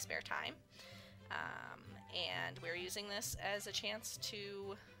in my spare time. And we're using this as a chance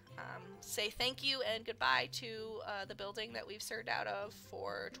to say thank you and goodbye to the building that we've served out of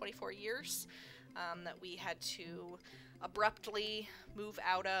for 24 years, that we had to abruptly move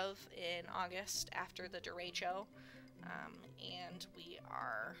out of in August after the derecho, and we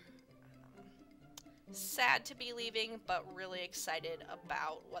are sad to be leaving, but really excited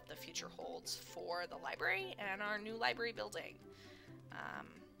about what the future holds for the library and our new library building.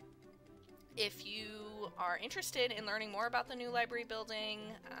 If you are interested in learning more about the new library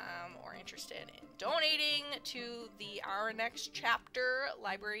building, or interested in donating to the Our Next Chapter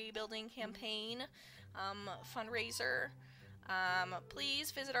library building campaign fundraiser,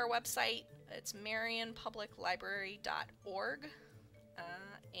 please visit our website. It's marionpubliclibrary.org,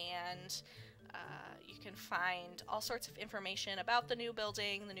 and you can find all sorts of information about the new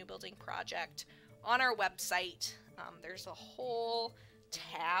building project on our website. There's a whole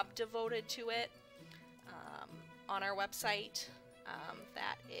tab devoted to it on our website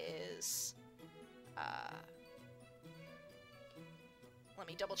that is, let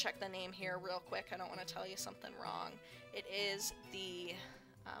me double check the name here real quick. I don't want to tell you something wrong. It is the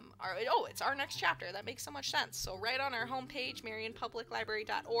it's Our Next Chapter. That makes so much sense. So right on our homepage,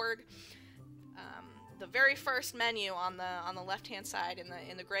 marionpubliclibrary.org, the very first menu on the left hand side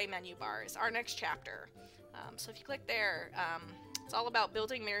in the gray menu bar is Our Next Chapter. So if you click there, it's all about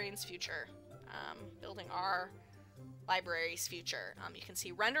building Marion's future, building our library's future. You can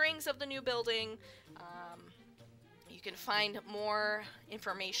see renderings of the new building. You can find more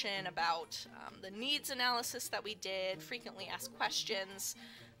information about the needs analysis that we did, frequently asked questions.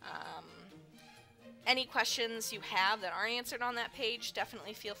 Any questions you have that aren't answered on that page,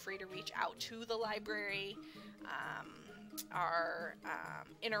 definitely feel free to reach out to the library. Our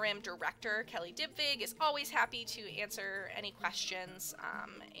interim director, Kelly Dibvig, is always happy to answer any questions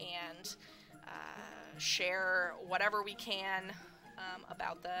and share whatever we can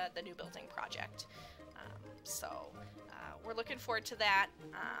about the new building project. So we're looking forward to that,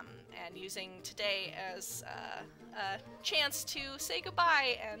 and using today as a chance to say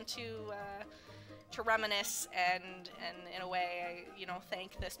goodbye and to reminisce and in a way,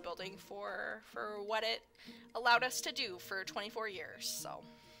 thank this building for what it allowed us to do for 24 years. So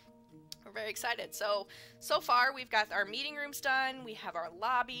we're very excited. So far we've got our meeting rooms done, we have our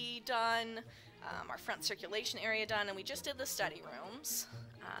lobby done, our front circulation area done, and we just did the study rooms.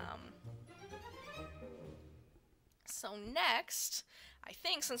 So next, I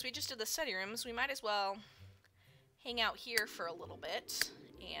think since we just did the study rooms, we might as well hang out here for a little bit.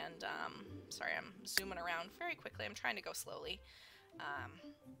 And, sorry, I'm zooming around very quickly. I'm trying to go slowly.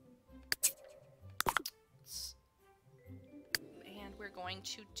 And we're going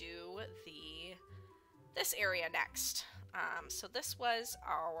to do this area next. So this was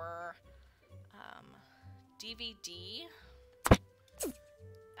our DVD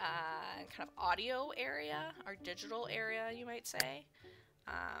kind of audio area, our digital area, you might say.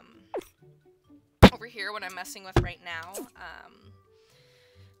 Over here, what I'm messing with right now,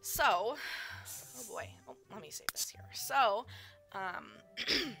 So, oh boy, oh, let me save this here. So,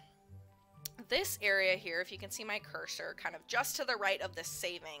 this area here, if you can see my cursor, kind of just to the right of the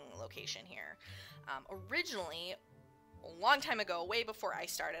saving location here. Originally, a long time ago, way before I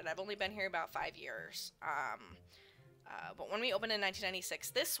started, I've only been here about 5 years, but when we opened in 1996,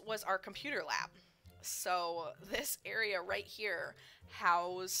 this was our computer lab. So this area right here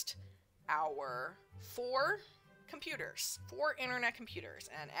housed our 4 computers, 4 internet computers,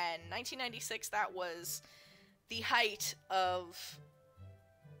 and in 1996, that was the height of,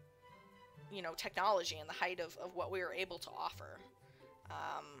 you know, technology and the height of what we were able to offer.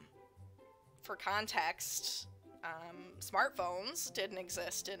 For context, smartphones didn't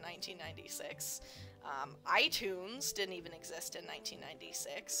exist in 1996. iTunes didn't even exist in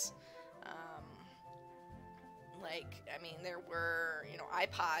 1996. I mean, there were, you know,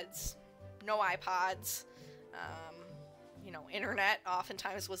 iPods, no iPods. You know, internet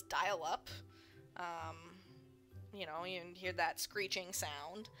oftentimes was dial-up. You know, you hear that screeching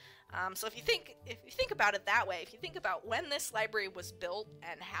sound. So if you think about it that way, if you think about when this library was built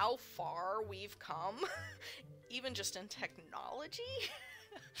and how far we've come, even just in technology,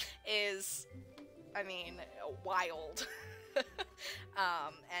 is, I mean, wild.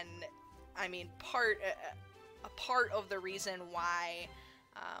 And I mean, a part of the reason why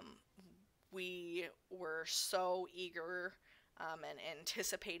we were so eager and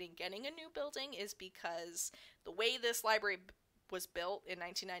anticipating getting a new building is because the way this library was built in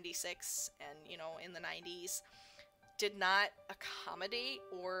 1996 and, you know, in the 90s did not accommodate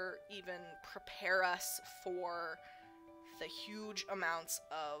or even prepare us for the huge amounts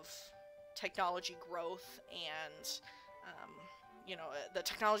of technology growth and you know, the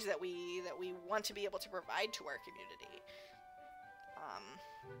technology that we want to be able to provide to our community.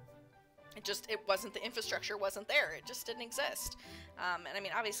 It wasn't, the infrastructure wasn't there. It just didn't exist. And I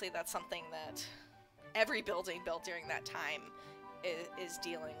mean, obviously that's something that every building built during that time is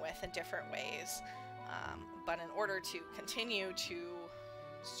dealing with in different ways. But in order to continue to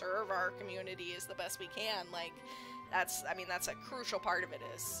serve our community as the best we can, like, that's a crucial part of it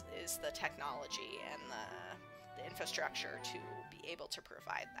is the technology and the infrastructure to be able to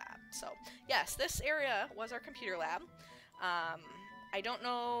provide that. So yes, this area was our computer lab. I don't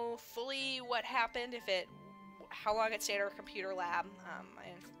know fully what happened, how long it stayed at our computer lab.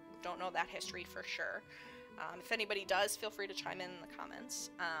 I don't know that history for sure. If anybody does, feel free to chime in the comments.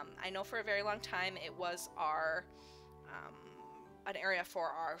 I know for a very long time it was an area for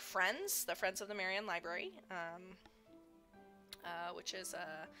our friends, the Friends of the Marion Library, which is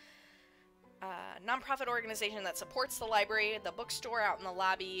a nonprofit organization that supports the library, the bookstore out in the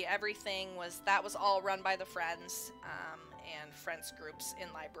lobby. Everything was all run by the Friends, and Friends groups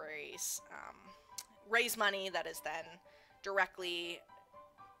in libraries raise money that is then directly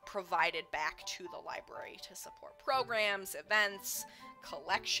provided back to the library to support programs, events,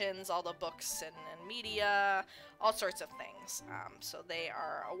 collections, all the books and media, all sorts of things. So they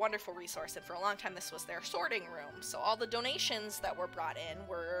are a wonderful resource, and for a long time this was their sorting room. So all the donations that were brought in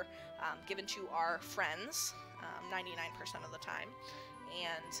were given to our friends, 99% of the time,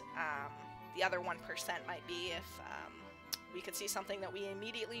 and the other 1% might be if we could see something that we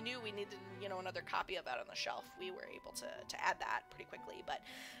immediately knew we needed, you know, another copy of that on the shelf. We were able to add that pretty quickly, but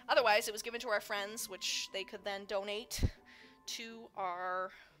otherwise it was given to our friends, which they could then donate to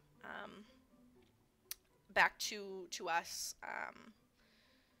our back to us,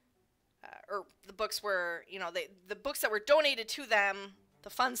 or the books were, you know, the books that were donated to them, the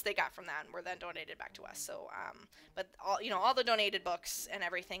funds they got from that were then donated back to us. So but all, you know, all the donated books and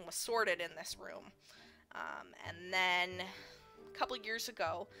everything was sorted in this room. And then a couple years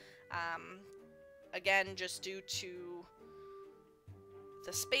ago, again, just due to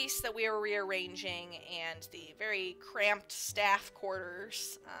the space that we were rearranging and the very cramped staff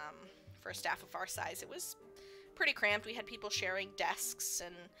quarters, for staff of our size, it was pretty cramped. We had people sharing desks,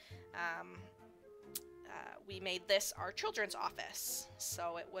 and we made this our children's office.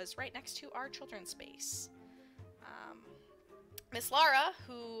 So it was right next to our children's space. Miss Lara,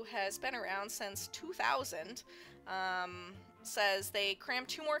 who has been around since 2000, says they crammed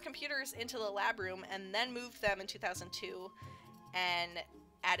 2 more computers into the lab room and then moved them in 2002 and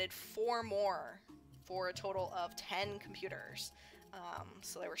added 4 more for a total of 10 computers.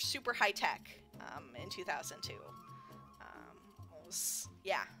 So they were super high tech in 2002. It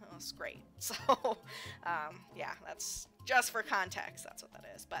was great. So yeah, that's just for context. That's what that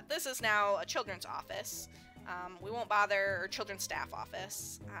is. But this is now a children's office. We won't bother, or children's staff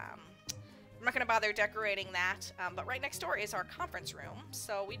office. I'm not going to bother decorating that, but right next door is our conference room,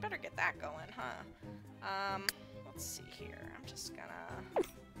 so we'd better get that going, huh? Let's see here. I'm just gonna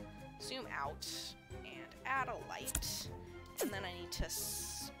zoom out and add a light. And then I need to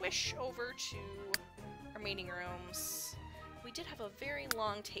swish over to our meeting rooms. We did have a very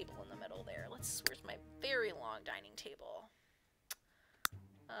long table in the middle there. Where's my very long dining table?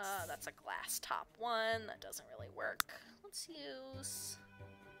 That's a glass top one. That doesn't really work. Let's use...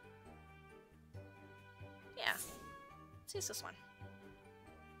 yeah, let's use this one.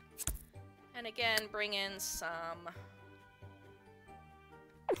 And again, bring in some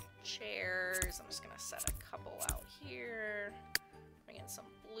chairs. I'm just gonna set a couple out here. Bring in some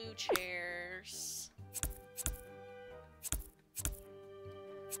blue chairs.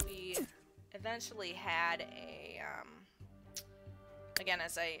 We eventually had a, again,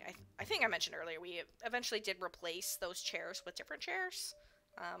 as I think I mentioned earlier, we eventually did replace those chairs with different chairs.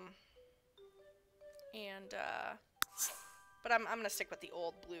 But I'm gonna stick with the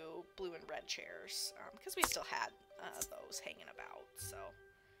old blue and red chairs, because we still had those hanging about, so.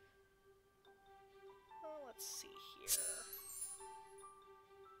 Oh, let's see here.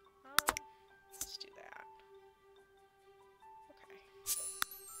 Let's do that. Okay.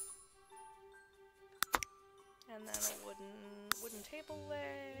 And then a wooden table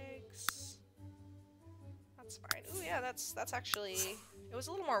legs. That's fine. Ooh, yeah, that's actually, it was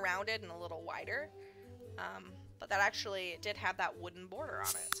a little more rounded and a little wider. But that actually, it did have that wooden border on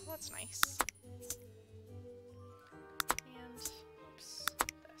it, so that's nice. And, oops,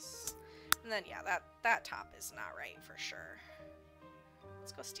 this. And then, yeah, that top is not right for sure.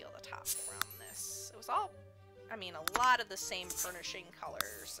 Let's go steal the top around this. It was all, I mean, a lot of the same furnishing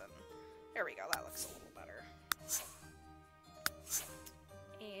colors, and there we go, that looks a little better.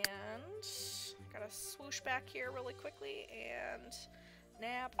 And, gotta swoosh back here really quickly and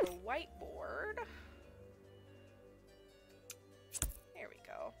nab the whiteboard. There we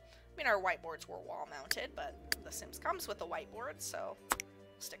go. I mean, our whiteboards were wall mounted, but The Sims comes with a whiteboard, so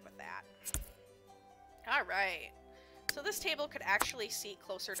we'll stick with that. Alright. So this table could actually seat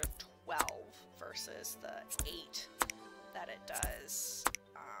closer to 12 versus the 8 that it does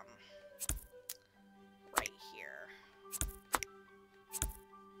right here.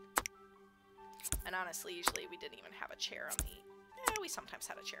 And honestly, usually we didn't even have a chair on the... we sometimes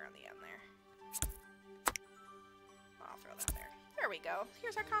had a chair on the end there. I'll throw that there. There we go.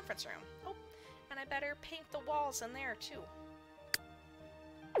 Here's our conference room. Oh, and I better paint the walls in there too.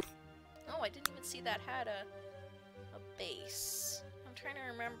 Oh, I didn't even see that had a base. I'm trying to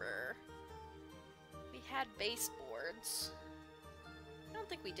remember. We had baseboards. I don't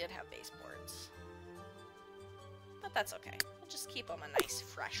think we did have baseboards. But that's okay. We'll just keep them a nice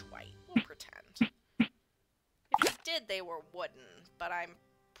fresh white. We'll pretend. If we did, they were wooden, but I'm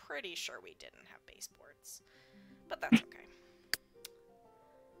pretty sure we didn't have baseboards. But that's okay.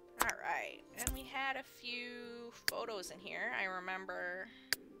 Alright, and we had a few photos in here. I remember,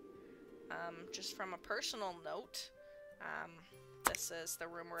 just from a personal note, this is the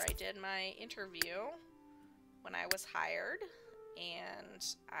room where I did my interview when I was hired, and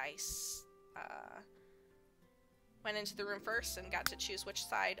I went into the room first and got to choose which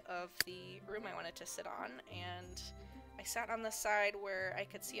side of the room I wanted to sit on, and I sat on the side where I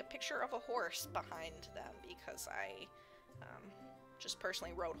could see a picture of a horse behind them because I just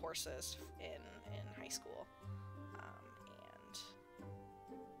personally rode horses in high school, and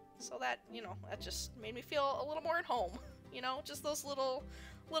so that, you know, that just made me feel a little more at home, you know, just those little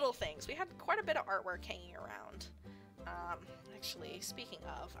things. We had quite a bit of artwork hanging around. Actually, speaking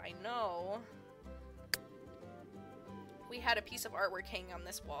of, I know we had a piece of artwork hanging on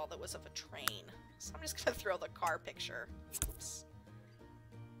this wall that was of a train, so I'm just gonna throw the car picture. Oops.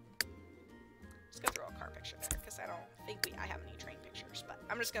 Just gonna throw a car picture there because I don't think I have any train pictures, but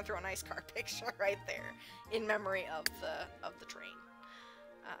I'm just gonna throw a nice car picture right there in memory of the train.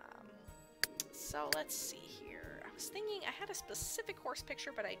 So let's see here. I was thinking I had a specific horse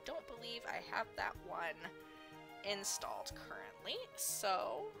picture, but I don't believe I have that one installed currently.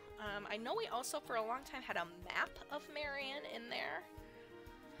 So I know we also for a long time had a map of Marion in there,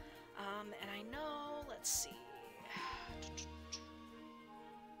 and I know, let's see.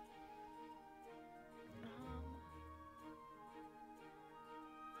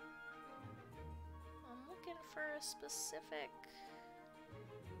 I'm looking for a specific.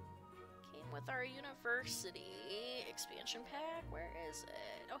 Came with our university expansion pack. Where is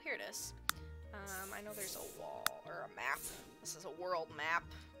it? Oh, here it is. I know there's a wall or a map. This is a world map.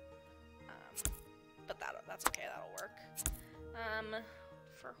 But that's okay. That'll work.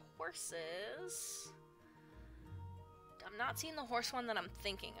 For horses, I'm not seeing the horse one that I'm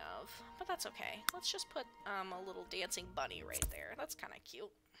thinking of, but that's okay. Let's just put a little dancing bunny right there. That's kind of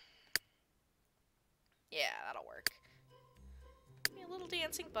cute. Yeah, that'll work. Give me a little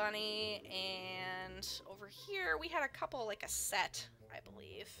dancing bunny, and over here we had a couple, like a set, I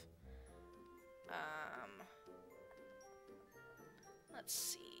believe. Let's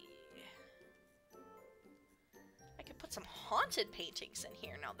see. I could put some haunted paintings in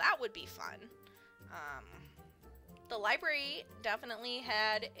here. Now that would be fun. The library definitely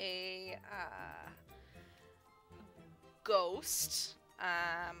had a ghost.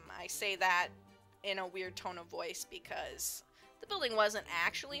 I say that in a weird tone of voice because the building wasn't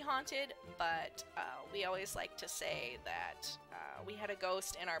actually haunted, but we always like to say that we had a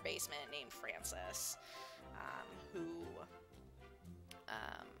ghost in our basement named Francis, who,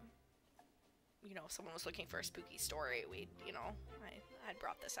 you know, if someone was looking for a spooky story, we'd, you know, I'd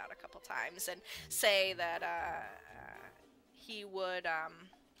brought this out a couple times and say that he would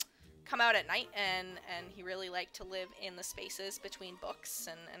come out at night, and he really liked to live in the spaces between books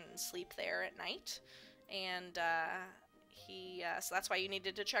and sleep there at night. And so that's why you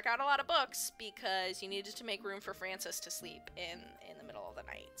needed to check out a lot of books, because you needed to make room for Francis to sleep in the middle of the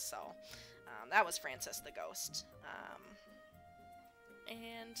night. So that was Francis the ghost.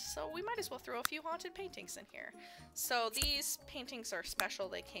 And so we might as well throw a few haunted paintings in here. So these paintings are special.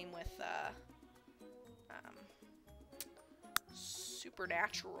 They came with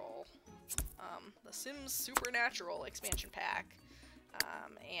Supernatural, the Sims Supernatural expansion pack,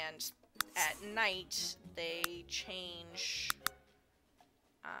 and at night they change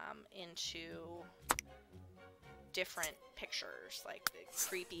into different pictures, like the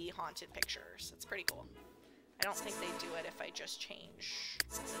creepy haunted pictures. It's pretty cool. I don't think they do it if I just change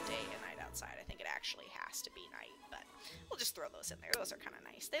the day and night outside. I think it actually has to be night, but we'll just throw those in there. Those are kind of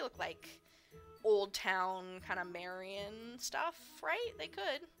nice. They look like old town kind of Marion stuff, right? They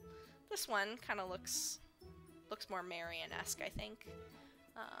could. This one kind of looks more Marion-esque, I think.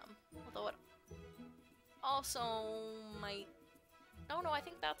 Although it also might... Oh no, I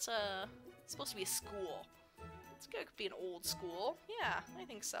think that's supposed to be a school. It's good. It could be an old school. Yeah, I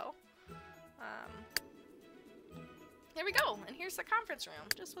think so. There we go, and here's the conference room,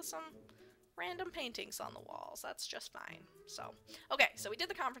 just with some random paintings on the walls. That's just fine. So, okay, so we did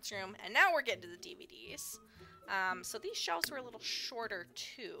the conference room, and now we're getting to the DVDs. So these shelves were a little shorter,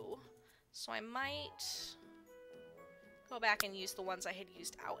 too, so I might go back and use the ones I had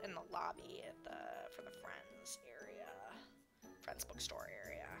used out in the lobby for the Friends area, Friends bookstore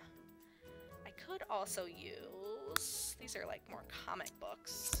area. I could also use, these are like more comic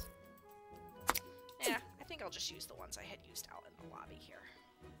books. Yeah, I think I'll just use the ones I had used out in the lobby here.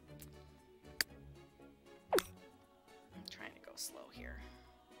 I'm trying to go slow here.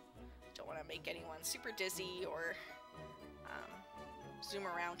 Don't want to make anyone super dizzy or zoom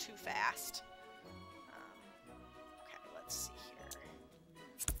around too fast. Okay, let's see here.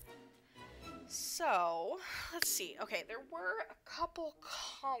 So, let's see. Okay, there were a couple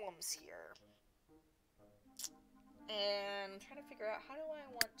columns here. And I'm trying to figure out, how do I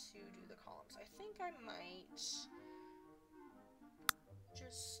want to do the columns? I think I might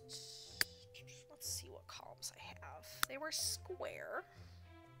just, let's see what columns I have. They were square.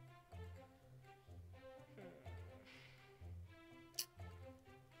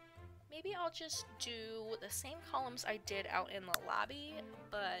 Maybe I'll just do the same columns I did out in the lobby,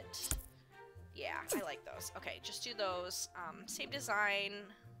 but yeah, I like those. Okay, just do those. Same design.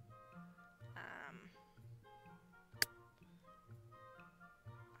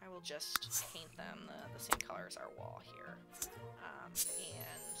 I will just paint them the same color as our wall here. And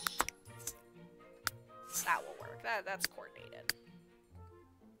that will work. That's coordinated.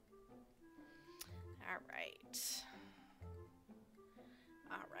 Alright.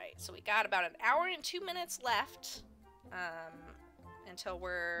 Alright, so we got about an hour and 2 minutes left until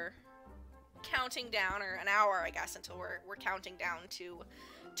we're counting down, or an hour, I guess, until we're counting down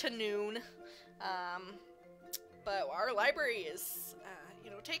to noon. But our library is, you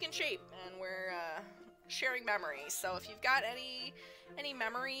know, taking shape, and we're sharing memories. So if you've got any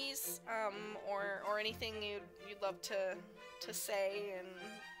memories or anything you'd love to say and,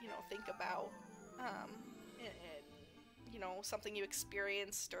 you know, think about, you know, something you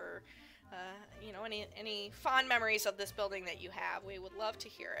experienced, or you know, any fond memories of this building that you have, we would love to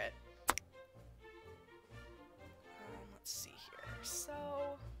hear it. Let's see here. So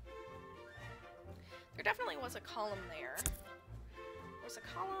there definitely was a column there. There was a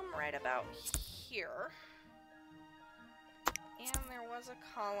column right about here. And there was a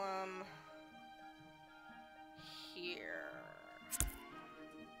column here.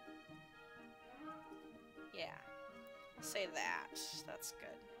 Yeah, I'll say that. That's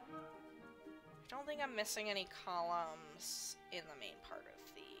good. I don't think I'm missing any columns in the main part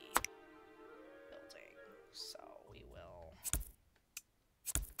of the building, so we will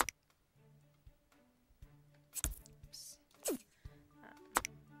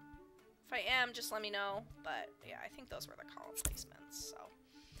I am, just let me know. But yeah, I think those were the column placements. So,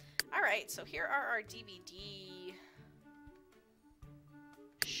 all right. So here are our DVD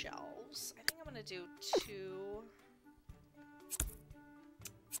shelves. I think I'm gonna do 2.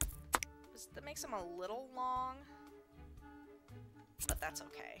 That makes them a little long, but that's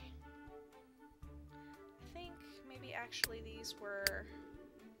okay. I think maybe actually these were,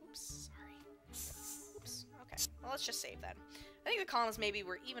 oops, sorry. Oops, okay. Well, let's just save that. I think the columns maybe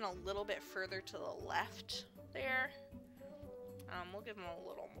were even a little bit further to the left there. We'll give them a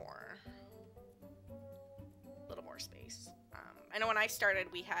little more space. I know when I started,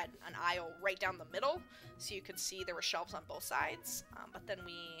 we had an aisle right down the middle, so you could see there were shelves on both sides, but then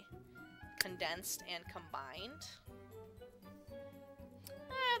we condensed and combined.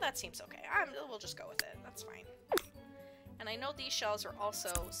 That seems okay. We'll just go with it. That's fine. And I know these shelves are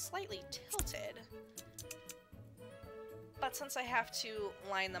also slightly tilted, but since I have to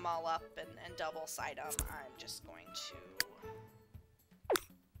line them all up and double side them, I'm just going to...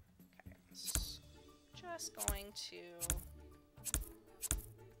 Okay, just going to...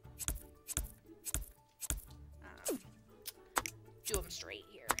 do them straight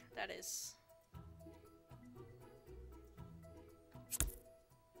here. That is...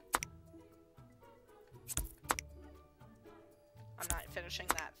 I'm not finishing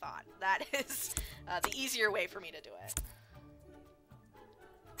that thought. That is the easier way for me to do it.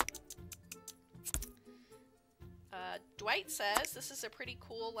 Dwight says, this is a pretty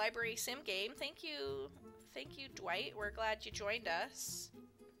cool library sim game. Thank you. Thank you, Dwight. We're glad you joined us.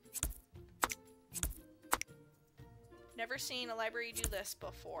 Never seen a library do this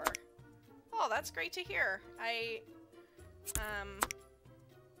before. Oh, that's great to hear. I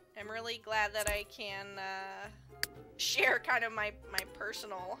am really glad that I can share kind of my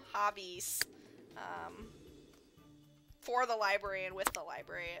personal hobbies for the library and with the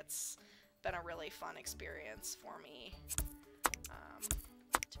library. It's been a really fun experience for me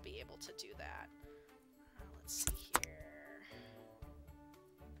to be able to do that. Let's see here.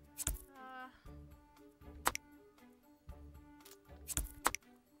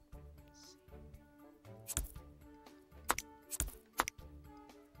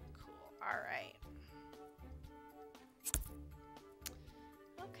 Alright.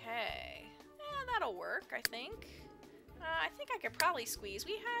 Okay. That'll work, I think. I think I could probably squeeze.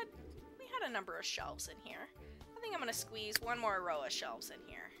 We had a number of shelves in here. I think I'm gonna squeeze one more row of shelves in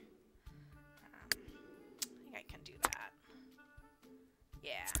here. I think I can do that.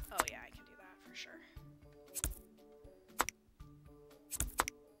 Yeah. Oh yeah, I can do that for sure.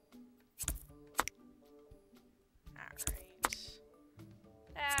 Alright.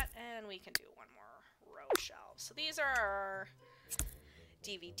 That, and we can do one more row of shelves. So these are our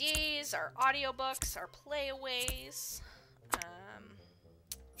DVDs, our audiobooks, our playaways,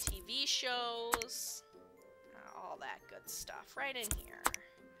 TV shows, all that good stuff right in here.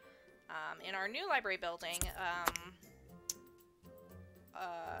 In our new library building,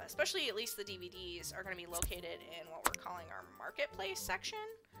 especially at least the DVDs are going to be located in what we're calling our marketplace section.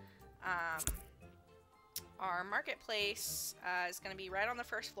 Our marketplace is going to be right on the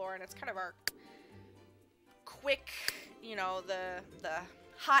first floor, and it's kind of our quick, you know, the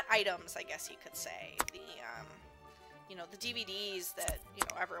hot items, I guess you could say. You know, the DVDs that, you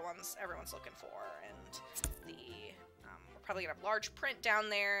know, everyone's looking for, and we're probably gonna have large print down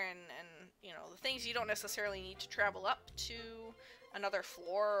there, and you know, the things you don't necessarily need to travel up to another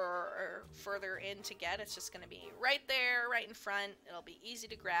floor or further in to get. It's just gonna be right there, right in front. It'll be easy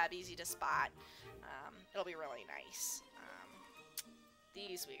to grab, easy to spot. It'll be really nice.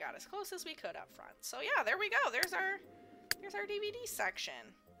 These we got as close as we could up front. So yeah, there we go. There's our DVD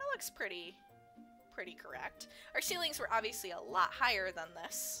section. That looks pretty correct. Our ceilings were obviously a lot higher than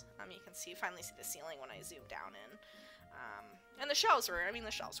this. You can finally see the ceiling when I zoom down in. And the shelves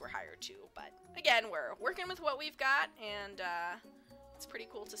were higher too. But again, we're working with what we've got, and it's pretty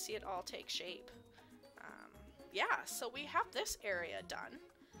cool to see it all take shape. Yeah, so we have this area done.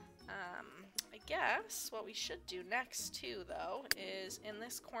 I guess what we should do next too, though, is in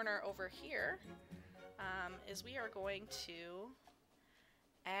this corner over here, is we are going to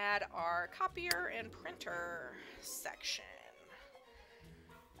add our copier and printer section.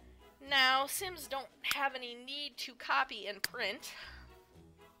 Now, Sims don't have any need to copy and print.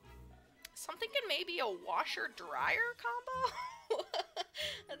 So I'm thinking maybe a washer-dryer combo?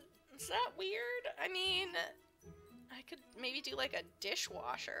 Is that weird? I mean, I could maybe do like a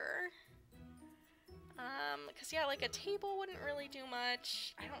dishwasher. Because yeah, like a table wouldn't really do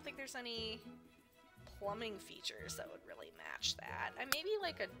much. I don't think there's any plumbing features that would really match that. Maybe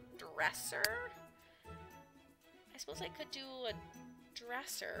like a dresser. I suppose I could do a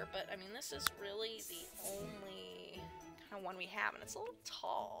dresser, but I mean, this is really the only kind of one we have, and it's a little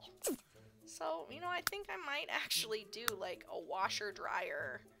tall. So, you know, I think I might actually do like a washer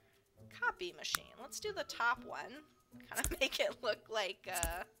dryer copy machine. Let's do the top one. Kind of make it look like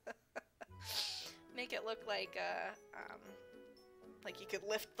like you could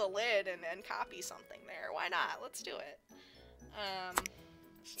lift the lid and copy something there. Why not? Let's do it.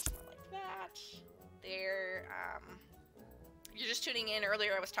 It's just more like that. There. You're just tuning in.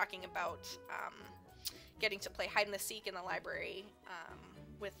 Earlier I was talking about getting to play hide and the seek in the library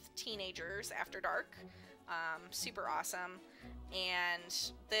with teenagers after dark. Super awesome. And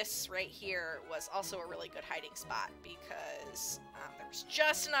this right here was also a really good hiding spot because there was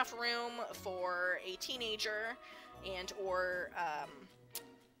just enough room for a teenager and or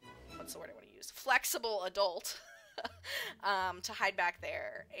what's the word I want to use? Flexible adult to hide back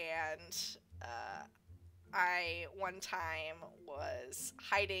there. And I one time was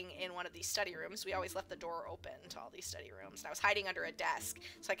hiding in one of these study rooms. We always left the door open to all these study rooms. And I was hiding under a desk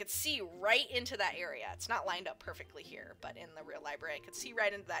so I could see right into that area. It's not lined up perfectly here, but in the real library I could see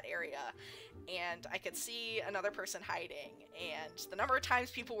right into that area. And I could see another person hiding. And the number of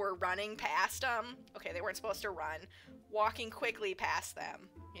times people were running past them, okay, they weren't supposed to run, walking quickly past them,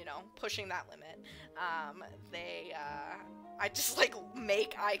 you know, pushing that limit. I just like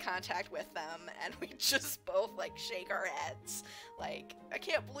make eye contact with them and we just both like shake our heads like, I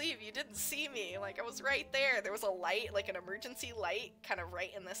can't believe you didn't see me, like I was right there. There was a light, like an emergency light kind of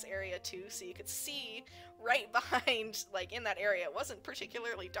right in this area too, so you could see right behind, like in that area. It wasn't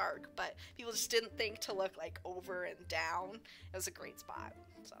particularly dark, but people just didn't think to look like over and down. It was a great spot.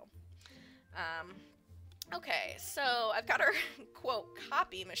 So okay, so I've got our, quote,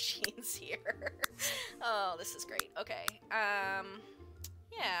 copy machines here. Oh, this is great. Okay,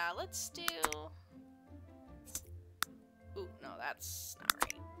 yeah, let's do... Ooh, no, that's not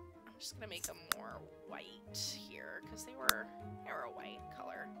right. I'm just gonna make them more white here, because they were a white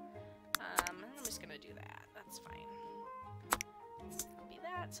color. I'm just gonna do that. That's fine. Copy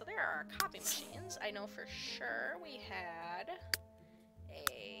that. So there are our copy machines. I know for sure we had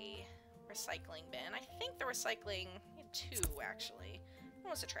a recycling bin. I think the recycling, we had two actually.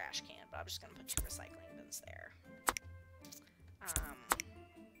 One was a trash can, but I'm just gonna put two recycling bins there.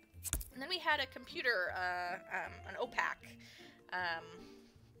 And then we had a computer, an OPAC,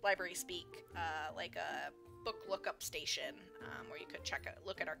 library speak, like a book lookup station, where you could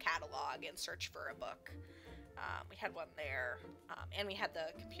look at our catalog and search for a book. We had one there, and we had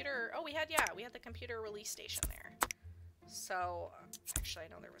the computer. Oh, we had the computer release station there. So actually, I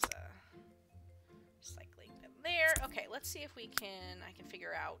know there was a recycling bin there. Okay, let's see if I can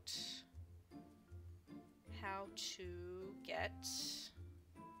figure out how to get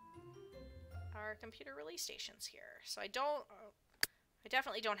our computer release stations here. So I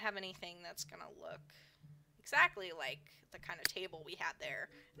definitely don't have anything that's gonna look exactly like the kind of table we had there,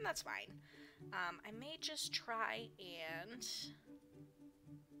 and that's fine. I may just try and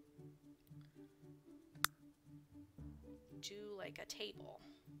do like a table.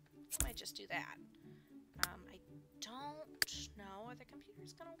 I might just do that. I don't know. Are the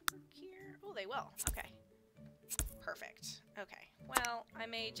computers gonna work here? Oh, they will. Okay. Perfect. Okay. Well, I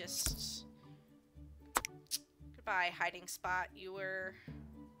may just... Goodbye, hiding spot. You were...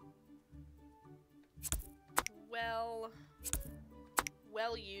 well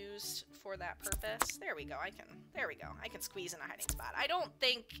used for that purpose. There we go. There we go. I can squeeze in a hiding spot. I don't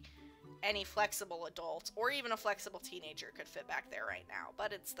think any flexible adult or even a flexible teenager could fit back there right now,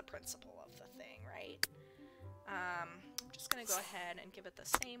 but it's the principle of the thing, right? I'm just gonna go ahead and give it the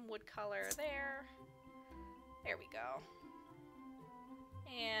same wood color there. There we go.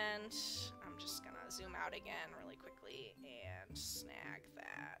 And I'm just gonna zoom out again really quickly and snag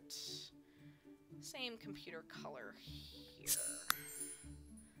that same computer color here.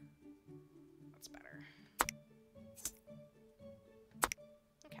 That's better.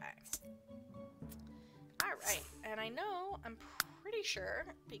 Okay. Alright, and I know, I'm pretty sure,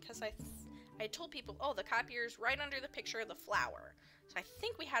 because I told people, oh, the copier's right under the picture of the flower. So I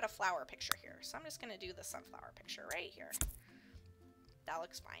think we had a flower picture here. So I'm just gonna do the sunflower picture right here. That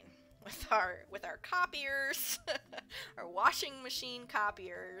looks fine with our copiers, our washing machine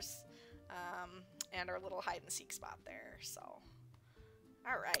copiers, and our little hide and seek spot there. So,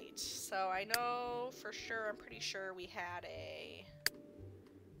 all right. So I know for sure. I'm pretty sure we had a.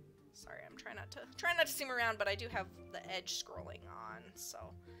 Sorry, I'm trying not to zoom around, but I do have the edge scrolling on.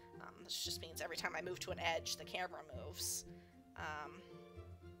 So this just means every time I move to an edge, the camera moves.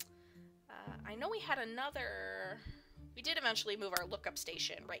 I know we had another. We did eventually move our lookup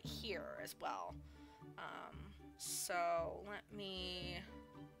station right here as well. So let me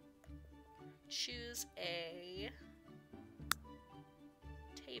choose a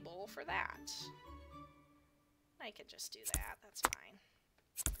table for that. I could just do that, that's fine.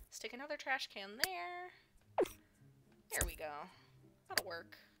 Stick another trash can there. There we go. That'll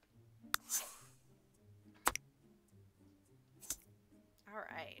work.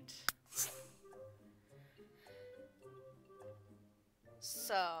 Alright.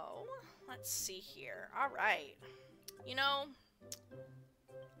 So, let's see here. Alright. You know,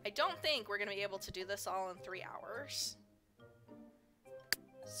 I don't think we're going to be able to do this all in 3 hours.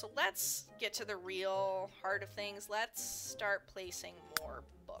 So let's get to the real heart of things. Let's start placing more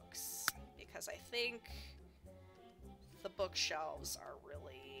books. Because I think the bookshelves are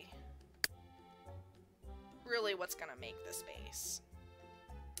really what's going to make this space.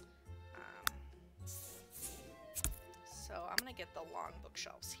 So I'm going to get the long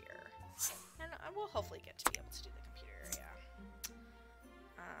bookshelves here. And I will hopefully get to be able to do the computer area.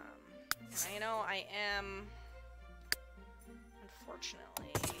 And I know I am,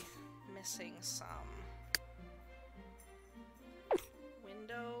 unfortunately, missing some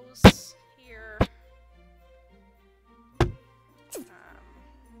windows here. On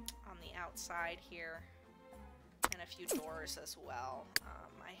the outside here. And a few doors as well.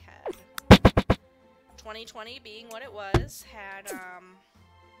 I had 2020 being what it was, had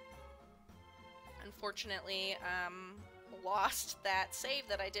unfortunately lost that save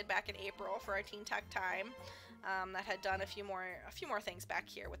that I did back in April for our Teen Tech time. That had done a few more things back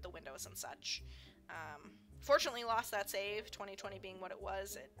here with the windows and such. Fortunately lost that save, 2020 being what it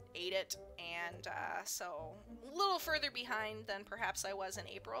was, it ate it, and so a little further behind than perhaps I was in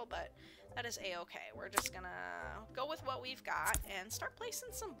April, but that is a-okay. We're just gonna go with what we've got and start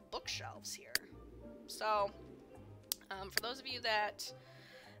placing some bookshelves here. So, for those of you that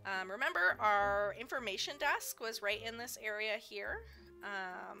remember, our information desk was right in this area here.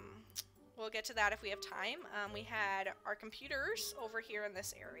 We'll get to that if we have time. We had our computers over here in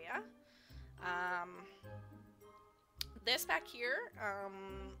this area. This back here,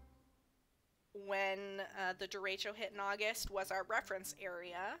 when the derecho hit in August, was our reference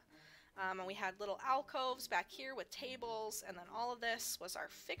area. And we had little alcoves back here with tables, and then all of this was our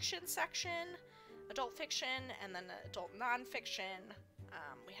fiction section, adult fiction, and then adult nonfiction.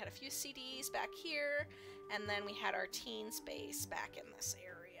 We had a few CDs back here, and then we had our teen space back in this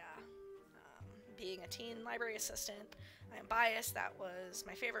area. Being a teen library assistant, I am biased. That was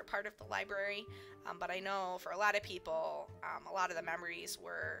my favorite part of the library, but I know for a lot of people, a lot of the memories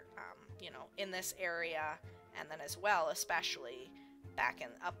were, you know, in this area, and then as well, especially back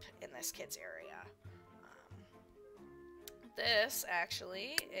up in this kids area. This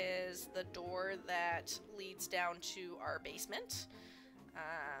actually is the door that leads down to our basement,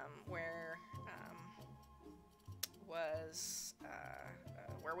 where was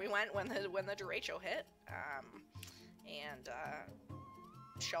where we went when the derecho hit, and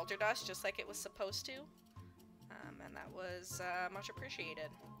sheltered us just like it was supposed to, and that was much appreciated.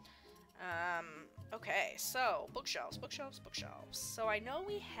 Okay, so bookshelves. So I know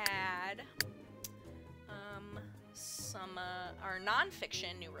we had some our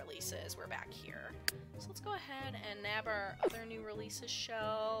nonfiction new releases were back here. So let's go ahead and nab our other new releases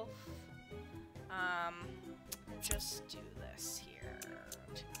shelf. Just do this here.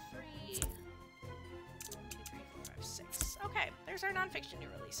 2, 3, 2, 3, 4, 5, 6. Okay, there's our nonfiction new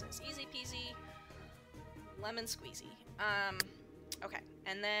releases. Easy peasy, lemon squeezy. Okay,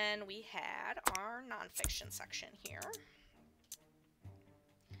 and then we had our nonfiction section here.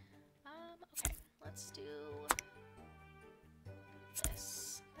 Okay, let's do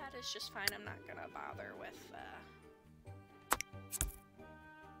this. That is just fine. I'm not gonna bother with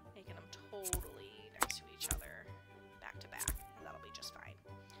making them totally next to each other, back to back. That'll be just fine.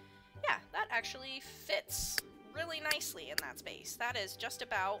 Yeah, that actually fits really nicely in that space. That is just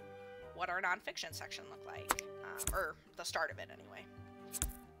about what our nonfiction section looked like, or the start of it anyway.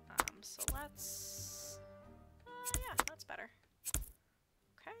 So let's, yeah, that's better.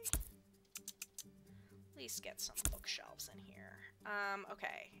 Okay. At least get some bookshelves in here.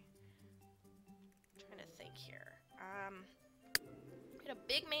 Okay. I'm trying to think here. We had a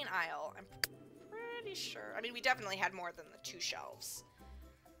big main aisle. I'm pretty sure. I mean, we definitely had more than the 2 shelves.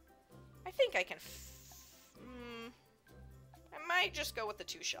 I think I can. I might just go with the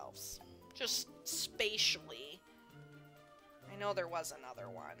 2 shelves, just spatially. I know there was another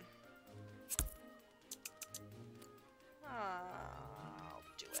one. I'll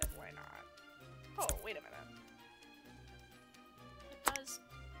do it. Why not? Oh, wait a minute. It does.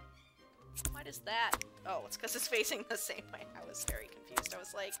 Why does that... Oh, it's because it's facing the same way. I was very confused. I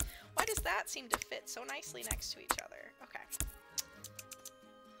was like, why does that seem to fit so nicely next to each other? Okay.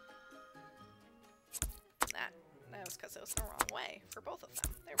 That was because it was the wrong way for both of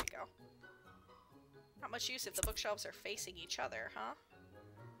them. There we go. Not much use if the bookshelves are facing each other, huh?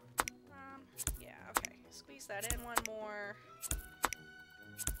 Yeah, okay. Squeeze that in one more.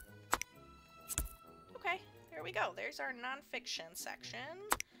 Okay, there we go. There's our nonfiction section.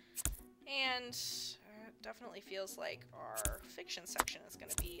 And it definitely feels like our fiction section is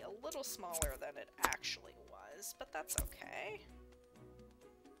going to be a little smaller than it actually was, but that's okay.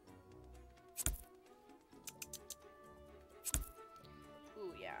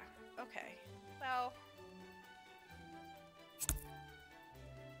 Ooh, yeah. Okay. Well...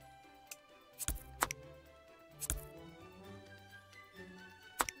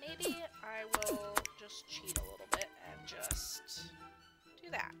 maybe I will just cheat a little bit and just do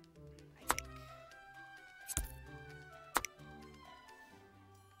that, I think. There we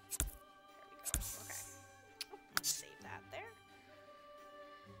go. Okay. Oh, let's save that there.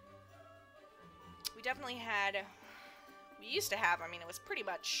 We definitely had... we used to have, I mean, it was pretty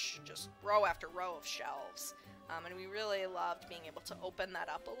much just row after row of shelves. And we really loved being able to open that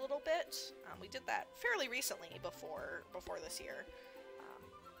up a little bit. We did that fairly recently before this year.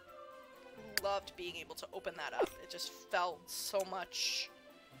 Loved being able to open that up. It just felt so much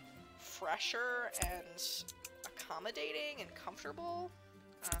fresher and accommodating and comfortable.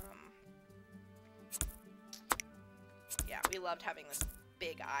 Yeah, we loved having this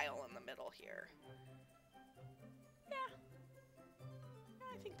big aisle in the middle here. Yeah.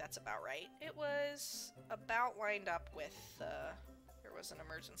 I think that's about right. It was about lined up with, there was an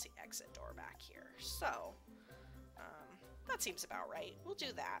emergency exit door back here. So, that seems about right. We'll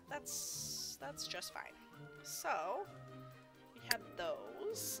do that. That's just fine. So, we had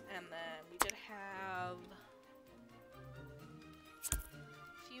those, and then we did have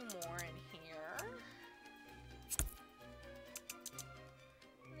a few more in here.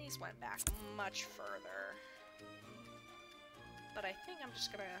 And these went back much further. But I think I'm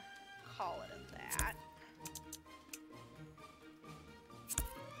just gonna call it at that.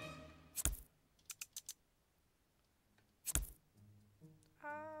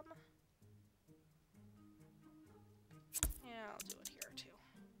 Yeah, I'll do it here too.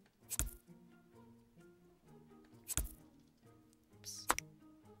 Oops.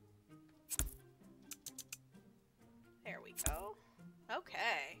 There we go.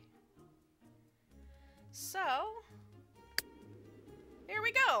 Okay. So, here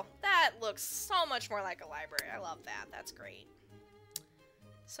we go. That looks so much more like a library. I love that. That's great.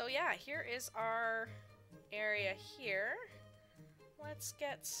 So yeah, here is our area here. Let's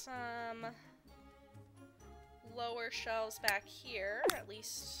get some lower shelves back here, at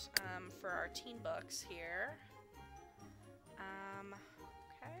least for our teen books here.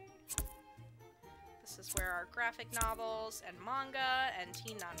 Okay. This is where our graphic novels and manga and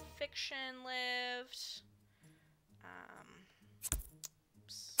teen nonfiction lived.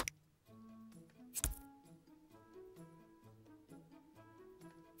 Oops.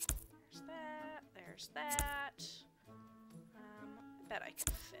 There's that. There's that. I bet I could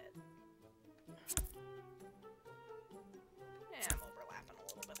fit. Yeah, I'm overlapping a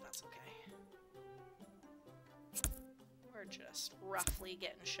little bit, that's okay. We're just roughly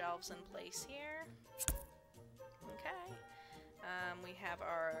getting shelves in place here. Okay. We have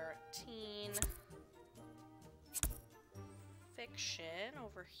our teen fiction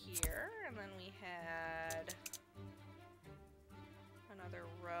over here, and then we had another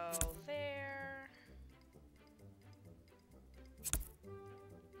row there.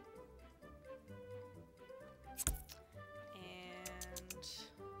 And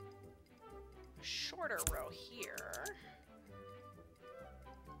a shorter row here.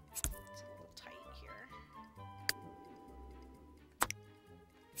 It's a little tight here.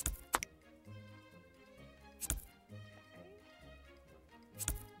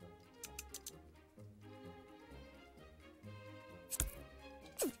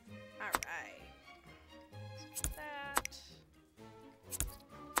 Alright. That.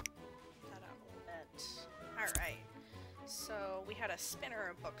 That out a little bit. Alright. So we had a spinner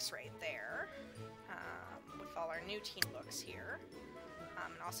of books right there. With all our new teen books here.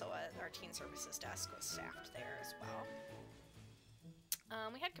 And also our teen services desk was staffed there as well.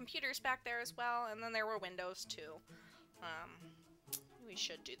 We had computers back there as well, and then there were windows too. We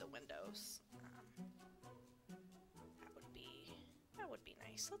should do the windows. That would be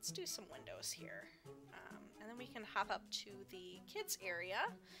nice. Let's do some windows here. And then we can hop up to the kids area.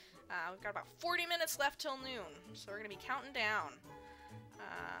 We've got about 40 minutes left till noon, so we're going to be counting down.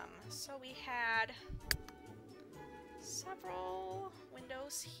 So we had several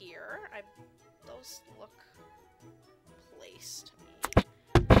windows here. Those look placed to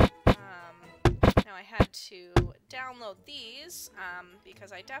me. Now I had to download these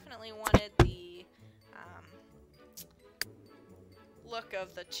because I definitely wanted the look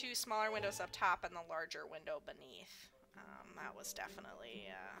of the two smaller windows up top and the larger window beneath. That was definitely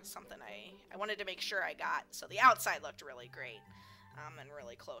something I wanted to make sure I got. So the outside looked really great and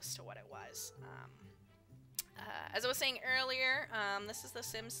really close to what it was. As I was saying earlier, this is The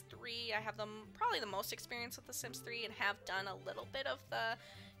Sims 3. I have probably the most experience with The Sims 3 and have done a little bit of the,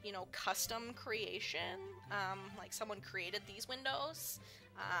 you know, custom creation. Like someone created these windows.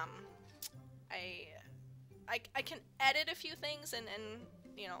 I can edit a few things and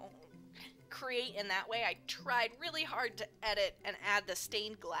you know, create in that way. I tried really hard to edit and add the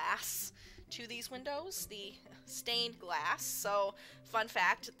stained glass to these windows, the stained glass. So, fun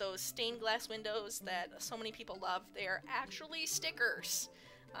fact, those stained glass windows that so many people love, they are actually stickers.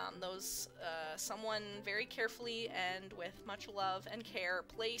 Someone very carefully and with much love and care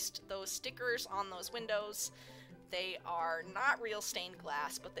placed those stickers on those windows. They are not real stained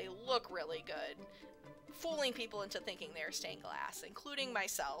glass, but they look really good, fooling people into thinking they're stained glass, including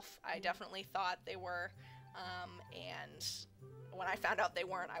myself. I definitely thought they were, and when I found out they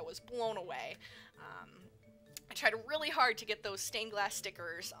weren't, I was blown away. I tried really hard to get those stained glass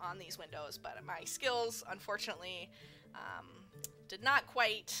stickers on these windows, but my skills, unfortunately, did not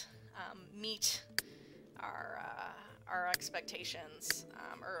quite meet our expectations,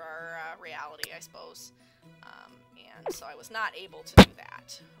 or our reality, I suppose. And so I was not able to do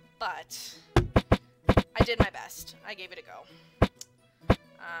that. But I did my best. I gave it a go.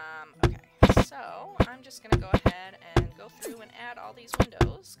 Okay, so I'm just going to go ahead and go through and add all these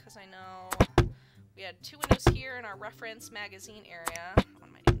windows, because I know we had 2 windows here in our reference magazine area.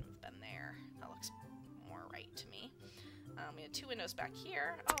 One might even have been there. That looks more right to me. We had 2 windows back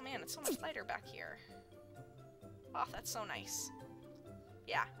here. Oh man, it's so much lighter back here. Oh, that's so nice.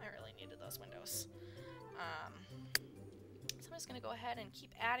 Yeah, I really needed those windows. So I'm just going to go ahead and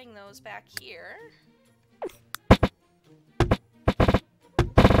keep adding those back here.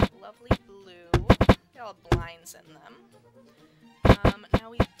 Lovely blue. Got all blinds in them. Now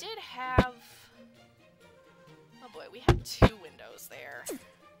we did have... Oh boy, we had 2 windows there.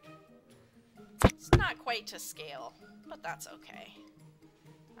 It's not quite to scale, but that's okay.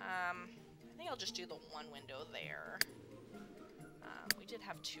 I think I'll just do the 1 window there. We did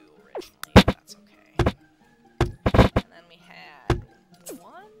have 2 originally, but that's okay. And then we had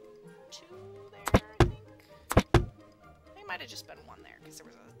 1, 2 there, I think. It might have just been 1 there, because there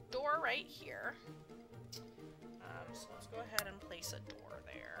was a door right here. So let's go ahead and place a door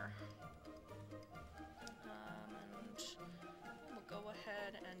there. And we'll go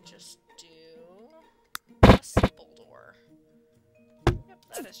ahead and just do a simple door. Yep,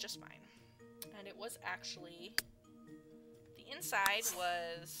 that is just fine. And it was actually, the inside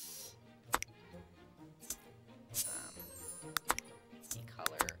was the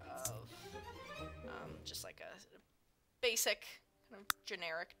color of just like a basic kind of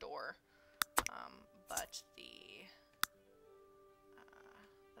generic door, but the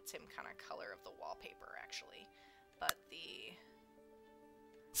that same kind of color of the wallpaper actually, but the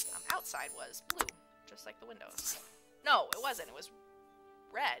outside was blue, just like the windows. No, it wasn't. It was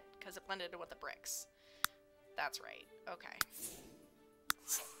red, because it blended in with the bricks. That's right. Okay.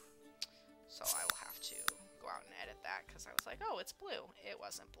 So I will have to go out and edit that, because I was like, oh, it's blue. It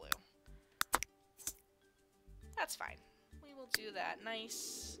wasn't blue. That's fine. We will do that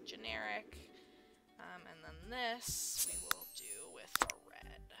nice, generic. And then this we will do with a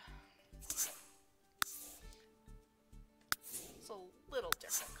red. It's a little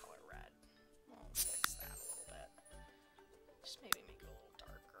different color red. We'll fix that a little bit. Just maybe make it a little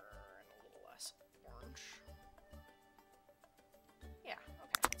darker and a little less orange. Yeah,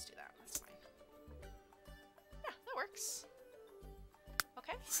 okay, let's do that. That's fine. Yeah, that works.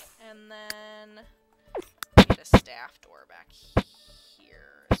 Okay, and then we need a staff door back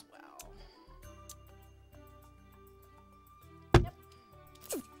here as well. Yep.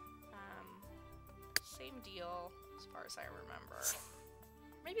 Same deal as far as I remember.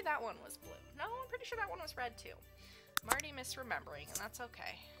 Maybe that one was blue. No, I'm pretty sure that one was red too. I'm already misremembering, and that's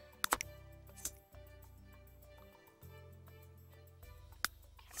okay.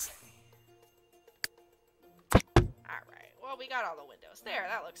 Okay. Alright, well, we got all the windows there.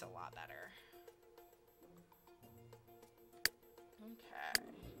 That looks a lot better. Okay.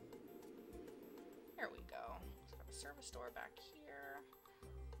 Here we go. Let's have a service door back here.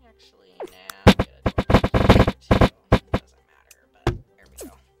 Actually, now get a door back here too. Doesn't matter, but there we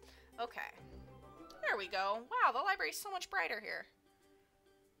Okay. There we go. Wow, the library's so much brighter here.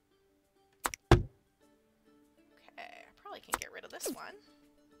 Okay, I probably can get rid of this one.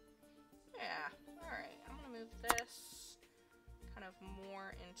 Yeah, alright. I'm gonna move this kind of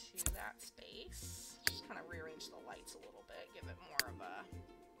more into that space. Just kind of rearrange the lights a little bit, give it more of a...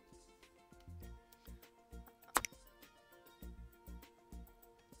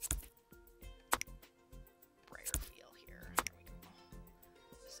 brighter feel here. There we go.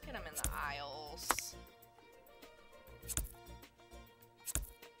 Just get them in the aisles.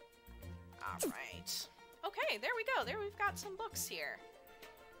 Alright. Okay, there we go. There we've got some books here.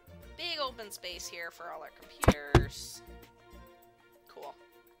 Big open space here for all our computers. Cool.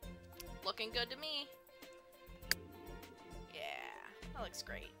 Looking good to me. Yeah, that looks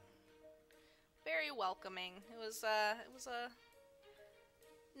great. Very welcoming. It was a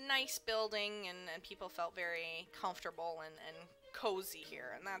nice building, and people felt very comfortable and cozy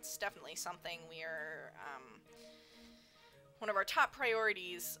here, and that's definitely something we are one of our top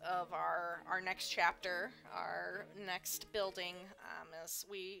priorities of our next chapter, our next building, is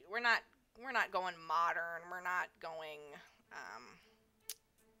we're not going modern, we're not going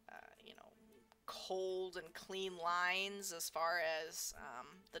you know, cold and clean lines as far as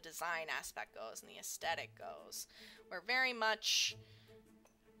the design aspect goes and the aesthetic goes. We're very much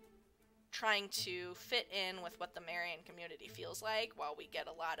trying to fit in with what the Marion community feels like, while we get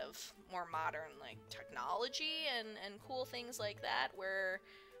a lot of more modern like technology and cool things like that. We're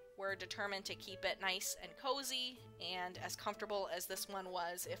determined to keep it nice and cozy and as comfortable as this one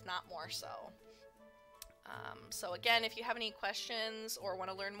was, if not more so. So again, if you have any questions or want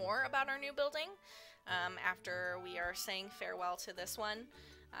to learn more about our new building after we are saying farewell to this one,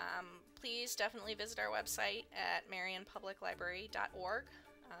 please definitely visit our website at marionpubliclibrary.org.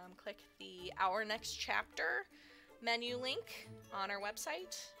 Click the Our Next Chapter menu link on our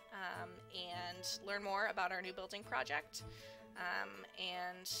website and learn more about our new building project,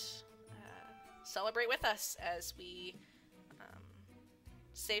 and celebrate with us as we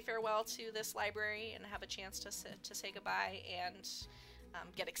say farewell to this library and have a chance to say goodbye and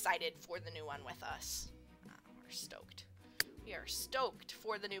get excited for the new one with us. We're stoked. We are stoked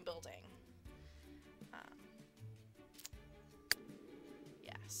for the new building.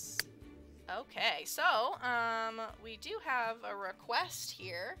 Yes. Okay, so we do have a request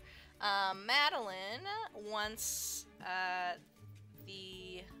here. Madeline wants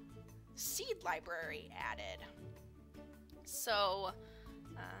the seed library added. So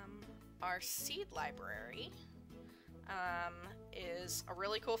our seed library is a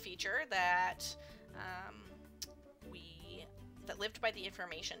really cool feature that that lived by the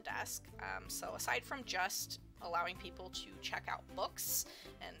information desk. So aside from just allowing people to check out books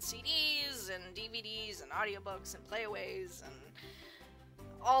and CDs and DVDs and audiobooks and playaways and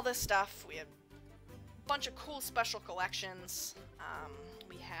all this stuff, we have a bunch of cool special collections.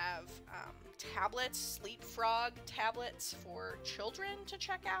 We have tablets, Leapfrog tablets for children to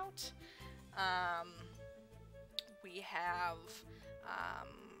check out. We have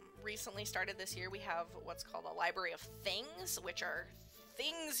recently started this year, we have what's called a library of things, which are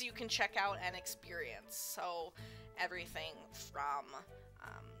things you can check out and experience. So everything from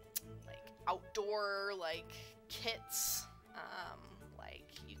like outdoor like kits, like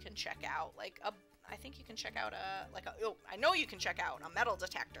you can check out like I think you can check out I know you can check out a metal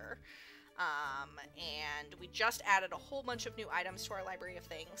detector, and we just added a whole bunch of new items to our library of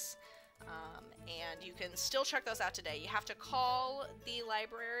things. And you can still check those out today. You have to call the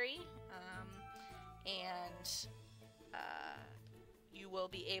library, and you will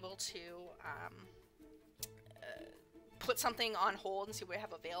be able to put something on hold and see what we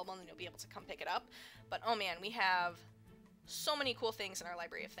have available, and then you'll be able to come pick it up. But oh man, we have so many cool things in our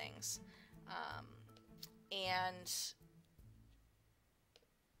library of things.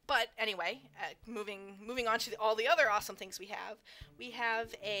 But anyway, moving on to all the other awesome things we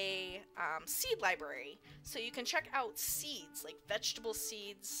have a seed library. So you can check out seeds, like vegetable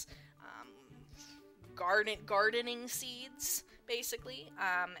seeds, gardening seeds, basically.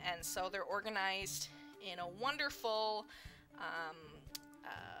 And so they're organized in a wonderful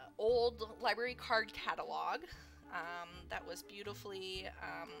old library card catalog that was beautifully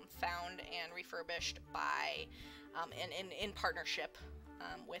found and refurbished by in partnership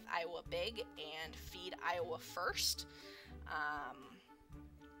with Iowa Big and Feed Iowa First.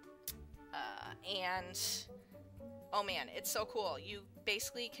 And oh man, it's so cool. You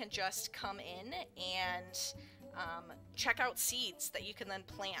basically can just come in and check out seeds that you can then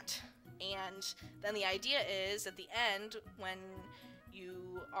plant. And then the idea is at the end, when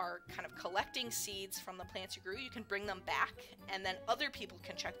you are kind of collecting seeds from the plants you grew. You can bring them back, and then other people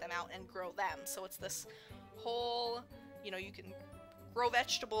can check them out and grow them. So it's this whole, you know, you can grow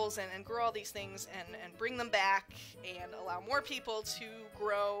vegetables and grow all these things and bring them back and allow more people to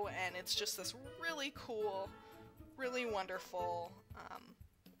grow, and it's just this really cool, really wonderful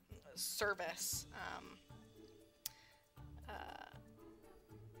service.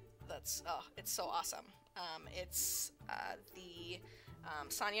 It's so awesome. It's the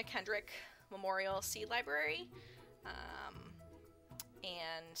Sonia Kendrick Memorial Seed Library.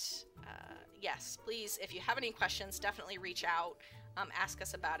 Yes, please, if you have any questions, definitely reach out. Ask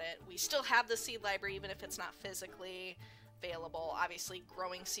us about it. We still have the seed library, even if it's not physically available. Obviously,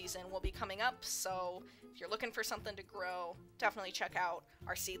 growing season will be coming up, so if you're looking for something to grow, definitely check out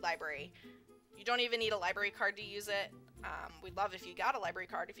our seed library. You don't even need a library card to use it. We'd love if you got a library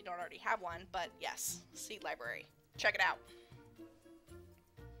card if you don't already have one, but yes, seed library. Check it out.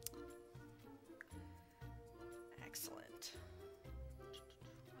 Excellent.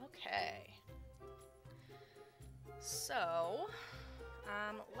 Okay. So,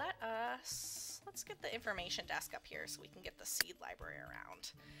 let's get the information desk up here so we can get the seed library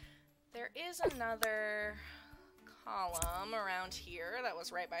around. There is another column around here that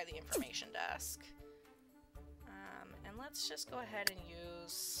was right by the information desk. And let's just go ahead and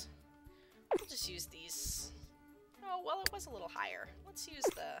we'll just use these. Oh, well, it was a little higher. Let's use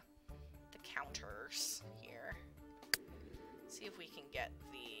the counters here. See if we can get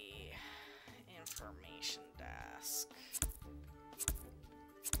the information desk.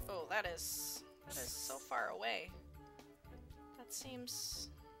 Oh, that is so far away. That seems...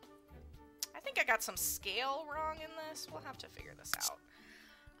 I think I got some scale wrong in this. We'll have to figure this out.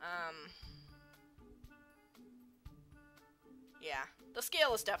 Yeah, the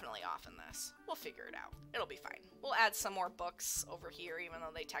scale is definitely off in this. We'll figure it out. It'll be fine. We'll add some more books over here, even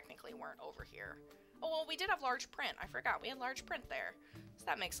though they technically weren't over here. Oh, well, we did have large print. I forgot. We had large print there. So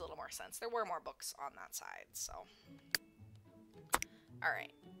that makes a little more sense. There were more books on that side, so. All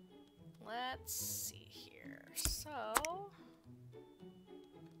right. Let's see here. So,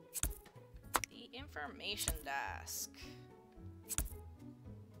 the information desk.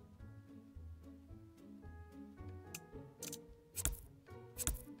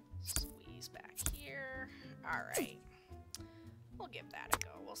 Squeeze back here. All right. We'll give that a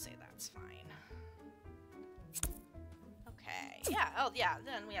go. We'll say that's fine. Okay. Yeah. Oh, yeah.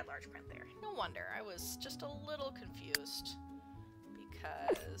 Then we had large print there. No wonder. I was just a little confused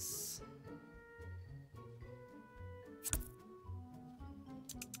because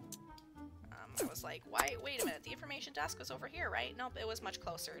I was like, why? Wait a minute. The information desk was over here, right? Nope. It was much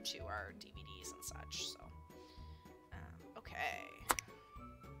closer to our DVDs and such. So, okay.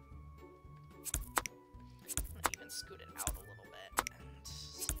 I'm gonna even scoot it out a little bit and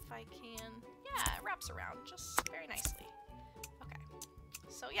see if I can. Yeah, it wraps around just very nicely. Okay.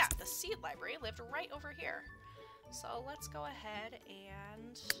 So yeah, the seed library lived right over here. So let's go ahead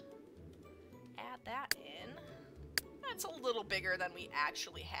and add that in. That's a little bigger than we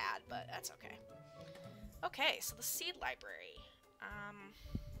actually had, but that's okay. Okay, so the seed library.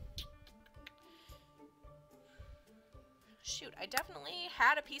 Shoot, I definitely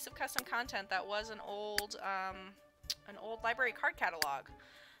had a piece of custom content that was an old library card catalog.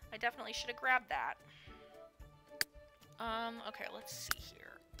 I definitely should have grabbed that. Okay, let's see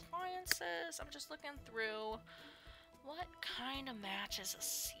here. Appliances. I'm just looking through. What kind of matches a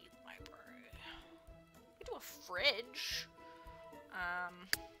seed library? We do a fridge.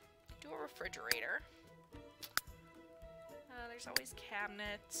 Do a refrigerator. There's always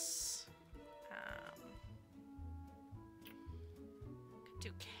cabinets. Could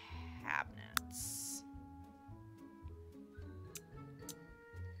do cabinets.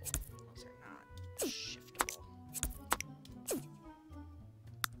 Those are not shiftable.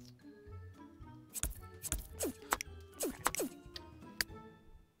 Okay.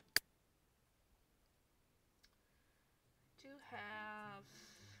 Do have,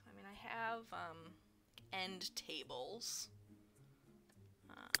 I have end tables.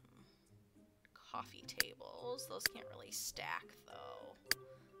 Coffee tables. Those can't really stack though.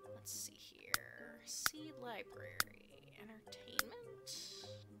 Let's see here. Seed library. Entertainment.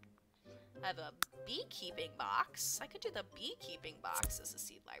 I have a beekeeping box. I could do the beekeeping box as a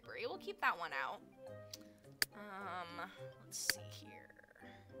seed library. We'll keep that one out. Let's see here.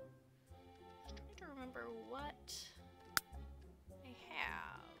 Just trying to remember what I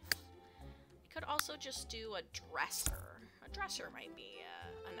have. I could also just do a dresser. A dresser might be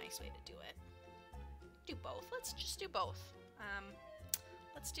a nice way to do it. Do both. Let's just do both.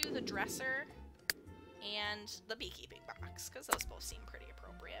 Let's do the dresser and the beekeeping box, because those both seem pretty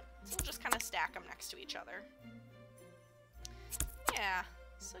appropriate. So we'll just kind of stack them next to each other. Yeah,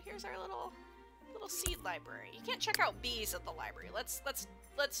 so here's our little seed library. You can't check out bees at the library. Let's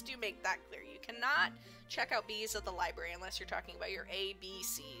make that clear. You cannot check out bees at the library unless you're talking about your A, B,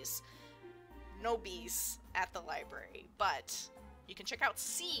 C's. No bees at the library, but you can check out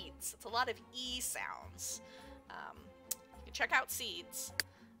seeds. It's a lot of E sounds. You can check out seeds.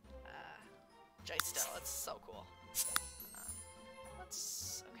 Which I still, it's so cool.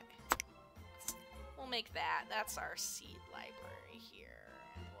 Okay. We'll make that. That's our seed library here.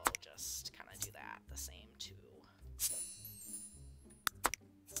 And we'll just kind of do that the same too.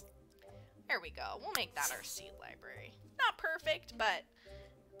 There we go. We'll make that our seed library. Not perfect, but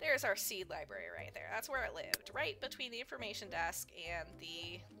there's our seed library right there. That's where it lived, right between the information desk and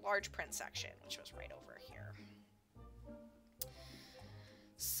the large print section, which was right over here.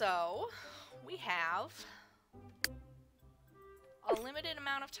 So we have a limited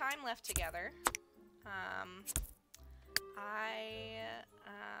amount of time left together. I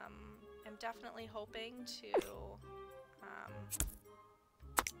am definitely hoping to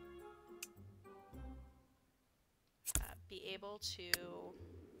be able to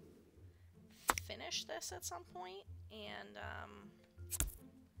finish this at some point, and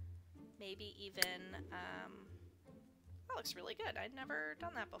maybe even that looks really good. I'd never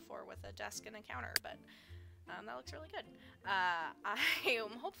done that before with a desk and a counter, but that looks really good. I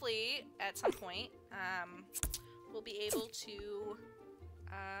am hopefully at some point we'll be able to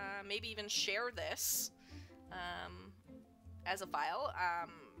maybe even share this as a file.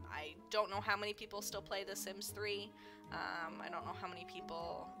 I don't know how many people still play The Sims 3. I don't know how many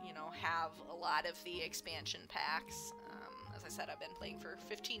people, you know, have a lot of the expansion packs. As I said, I've been playing for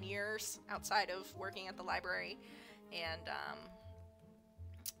 15 years outside of working at the library, and I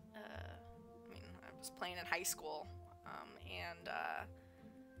mean, I was playing in high school, and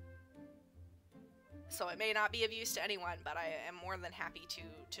so it may not be of use to anyone, but I am more than happy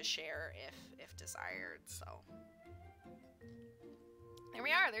to share if desired. So there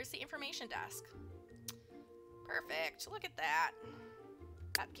we are. There's the information desk. Perfect. Look at that.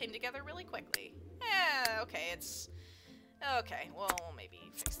 That came together really quickly. Yeah, okay, it's... Okay, well, we'll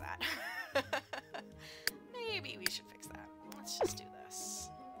maybe fix that. Maybe we should fix that. Let's just do this.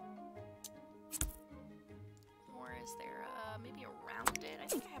 Or is there maybe a rounded? I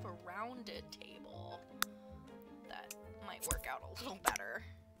think I have a rounded table that might work out a little better.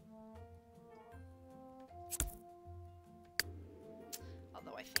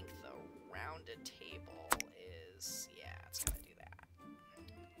 Although I think the rounded table is, yeah, it's gonna do that.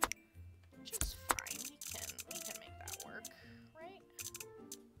 Which is fine. We can make that work, right?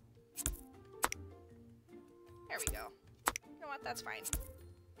 There we go. You know what? That's fine.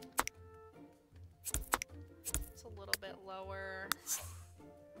 It's a little bit lower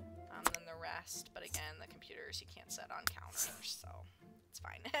than the rest, but again, the computers you can't set on counters, so it's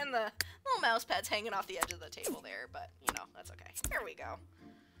fine. And the little mouse pad's hanging off the edge of the table there, but you know, that's okay. There we go.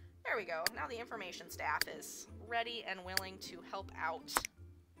 There we go. Now the information staff is ready and willing to help out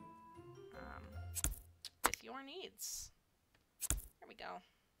with your needs. There we go.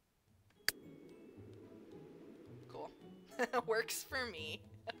 Cool. Works for me.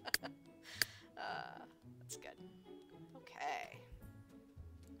 That's good. Okay.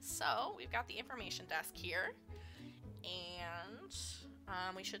 So we've got the information desk here, and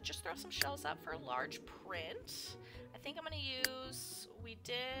we should just throw some shelves up for large print. I think I'm going to use, we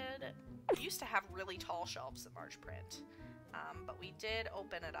used to have really tall shelves in large print, but we did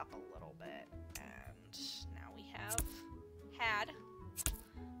open it up a little bit, and now we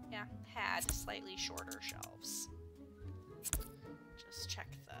had slightly shorter shelves. Just check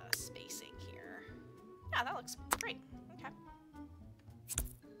the spacing here. Yeah, that looks great. Okay.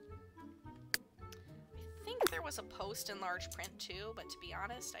 I think there was a post in large print too, but to be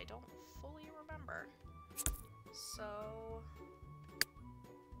honest, I don't fully remember. So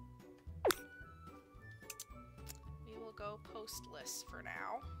we will go postless for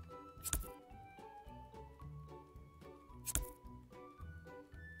now.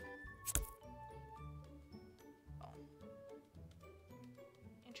 Oh.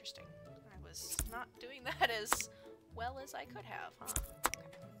 Interesting. I was not doing that as well as I could have, huh?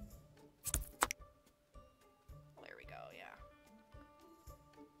 Okay. Well, there we go, yeah.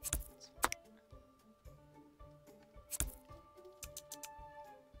 That's fine.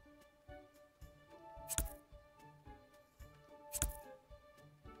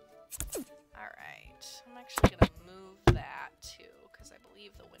 Alright, I'm actually going to move that too, because I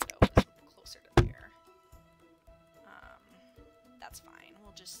believe the window is closer to there. That's fine. We'll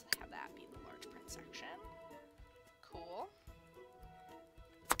we'll just have that be the large print section. Cool.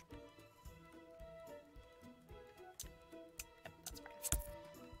 Yep, that's fine.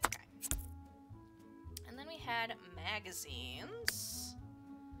 Okay. And then we had magazines.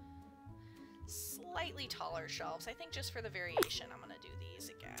 Slightly taller shelves. I think just for the variation, I'm going to do these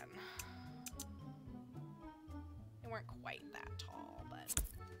again. They weren't quite that tall, but...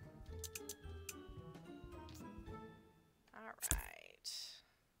 Alright.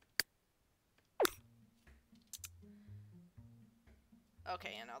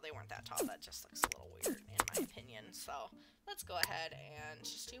 Okay, you know, they weren't that tall. That just looks a little weird, in my opinion. So, let's go ahead and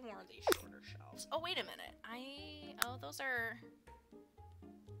just do more of these shorter shelves. Oh, wait a minute. Oh, those are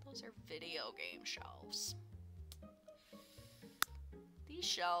video game shelves. These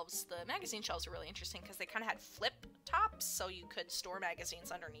shelves, the magazine shelves, are really interesting because they kind of had flip tops, so you could store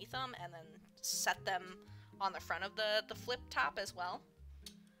magazines underneath them and then set them on the front of the flip top as well.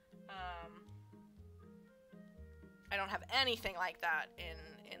 I don't have anything like that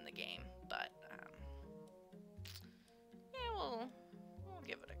in the game, but yeah, we'll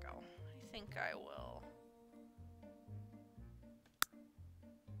give it a go. I think I will.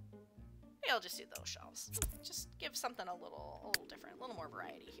 Maybe I'll just do those shelves. Just give something a little different, a little more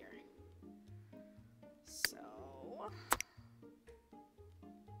variety here. So.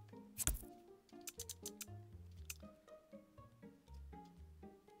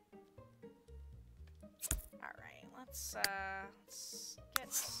 Alright, let's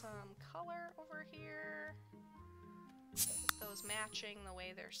get some color over here. Get those matching the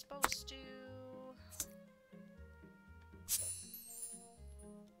way they're supposed to.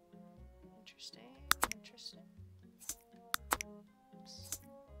 Interesting. Oops.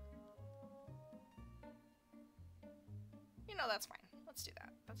 You know, that's fine. Let's do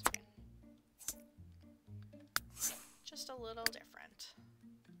that. That's fine. Just a little different.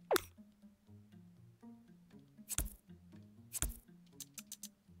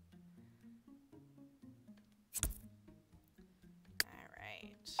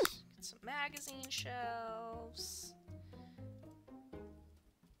 Alright. Get some magazine shelves.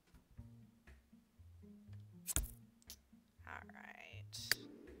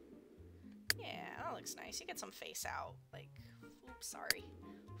 Looks nice. You get some face out, like, oops, sorry,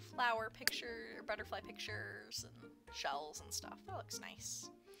 flower picture, butterfly pictures, and shells and stuff. That looks nice.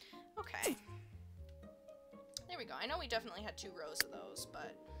 Okay. There we go. I know we definitely had 2 rows of those,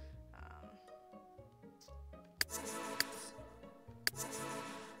 but, I'm,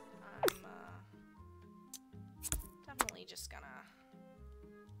 definitely just gonna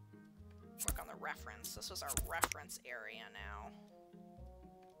work on the reference. This was our reference area now.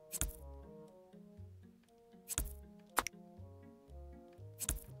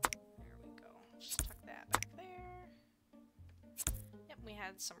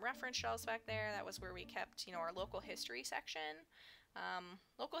 Had some reference shelves back there. That was where we kept, you know, our local history section.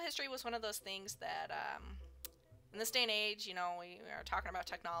 Local history was one of those things that, in this day and age, you know, we were talking about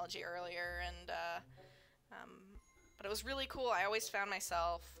technology earlier, and, but it was really cool. I always found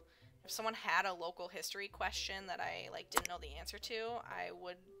myself, if someone had a local history question that I, like, didn't know the answer to, I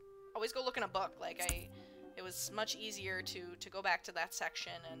would always go look in a book. Like, it was much easier to go back to that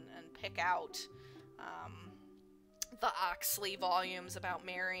section and pick out, the Oxley volumes about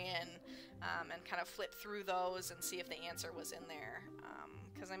Marion, and kind of flip through those and see if the answer was in there.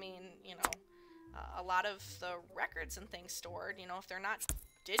 Because, I mean, you know, a lot of the records and things stored, you know, if they're not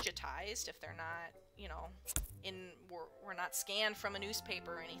digitized, if they're not, you know, we're not scanned from a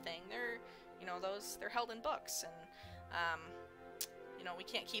newspaper or anything, they're, you know, they're held in books. And, you know, we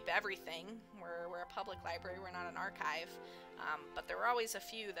can't keep everything. We're a public library, we're not an archive. But there were always a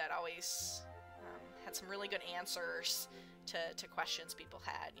few that always... had some really good answers to questions people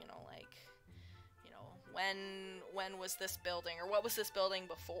had, you know, like, you know, when was this building, or what was this building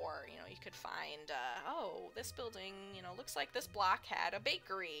before? You know, you could find, oh, this building, you know, looks like this block had a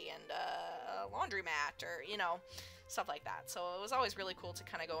bakery and a laundromat, or, you know, stuff like that. So it was always really cool to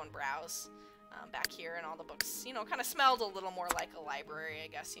kind of go and browse back here, and all the books, you know, kind of smelled a little more like a library, I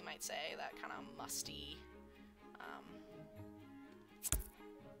guess you might say, that kind of musty,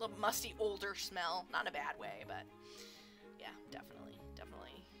 little musty older smell, not in a bad way, but yeah, definitely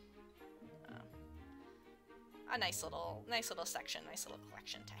a nice little section, nice little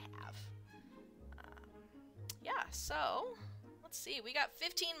collection to have. Yeah, so let's see, we got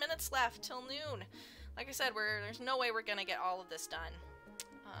 15 minutes left till noon. Like I said, there's no way we're gonna get all of this done,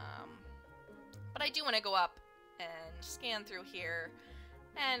 but I do want to go up and scan through here,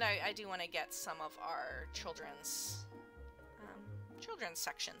 and I do want to get some of our children's children's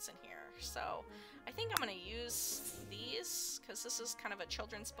sections in here. So I think I'm going to use these because this is kind of a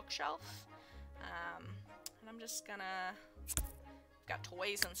children's bookshelf. And I'm just gonna, got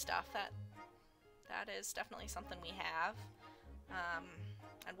toys and stuff. That is definitely something we have.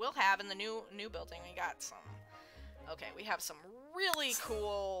 And we'll have in the new building. We got some, okay, we have some really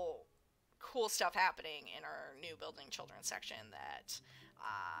cool stuff happening in our new building children's section that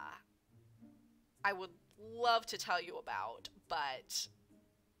I would love to tell you about, but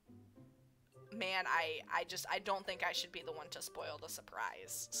man, I don't think I should be the one to spoil the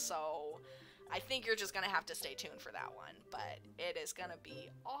surprise. So I think you're just gonna have to stay tuned for that one, but it is gonna be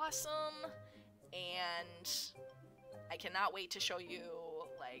awesome, and I cannot wait to show you.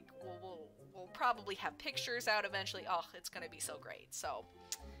 Like, we'll probably have pictures out eventually. Oh, it's gonna be so great. So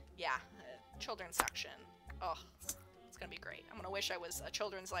yeah, children's section. Oh, it's gonna be great. I'm gonna wish I was a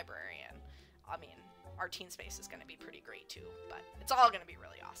children's librarian. I mean, our teen space is gonna be pretty great too, but it's all gonna be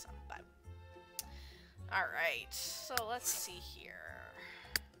really awesome. But all right, so let's see here.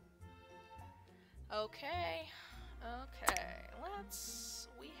 Okay,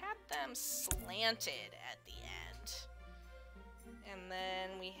 we had them slanted at the end. And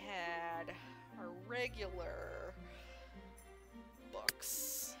then we had our regular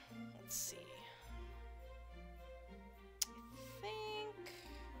books. Let's see. I think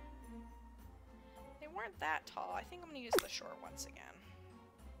they weren't that tall. I think I'm going to use the short ones again.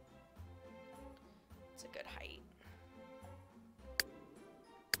 It's a good height.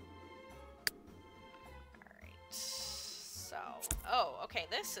 Alright. So, oh, okay,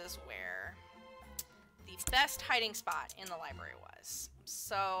 this is where the best hiding spot in the library was.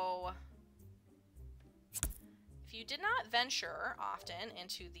 So, if you did not venture often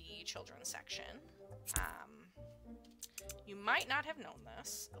into the children's section, you might not have known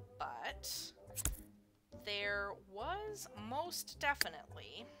this, but there was most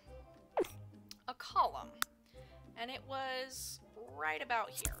definitely a column, and it was right about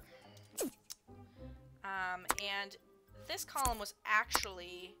here. And this column was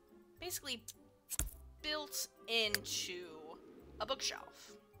actually basically built into a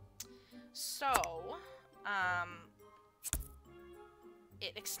bookshelf. So,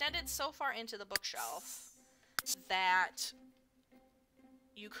 it extended so far into the bookshelf that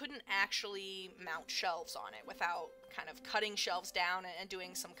you couldn't actually mount shelves on it without kind of cutting shelves down and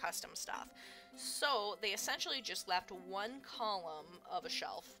doing some custom stuff. So they essentially just left one column of a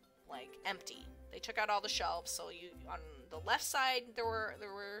shelf, like, empty. They took out all the shelves, so on the left side there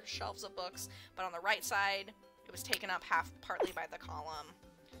were shelves of books, but on the right side it was taken up partly by the column,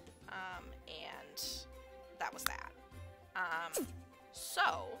 and that was that.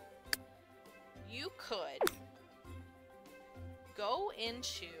 So you could go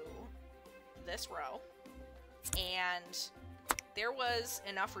into this row, and there was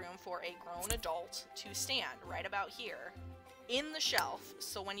enough room for a grown adult to stand right about here in the shelf,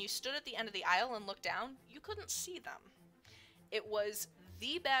 so when you stood at the end of the aisle and looked down, you couldn't see them. It was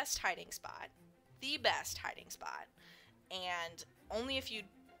the best hiding spot, and only if you'd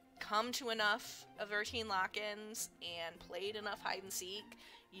come to enough of our teen lock-ins and played enough hide and seek,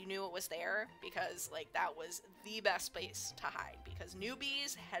 you knew it was there, because, like, that was the best place to hide, because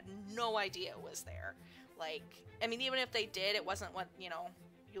newbies had no idea it was there. Like, I mean, even if they did, it wasn't what, you know,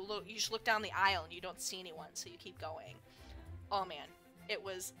 you just look down the aisle and you don't see anyone, so you keep going. Oh man, it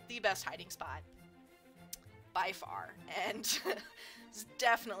was the best hiding spot by far, and it's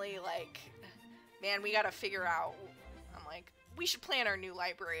definitely like, man, we gotta figure out, I'm like, we should plan our new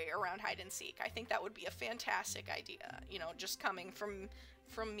library around hide and seek. I think that would be a fantastic idea, you know, just coming from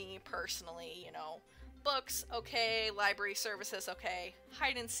me personally, you know. Books, okay. Library services, okay.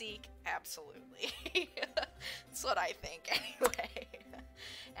 Hide and seek, absolutely. That's what I think, anyway.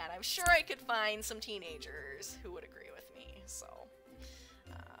 And I'm sure I could find some teenagers who would agree with me. So,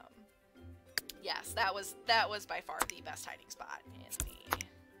 yes, that was by far the best hiding spot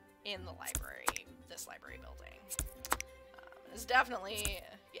in the library, this library building. It's definitely,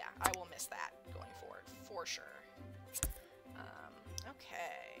 yeah, I will miss that going forward for sure.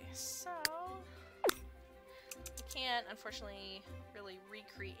 Okay, so I can't, unfortunately, really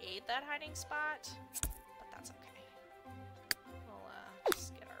recreate that hiding spot, but that's okay. We'll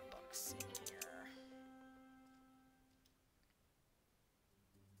just get our books in here.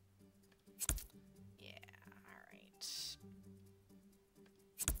 Yeah, alright.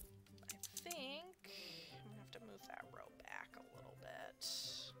 I think I'm gonna have to move that row back a little bit.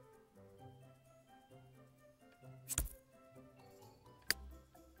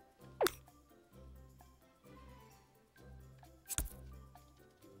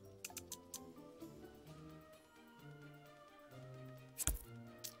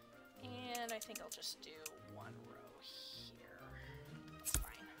 think I'll just do one row here. That's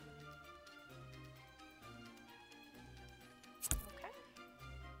fine. Okay.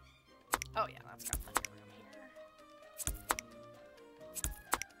 Oh yeah, that's got plenty of room here.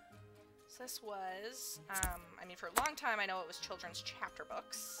 So this was, I mean, for a long time I know it was children's chapter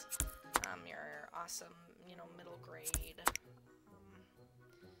books. Your awesome, you know, middle grade,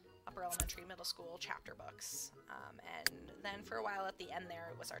 upper elementary, middle school chapter books. And then for a while at the end there,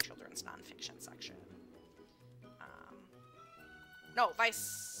 it was our children's nonfiction section.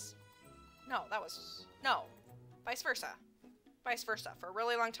 Vice versa. Vice versa. For a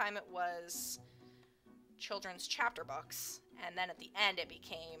really long time it was children's chapter books, and then at the end it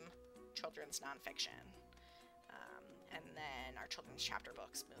became children's nonfiction. And then our children's chapter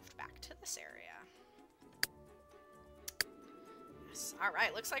books moved back to this area. Yes. All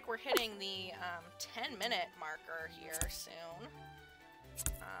right, looks like we're hitting the 10-minute marker here soon.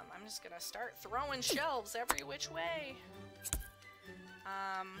 I'm just gonna start throwing shelves every which way.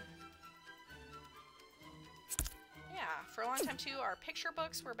 Yeah, for a long time too, our picture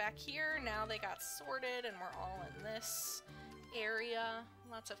books were back here. Now they got sorted and we're all in this area.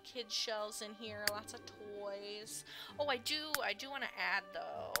 Lots of kids shelves in here, lots of toys. Oh, I do want to add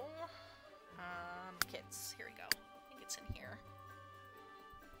though, kids, here we go. I think it's in here.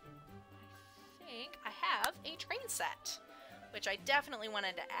 I think I have a train set, which I definitely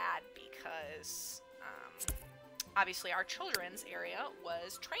wanted to add because obviously our children's area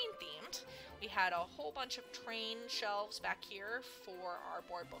was train themed. We had a whole bunch of train shelves back here for our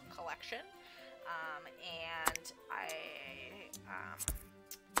board book collection. And I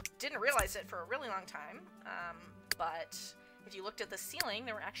didn't realize it for a really long time, but if you looked at the ceiling,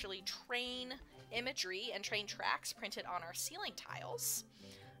 there were actually train imagery and train tracks printed on our ceiling tiles,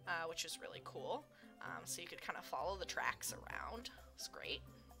 which is really cool. So you could kind of follow the tracks around. It's great.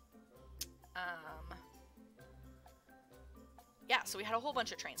 Yeah, so we had a whole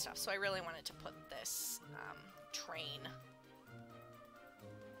bunch of train stuff, so I really wanted to put this train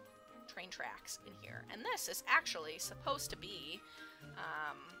tracks in here. And this is actually supposed to be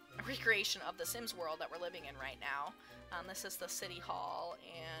a recreation of the Sims world that we're living in right now. This is the City Hall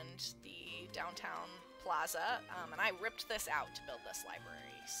and the downtown plaza, and I ripped this out to build this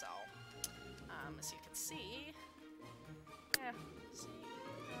library. So, as you can see, yeah, see,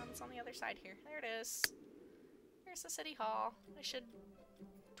 it's on the other side here. There it is. Here's the City Hall. I should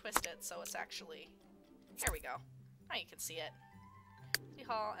twist it so it's actually, there we go. Now you can see it. City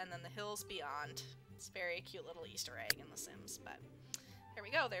Hall, and then the hills beyond. It's a very cute little Easter egg in The Sims, but there we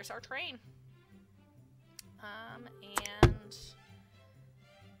go. There's our train. And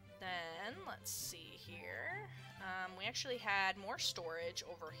then let's see here. We actually had more storage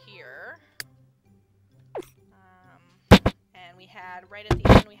over here. And we had, right at the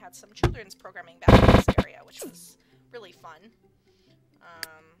end, we had some children's programming back in this area, which was really fun.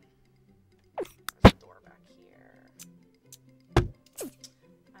 There's a door back here.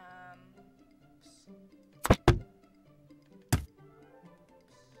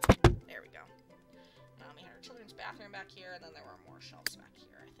 There we go. We had our children's bathroom back here, and then there were more shelves back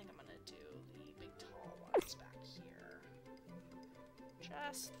here. I think I'm going to do the big tall ones back here.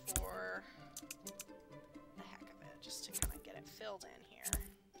 Just for the heck of it, just to kind of get it filled in here.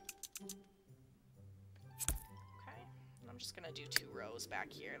 Okay, and I'm just going to do 2 rows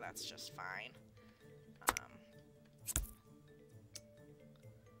back here. That's just fine.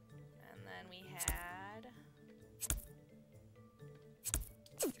 And then we had...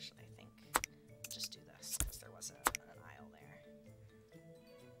 Actually, I think I'll just do this because there was an aisle there.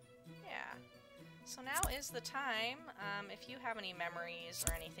 Yeah. So now is the time. If you have any memories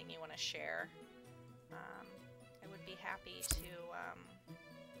or anything you want to share, I would be happy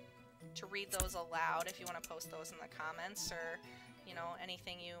to read those aloud if you want to post those in the comments, or you know,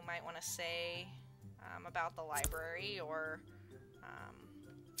 anything you might want to say about the library, or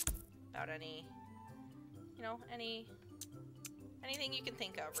about any, you know, anything you can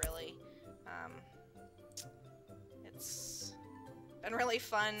think of, really. It's been really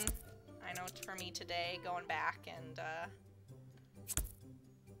fun, I know, for me today, going back and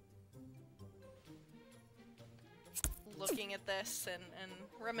looking at this and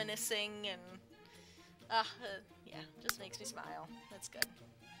reminiscing, and yeah, just makes me smile. That's good.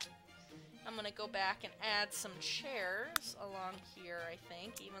 I'm gonna go back and add some chairs along here, I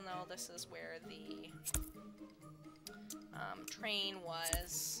think, even though this is where the train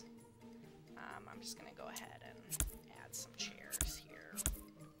was. I'm just gonna go ahead and add some chairs here.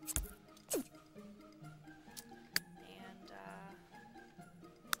 And,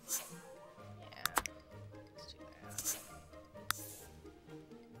 yeah, let's do that.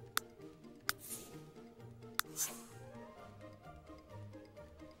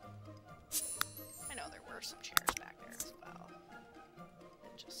 were some chairs back there as well.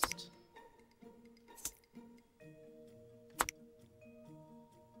 And just...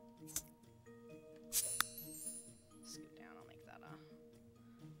 scoot down, I'll make that a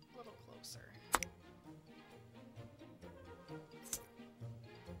little closer.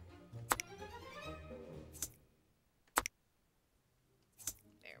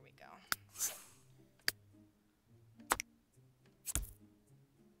 There we go.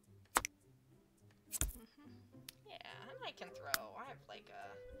 Yeah, and I can throw. I have like I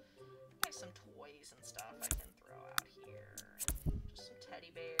have some toys and stuff I can throw out here. Just some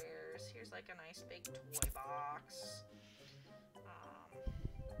teddy bears. Here's like a nice big toy box.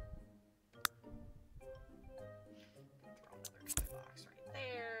 Throw another toy box right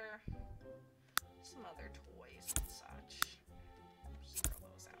there. Some other toys and such. Just throw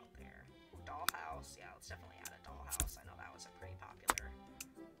those out there. Ooh, dollhouse. Yeah, let's definitely add a dollhouse. I know that was a pretty popular.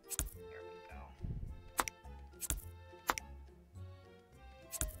 Here we go.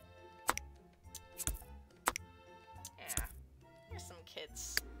 Yeah. Here's some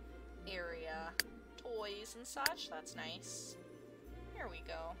kids area toys and such. That's nice. Here we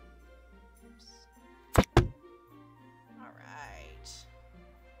go. Oops. Alright.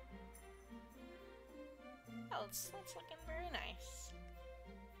 Oh, it's looking very nice.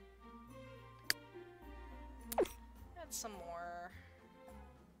 Got some more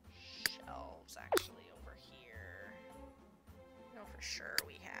shelves actually over here. I know for sure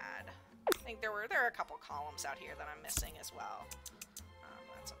we had. I think there are a couple columns out here that I'm missing as well.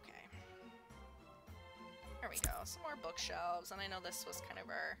 That's okay. There we go. Some more bookshelves, and I know this was kind of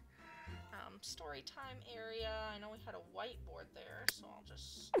our story time area. I know we had a whiteboard there, so I'll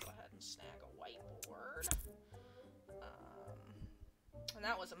just go ahead and snag a whiteboard. And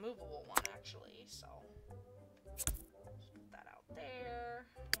that was a movable one, actually, so just put that out there.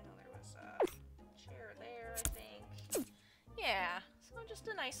 I know there was a chair there, I think. Yeah, so just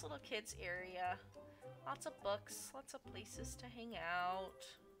a nice little kids area. Lots of books, lots of places to hang out.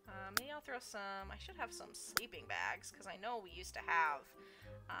 Maybe I'll throw some, I should have some sleeping bags, because I know we used to have,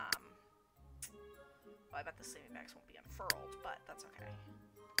 well, I bet the sleeping bags won't be unfurled, but that's okay.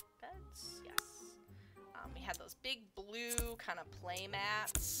 Beds, yes. We had those big blue kind of play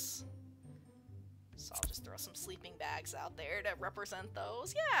mats. So I'll just throw some sleeping bags out there to represent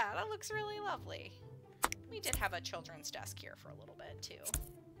those. Yeah, that looks really lovely. We did have a children's desk here for a little bit, too.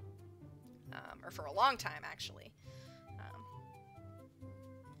 Or for a long time, actually.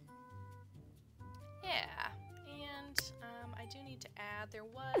 Yeah, and I do need to add, there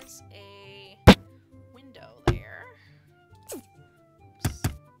was a window there. Oops.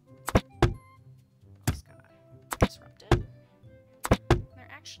 Almost got disrupted. There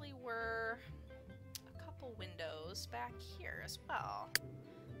actually were a couple windows back here as well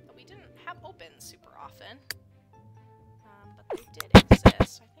that we didn't have open super often, but they did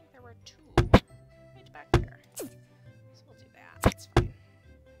exist. I think there were two right back there. So we'll do that. That's fine.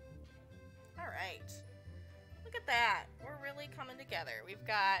 Alright. Look at that. We're really coming together. We've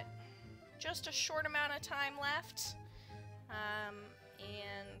got just a short amount of time left.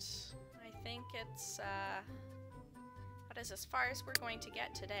 And I think it's that is as far as we're going to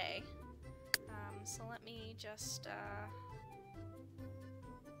get today. So let me just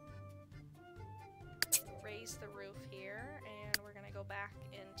raise the roof here, and we're going to go back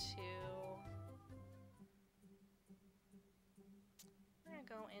into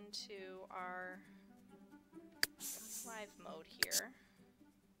our live mode here.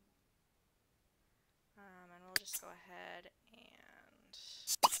 And we'll just go ahead and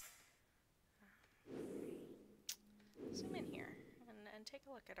zoom in here and take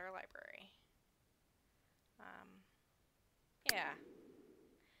a look at our library. Yeah,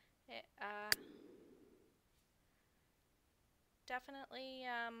 it definitely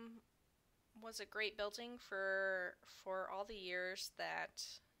was a great building for all the years that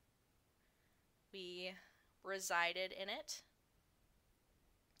we resided in it.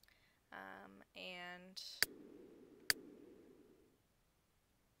 And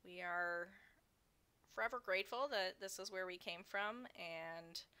we are forever grateful that this is where we came from,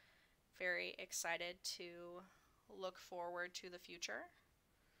 and very excited to look forward to the future.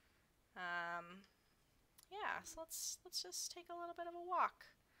 Yeah, so let's just take a little bit of a walk.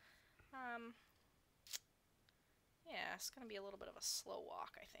 Yeah, it's gonna be a little bit of a slow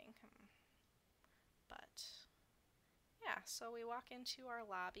walk, I think. But yeah, so we walk into our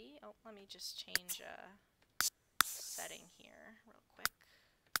lobby. Oh, let me just change a setting here real quick.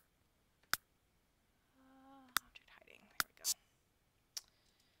 Object hiding. There we go.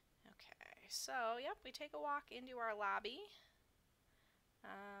 Okay, so yep, we take a walk into our lobby,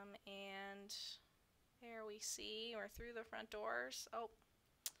 and There we see we're through the front doors. Oh,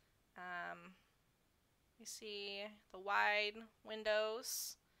 you see the wide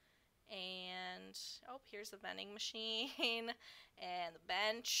windows, and oh, here's the vending machine and the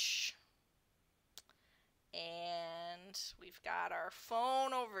bench. And we've got our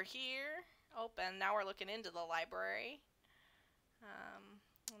phone over here. Oh, and now we're looking into the library.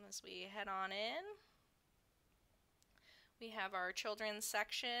 And as we head on in, we have our children's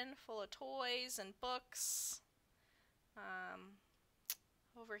section full of toys and books.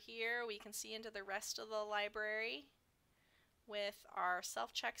 Over here we can see into the rest of the library with our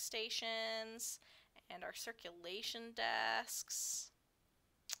self-check stations and our circulation desks.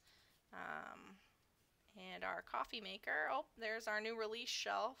 And our coffee maker. Oh, there's our new release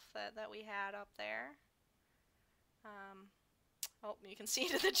shelf that we had up there. Oh, you can see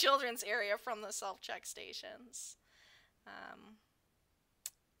into the children's area from the self-check stations.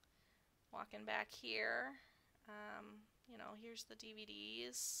 Walking back here, you know, here's the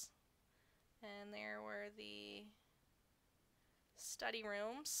DVDs, and there were the study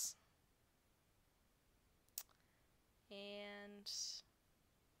rooms, and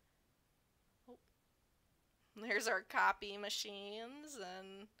oh, there's our copy machines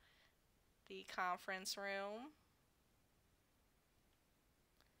and the conference room,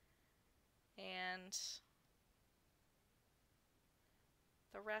 and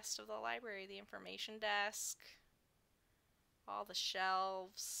the rest of the library, the information desk, all the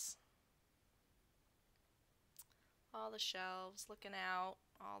shelves looking out,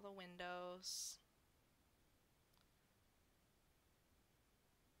 all the windows.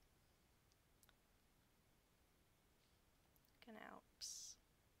 Looking out.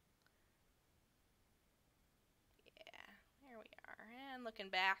 Yeah, there we are. And looking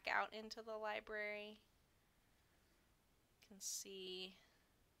back out into the library, you can see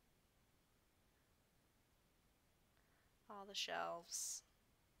all the shelves.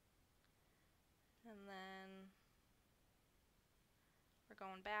 And then we're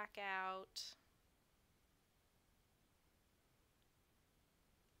going back out.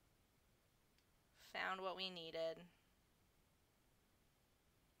 Found what we needed.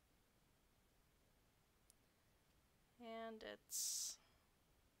 And it's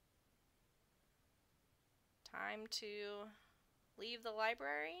time to leave the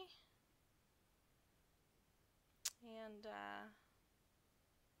library and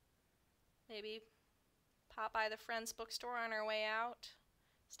maybe pop by the Friends bookstore on our way out,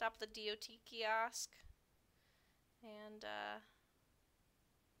 stop at the DOT kiosk, and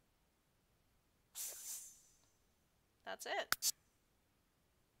that's it.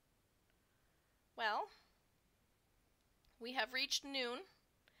 Well, we have reached noon.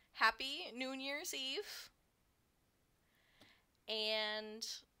 Happy New Year's Eve. And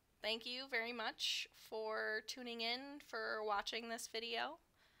thank you very much for tuning in, for watching this video.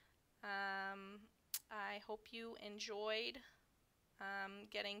 I hope you enjoyed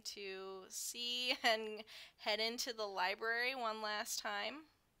getting to see and head into the library one last time.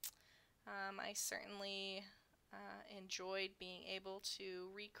 I certainly enjoyed being able to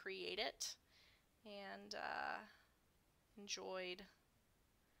recreate it, and enjoyed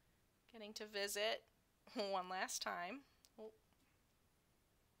getting to visit one last time. Oh.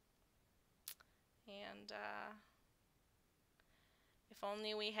 And if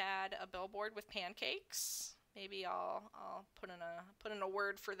only we had a billboard with pancakes. Maybe I'll put in a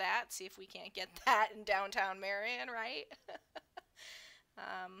word for that. See if we can't get that in downtown Marion, right?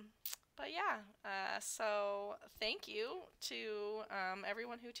 But yeah, so thank you to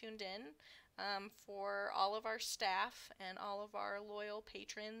everyone who tuned in, for all of our staff and all of our loyal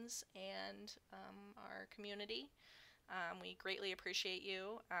patrons and our community. We greatly appreciate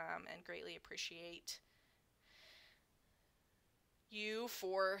you, and greatly appreciate you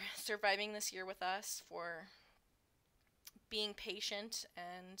for surviving this year with us, for being patient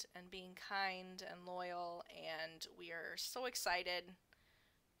and being kind and loyal, and we are so excited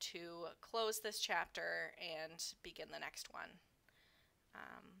to close this chapter and begin the next one.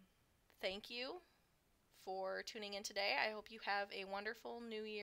 Thank you for tuning in today. I hope you have a wonderful New Year.